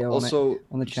do a video on the channel.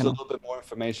 Just a little bit more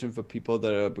information for people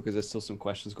that because there's still some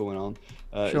questions going on.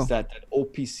 Sure. Is that all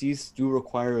PCs do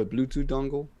require a Bluetooth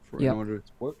dongle in order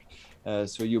to work.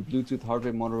 So your Bluetooth heart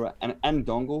rate monitor and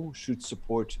dongle should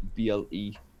support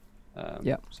BLE. So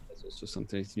that's also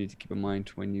something that you need to keep in mind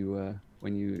when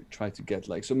you try to get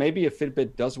so maybe a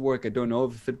Fitbit does work. I don't know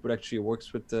if a Fitbit actually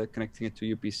works with connecting it to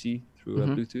your PC through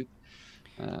Bluetooth.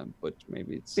 But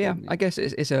maybe it's I guess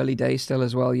it's early days still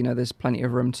as well. There's plenty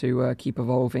of room to keep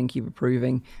evolving, keep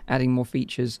improving, adding more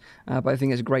features. But I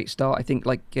think it's a great start. I think,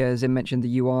 like Zim mentioned,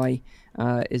 the UI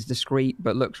is discreet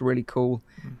but looks really cool,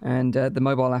 and the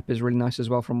mobile app is really nice as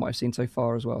well from what I've seen so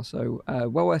far as well. So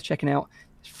well worth checking out.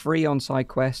 It's free on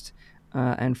SideQuest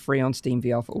and free on Steam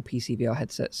VR for all PC VR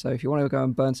headsets. So if you want to go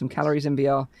and burn some calories in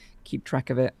VR, keep track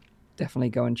of it, definitely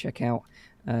go and check out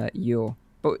YUR.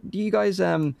 But do you guys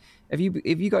have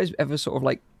you guys ever sort of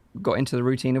like got into the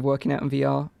routine of working out in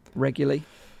VR regularly?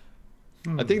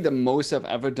 I think the most I've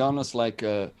ever done is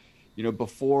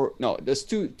before. No, there's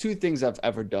two things I've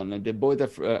ever done, and they both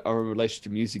are in relation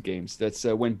to music games. That's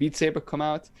when Beat Saber came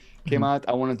out.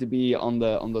 I wanted to be on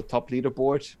the top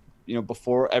leaderboard.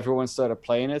 Before everyone started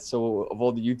playing it. So of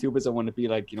all the YouTubers, I want to be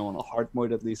on a hard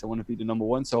mode at least. I want to be the number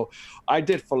one. So I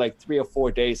did for 3 or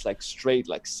 4 days, straight,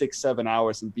 6-7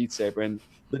 hours in Beat Saber, and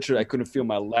literally I couldn't feel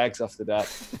my legs after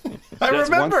that. I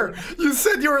remember you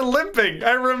said you were limping.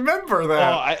 I remember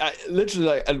that. Oh, I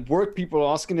literally at work, people were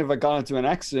asking if I got into an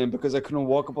accident because I couldn't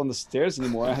walk up on the stairs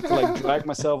anymore. I had to drag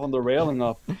myself on the railing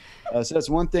up. So that's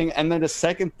one thing. And then the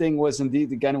second thing was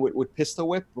indeed again with Pistol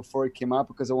Whip before it came out,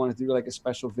 because I wanted to do a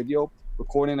special video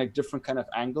recording different kind of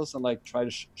angles and try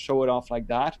to show it off like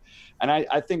that. And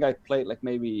I think I played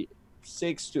maybe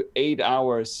 6 to 8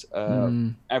 hours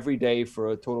every day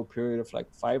for a total period of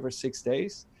 5 or 6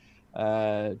 days,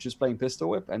 just playing Pistol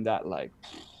Whip, and that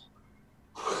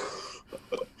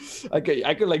I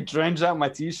could drench out my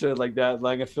t-shirt like that,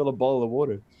 I fill a bottle of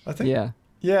water. I think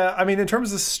yeah, I mean, in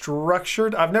terms of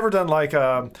structured, I've never done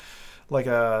a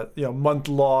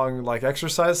month-long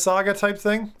exercise saga type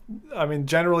thing. I mean,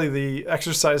 generally the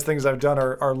exercise things I've done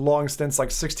are long stints,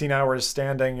 16 hours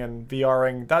standing and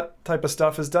VRing. That type of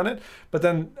stuff has done it. But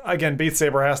then again, Beat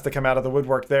Saber has to come out of the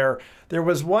woodwork there. There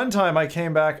was one time I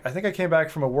came back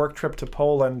from a work trip to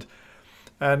Poland,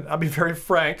 and I'll be very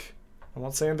frank, I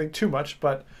won't say anything too much,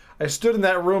 but I stood in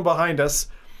that room behind us,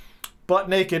 butt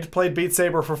naked, played Beat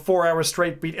Saber for 4 hours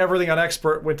straight, beat everything on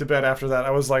expert, went to bed after that.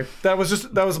 I was that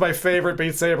was my favorite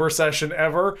Beat Saber session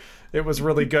ever. It was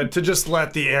really good to just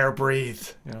let the air breathe.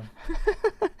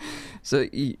 So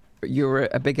you're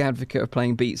a big advocate of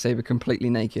playing Beat Saber completely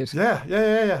naked?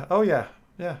 Yeah. Oh yeah.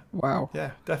 Wow.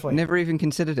 Yeah, definitely. Never even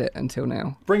considered it until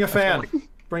now. Bring a fan.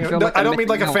 I don't mean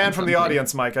a fan from the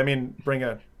audience, Mike. I mean bring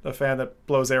a fan that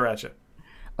blows air at you.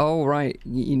 Oh right,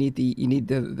 you need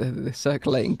the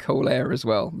circulating cool air as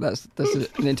well. That's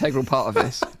an integral part of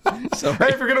this. So hey,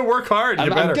 if you're gonna work hard, you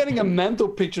better. I'm getting a mental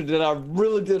picture that I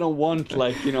really didn't want,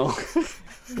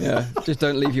 Yeah, just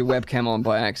don't leave your webcam on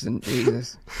by accident,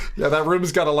 Jesus. Yeah, that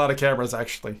room's got a lot of cameras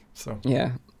actually. So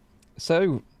yeah,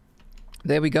 so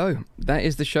there we go. That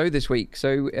is the show this week.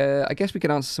 So I guess we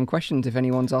can answer some questions if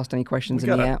anyone's asked any questions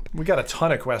in the app. We got a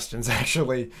ton of questions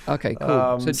actually. Okay,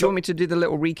 cool. So do you want me to do the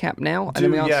little recap now?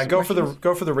 Go for the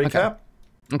recap.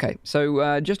 Okay.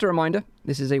 So just a reminder,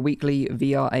 this is a weekly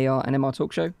VR, AR, and MR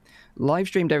talk show. Live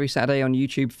streamed every Saturday on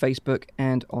YouTube, Facebook,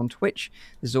 and on Twitch.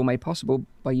 This is all made possible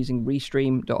by using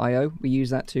Restream.io. We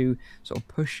use that to sort of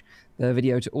push the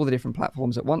video to all the different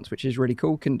platforms at once, which is really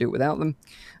cool. Couldn't do it without them.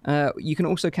 You can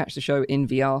also catch the show in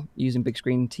VR using big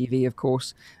screen TV, of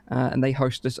course, and they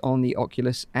host us on the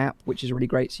Oculus app, which is really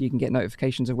great, so you can get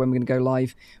notifications of when we're going to go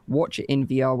live, watch it in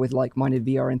VR with like-minded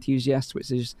VR enthusiasts, which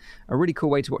is a really cool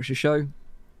way to watch the show.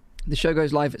 The show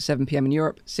goes live at 7 p.m. in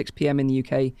Europe, 6 p.m. in the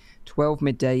UK, 12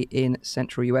 midday in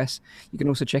Central US. You can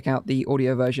also check out the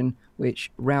audio version,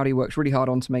 which Rowdy works really hard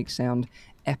on to make sound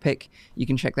epic. You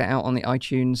can check that out on the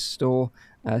iTunes Store,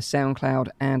 SoundCloud,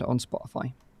 and on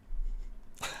Spotify.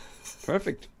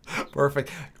 Perfect.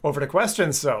 Perfect. Over to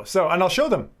questions, so and I'll show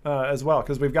them as well,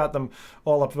 because we've got them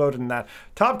all upvoted in that.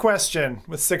 Top question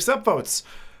with 6 upvotes.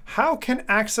 How can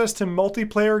access to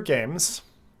multiplayer games,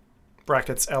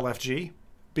 brackets LFG,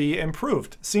 be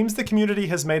improved? Seems the community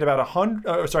has made about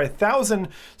 1,000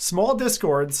 small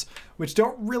discords, which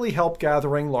don't really help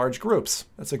gathering large groups.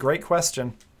 That's a great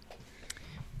question.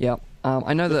 Yeah,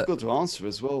 I know that. Difficult to answer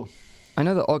as well. I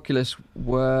know that Oculus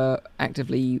were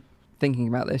actively thinking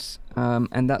about this,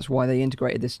 and that's why they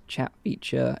integrated this chat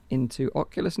feature into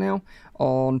Oculus now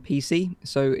on PC.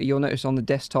 So you'll notice on the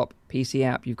desktop PC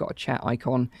app, you've got a chat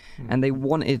icon, and they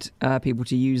wanted people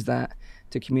to use that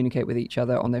to communicate with each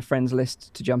other on their friends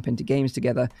list, to jump into games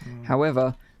together.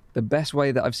 However, the best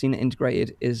way that I've seen it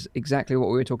integrated is exactly what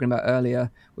we were talking about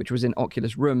earlier, which was in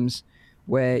Oculus Rooms,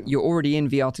 where you're already in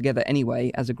VR together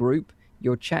anyway as a group.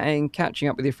 You're chatting, catching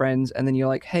up with your friends, and then you're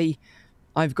like, hey,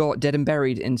 I've got Dead and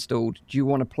Buried installed. Do you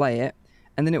want to play it?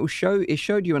 And then it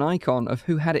showed you an icon of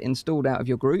who had it installed out of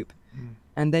your group.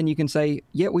 And then you can say,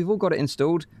 yeah, we've all got it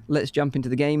installed. Let's jump into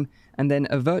the game. And then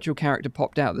a virtual character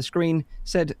popped out of the screen,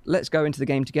 said, let's go into the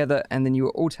game together. And then you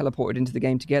were all teleported into the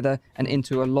game together and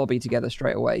into a lobby together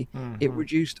straight away. It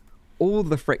reduced all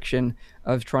the friction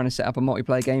of trying to set up a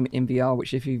multiplayer game in VR,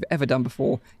 which if you've ever done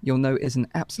before, you'll know is an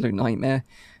absolute nightmare.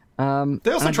 They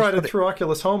also tried it through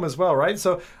Oculus Home as well, right?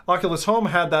 So Oculus Home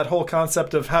had that whole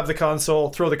concept of have the console,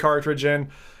 throw the cartridge in,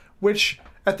 which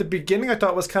at the beginning I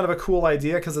thought was kind of a cool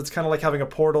idea, because it's kind of like having a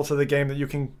portal to the game that you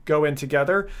can go in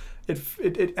together.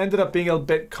 It ended up being a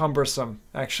bit cumbersome,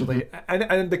 actually.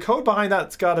 And the code behind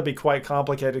that's got to be quite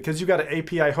complicated, because you've got an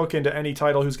API hook into any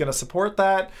title who's going to support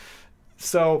that.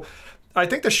 So I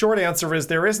think the short answer is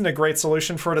there isn't a great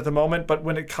solution for it at the moment, but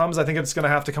when it comes, I think it's going to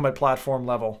have to come at platform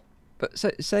level. But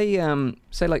say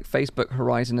like Facebook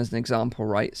Horizon as an example,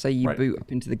 right? Say you boot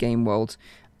up into the game world,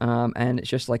 and it's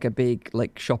just like a big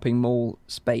like shopping mall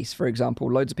space, for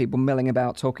example. Loads of people milling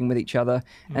about, talking with each other,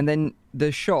 and then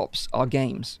the shops are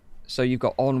games. So you've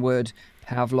got Onward,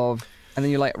 Pavlov, and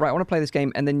then you're like, right, I want to play this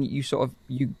game, and then you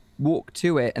walk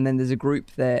to it, and then there's a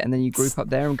group there, and then you group up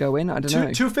there and go in. I don't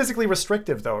know. Too physically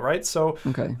restrictive, though, right? So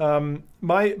okay.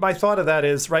 My thought of that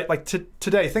is, right, like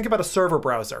today, think about a server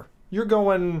browser. You're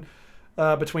going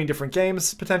between different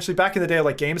games, potentially. Back in the day,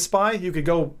 like GameSpy, you could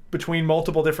go between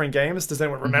multiple different games. Does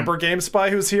anyone remember GameSpy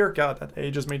who's here? God, that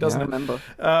ages me, doesn't it? I remember.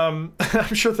 I'm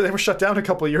sure that they were shut down a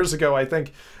couple of years ago, I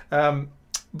think.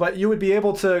 But you would be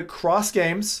able to cross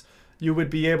games. You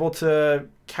would be able to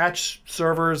catch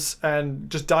servers and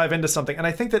just dive into something. And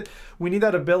I think that we need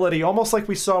that ability, almost like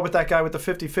we saw with that guy with the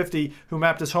 50/50 who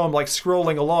mapped his home, like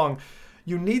scrolling along.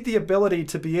 You need the ability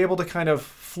to be able to kind of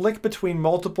flick between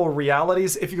multiple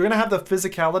realities. If you're going to have the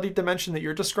physicality dimension that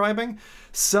you're describing,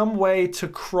 some way to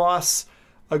cross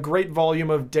a great volume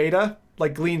of data,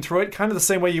 like glean through it, kind of the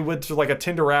same way you would through like a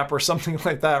Tinder app or something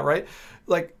like that, right?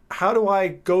 Like, how do I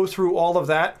go through all of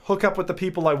that, hook up with the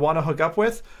people I want to hook up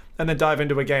with, and then dive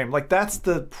into a game? Like, that's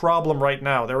the problem right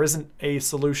now. There isn't a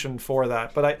solution for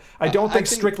that. But I don't think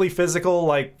strictly physical,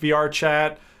 like VR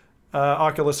chat,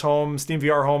 Oculus Home, Steam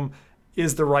VR Home,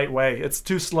 is the right way. It's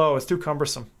too slow. It's too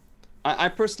cumbersome. I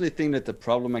personally think that the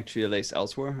problem actually lays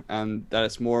elsewhere, and that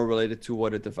it's more related to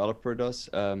what a developer does.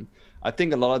 I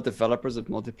think a lot of developers of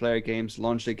multiplayer games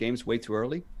launch their games way too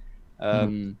early.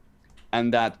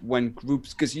 And that when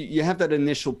groups, because you have that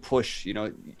initial push,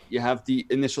 you have the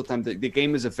initial time that the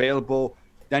game is available,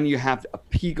 then you have a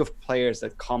peak of players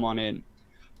that come on in.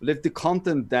 But if the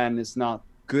content then is not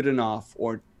good enough,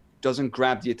 or doesn't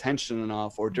grab the attention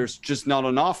enough, or there's just not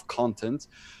enough content,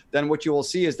 then what you will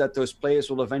see is that those players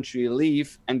will eventually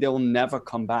leave and they'll never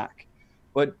come back.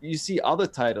 But you see other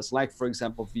titles, like, for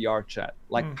example, VR Chat,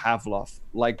 like Pavlov,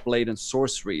 like Blade and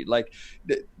Sorcery. Like,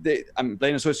 Blade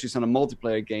and Sorcery is not a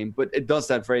multiplayer game, but it does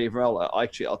that very well.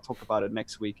 Actually, I'll talk about it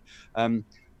next week.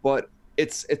 But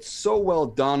it's so well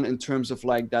done in terms of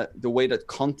like that, the way that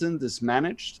content is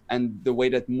managed and the way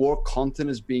that more content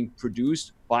is being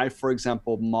produced by, for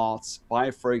example, mods,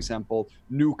 by, for example,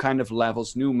 new kind of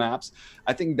levels, new maps.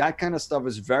 I think that kind of stuff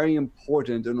is very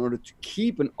important in order to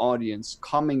keep an audience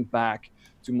coming back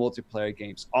to multiplayer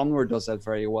games. Onward does that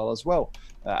very well as well.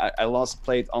 I last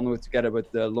played Onward together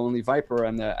with the Lonely Viper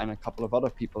and a couple of other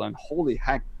people, and holy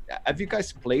heck, have you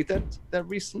guys played that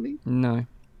recently? No.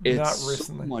 it's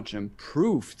so much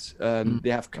improved. They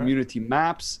have community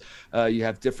maps. You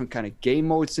have different kind of game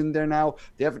modes in there now.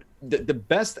 They have the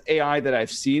best AI that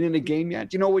I've seen in a game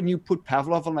yet. You know, when you put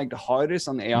Pavlov on like the hardest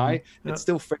on AI, it's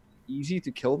still fairly easy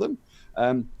to kill them.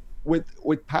 With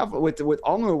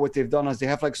Honor, what they've done is they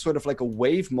have like sort of like a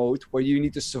wave mode where you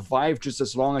need to survive just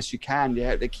as long as you can.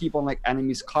 They keep on like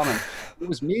enemies coming. It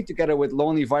was me together with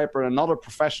Lonely Viper and another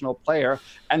professional player,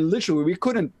 and literally we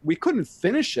couldn't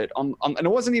finish it on and it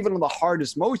wasn't even on the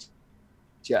hardest mode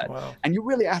yet. Wow. And you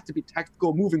really have to be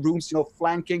tactical, moving rooms, you know,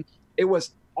 flanking. It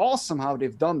was awesome how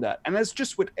they've done that, and it's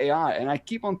just with AI. And I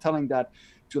keep on telling that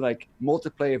to like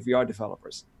multiplayer VR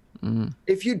developers.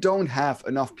 If you don't have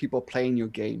enough people playing your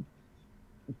game,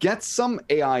 get some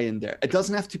AI in there. It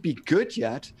doesn't have to be good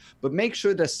yet, but make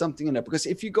sure there's something in there. Because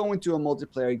if you go into a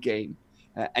multiplayer game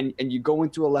and you go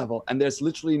into a level and there's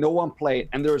literally no one playing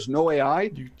and there's no AI,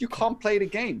 you can't play the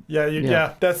game.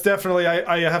 Yeah, that's definitely,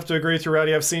 I have to agree with you,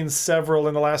 Rowdy. I've seen several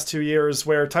in the last 2 years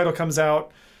where title comes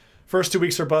out, first 2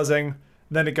 weeks are buzzing,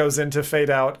 then it goes into fade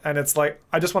out, and it's like,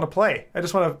 I just want to play. I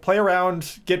just want to play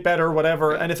around, get better,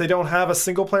 whatever. And if they don't have a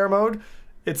single player mode,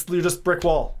 you're just brick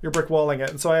wall. You're brick walling it.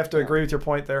 And so I have to agree with your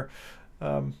point there.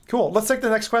 Cool. Let's take the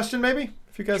next question, maybe,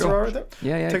 if you guys are all right there.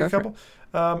 Yeah, take a couple.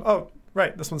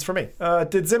 Right. This one's for me.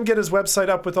 Did Zim get his website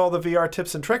up with all the VR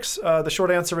tips and tricks? The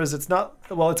short answer is it's not.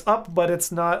 Well, it's up, but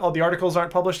it's not. All the articles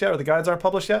aren't published yet, or the guides aren't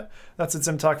published yet. That's at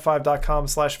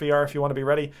zimtalk5.com/VR if you want to be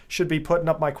ready. Should be putting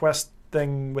up my Quest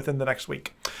thing within the next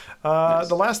week. Nice.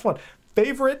 The last one.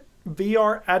 Favorite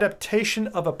VR adaptation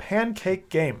of a pancake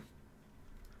game?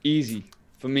 Easy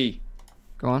for me.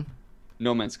 Go on.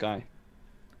 No Man's Sky.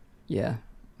 Yeah.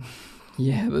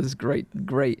 Yeah, that's great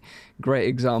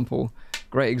example.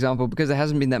 Great example, because there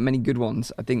hasn't been that many good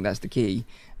ones. I think that's the key.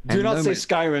 Do not say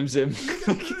Skyrim, Zim.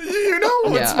 You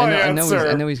know what's my answer.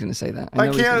 I know he's going to say that. I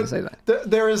know he's going to say that.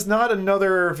 There is not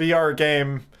another VR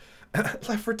game. Left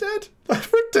 4 Dead.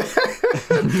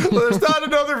 There's not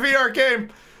another VR game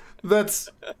that's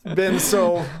been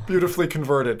so beautifully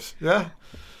converted. Yeah.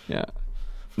 Yeah.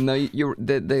 No,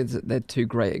 they're two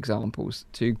great examples.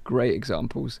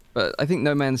 But I think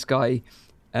No Man's Sky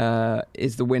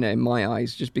is the winner in my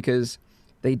eyes, just because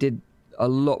they did a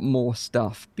lot more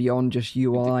stuff beyond just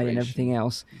UI and everything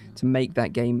else to make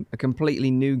that game a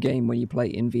completely new game when you play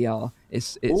it in VR.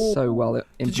 It's so well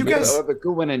implemented. Did you guys have a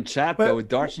good one in chat though?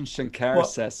 Darshan Shankar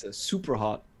says super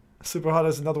hot. Super hot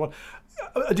is another one.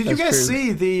 Did you guys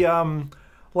see the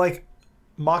like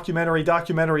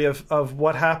documentary of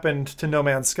what happened to No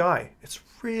Man's Sky? It's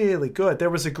really good. There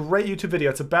was a great YouTube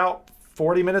video. It's about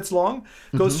 40 minutes long.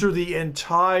 Goes through the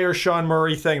entire Sean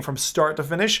Murray thing from start to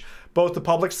finish, both the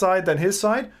public side, then his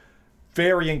side.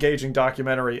 Very engaging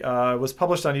documentary. It was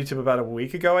published on YouTube about a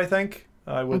week ago, I think.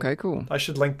 Okay, cool. I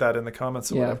should link that in the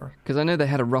comments or whatever. Because I know they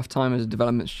had a rough time as a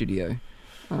development studio.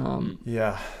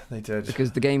 Yeah, they did.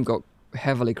 Because the game got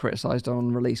heavily criticized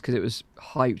on release because it was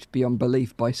hyped beyond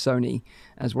belief by Sony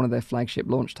as one of their flagship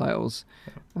launch titles.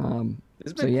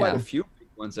 There's been quite a few big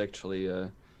ones actually.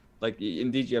 Like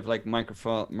indeed, you have like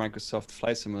Microsoft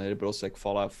Flight Simulator, but also like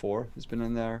Fallout 4 has been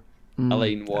in there. LA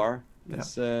Noire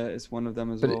is one of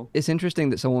them as well. It's interesting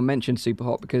that someone mentioned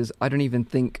Superhot, because I don't even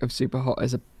think of Superhot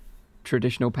as a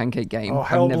traditional pancake game. Oh,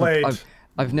 Hellblade!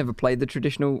 I've never played the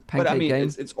traditional pancake game. But I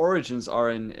mean, its origins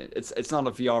are in. It's not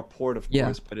a VR port, of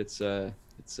course, but it's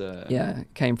yeah,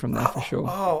 it came from there for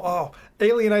sure.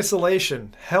 Alien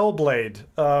Isolation, Hellblade.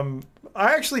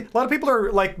 I actually, a lot of people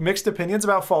are like mixed opinions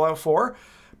about Fallout 4.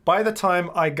 By the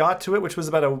time I got to it, which was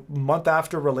about a month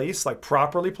after release, like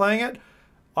properly playing it,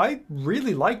 I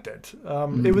really liked it.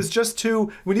 It was just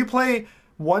when you play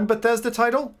one Bethesda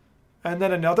title and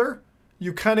then another,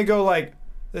 you kind of go like,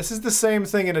 this is the same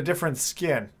thing in a different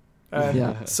skin.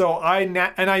 So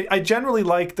I generally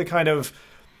like the kind of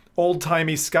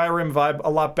old-timey Skyrim vibe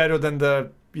a lot better than the,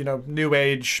 new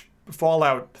age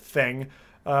Fallout thing.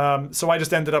 So I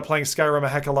just ended up playing Skyrim a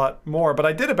heck of a lot more. But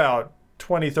I did about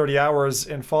 20, 30 hours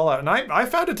in Fallout, and I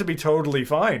found it to be totally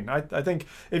fine. I think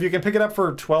if you can pick it up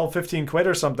for 12, 15 quid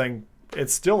or something,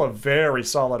 it's still a very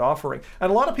solid offering.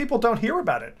 And a lot of people don't hear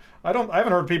about it. I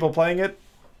haven't heard people playing it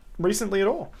recently at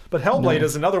all. But Hellblade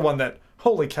is another one that,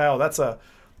 holy cow, that's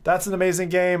an amazing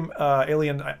game.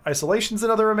 Alien Isolation's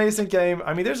another amazing game.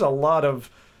 I mean, there's a lot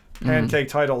of pancake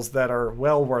titles that are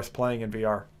well worth playing in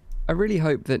VR. I really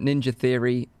hope that Ninja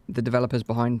Theory, the developers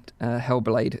behind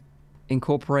Hellblade,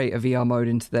 incorporate a VR mode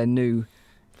into their new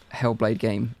Hellblade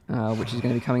game, which is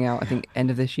going to be coming out, I think,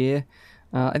 end of this year.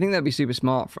 I think that'd be super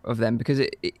smart of them, because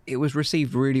it was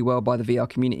received really well by the VR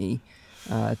community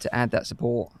to add that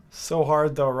support. So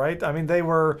hard though, right? I mean,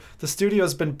 the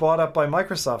studio's been bought up by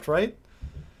Microsoft, right?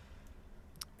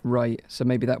 Right. So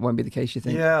maybe that won't be the case, you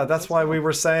think? Yeah, that's why we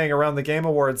were saying around the Game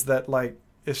Awards that, like,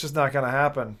 it's just not going to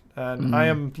happen. And I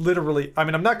am literally, I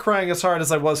mean, I'm not crying as hard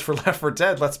as I was for Left 4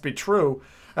 Dead, let's be true.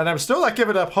 And I'm still not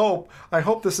giving up hope. I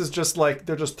hope this is just like,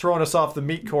 they're just throwing us off the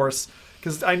meat course.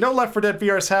 Because I know Left 4 Dead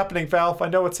VR is happening, Valve. I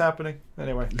know it's happening.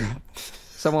 Anyway.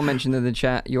 Someone mentioned in the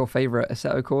chat your favorite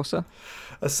Assetto Corsa.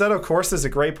 Assetto Corsa is a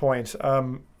great point.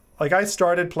 Like, I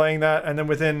started playing that, and then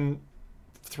within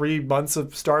 3 months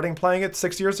of starting playing it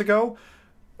 6 years ago,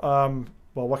 well,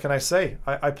 what can I say?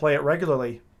 I play it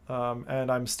regularly,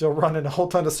 and I'm still running a whole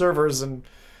ton of servers, and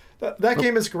that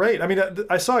game is great. I mean,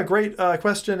 I saw a great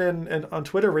question on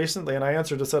Twitter recently, and I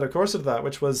answered Assetto Corsa to that,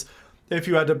 which was if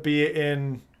you had to be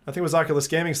in, I think it was Oculus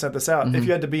Gaming sent this out, if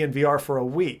you had to be in VR for a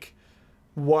week,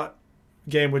 what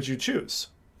game would you choose?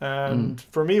 And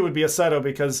for me, it would be Assetto,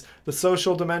 because the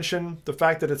social dimension, the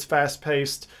fact that it's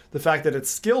fast-paced, the fact that it's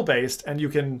skill-based, and you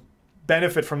can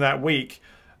benefit from that week,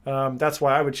 that's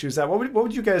why I would choose that. What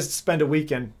would you guys spend a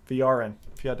week in VR in,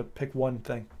 if you had to pick one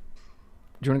thing?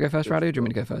 Do you want to go first, Rowdy, or do you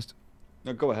want me to go first?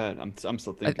 No, go ahead. I'm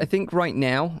still thinking. I think right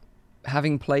now,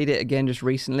 having played it again just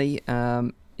recently,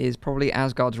 is probably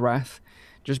Asgard's Wrath,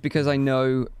 just because I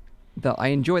know that I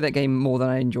enjoy that game more than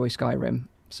I enjoy Skyrim.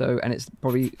 So, and it's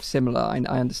probably similar, I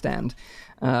understand.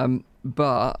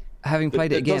 But having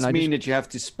played it again, does mean that you have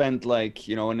to spend, like,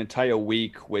 you know, an entire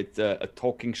week with a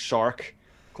talking shark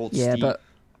called Steve. Yeah, but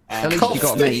at least you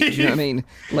got a mate, do you know what I mean?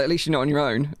 Like, at least you're not on your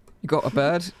own. You got a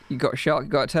bird, you got a shark, you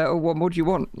got a turtle. What more do you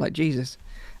want? Like, Jesus.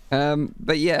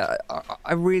 But yeah,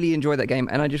 I really enjoyed that game,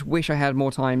 and I just wish I had more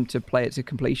time to play it to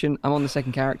completion. I'm on the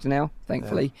second character now,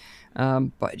 thankfully. Yeah.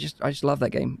 But I just love that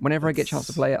game. Whenever I get a chance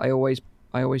to play it, I always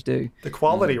do. The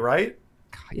quality, right?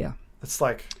 Yeah. It's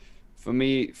like, for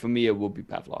me, it will be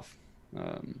Pavlov.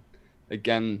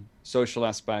 Again, social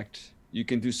aspect. You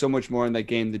can do so much more in that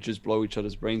game than just blow each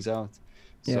other's brains out.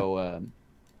 Yeah. So,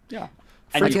 yeah.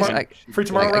 Free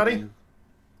tomorrow, Rowdy?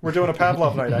 We're doing a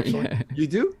Pavlov night, actually. Yeah. You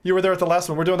do? You were there at the last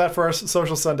one. We're doing that for our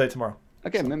social Sunday tomorrow.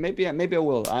 Okay, maybe I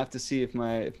will. I have to see if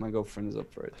my girlfriend is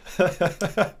up for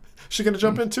it. She gonna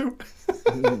jump in too?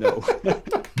 No.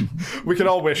 We can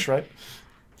all wish, right?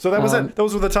 So that was it.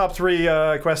 Those were the top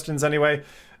 3 questions anyway.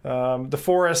 The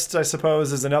Forest, I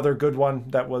suppose, is another good one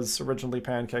that was originally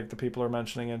pancaked that people are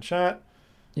mentioning in chat.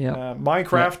 Yeah.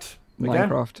 Minecraft. Yep. Again.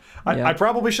 Minecraft. I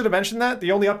probably should have mentioned that.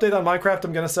 The only update on Minecraft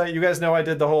I'm going to say, you guys know I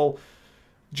did the whole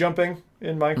jumping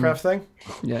in Minecraft thing.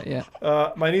 Yeah.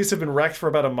 My knees have been wrecked for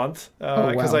about a month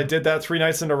because wow. I did that 3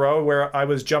 nights in a row where I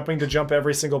was jumping to jump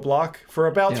every single block for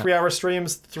about 3-hour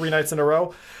streams, 3 nights in a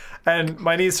row. And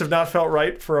my knees have not felt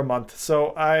right for a month.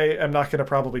 So I am not going to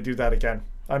probably do that again.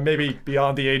 I'm maybe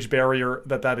beyond the age barrier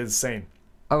that is sane.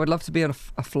 I would love to be a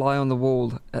fly on the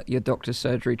wall at your doctor's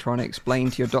surgery trying to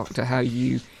explain to your doctor how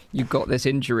you got this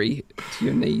injury to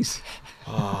your knees.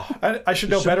 I should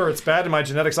know better. It's bad in my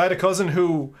genetics. I had a cousin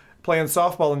who, playing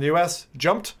softball in the U.S.,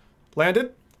 jumped,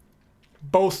 landed.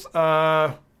 Both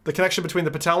the connection between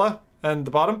the patella and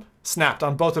the bottom snapped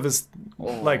on both of his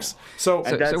legs. So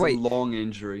that's wait, a long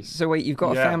injury. So wait, you've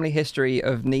got a family history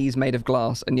of knees made of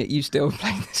glass, and yet you still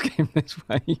play this game this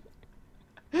way.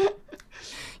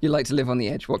 You like to live on the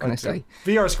edge. What can I say?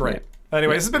 VR's great. Yeah.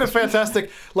 Anyway, this has been a fantastic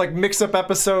mix-up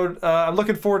episode. I'm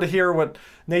looking forward to hear what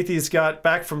Nathie's got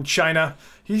back from China.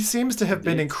 He seems to have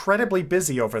been incredibly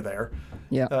busy over there.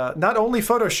 Yeah. Not only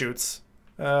photo shoots,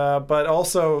 but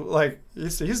also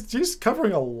he's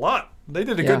covering a lot. They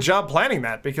did a good job planning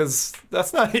that, because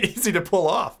that's not easy to pull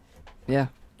off. Yeah.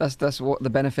 That's what the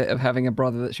benefit of having a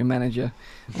brother that's your manager.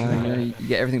 You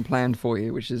get everything planned for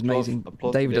you, which is amazing.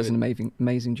 David does an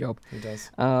amazing job. He does.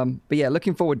 But yeah,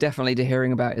 looking forward definitely to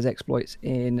hearing about his exploits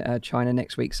in China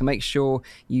next week. So make sure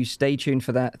you stay tuned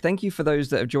for that. Thank you for those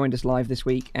that have joined us live this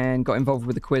week and got involved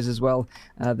with the quiz as well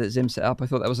that Zim set up. I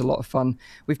thought that was a lot of fun.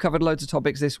 We've covered loads of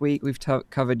topics this week. We've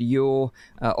covered your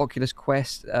Oculus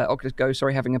Go,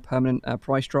 having a permanent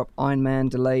price drop. Iron Man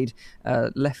delayed.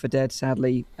 Left 4 Dead,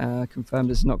 sadly, confirmed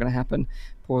it's not going to happen.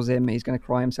 Poor Zim, he's going to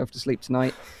cry himself to sleep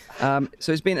tonight.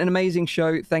 So it's been an amazing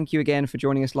show. Thank you again for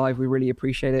joining us live. We really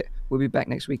appreciate it. We'll be back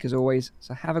next week as always.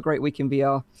 So have a great week in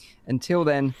VR. Until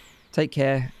then, take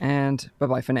care and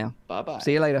bye-bye for now. Bye-bye.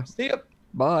 See you later. See ya.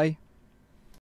 Bye.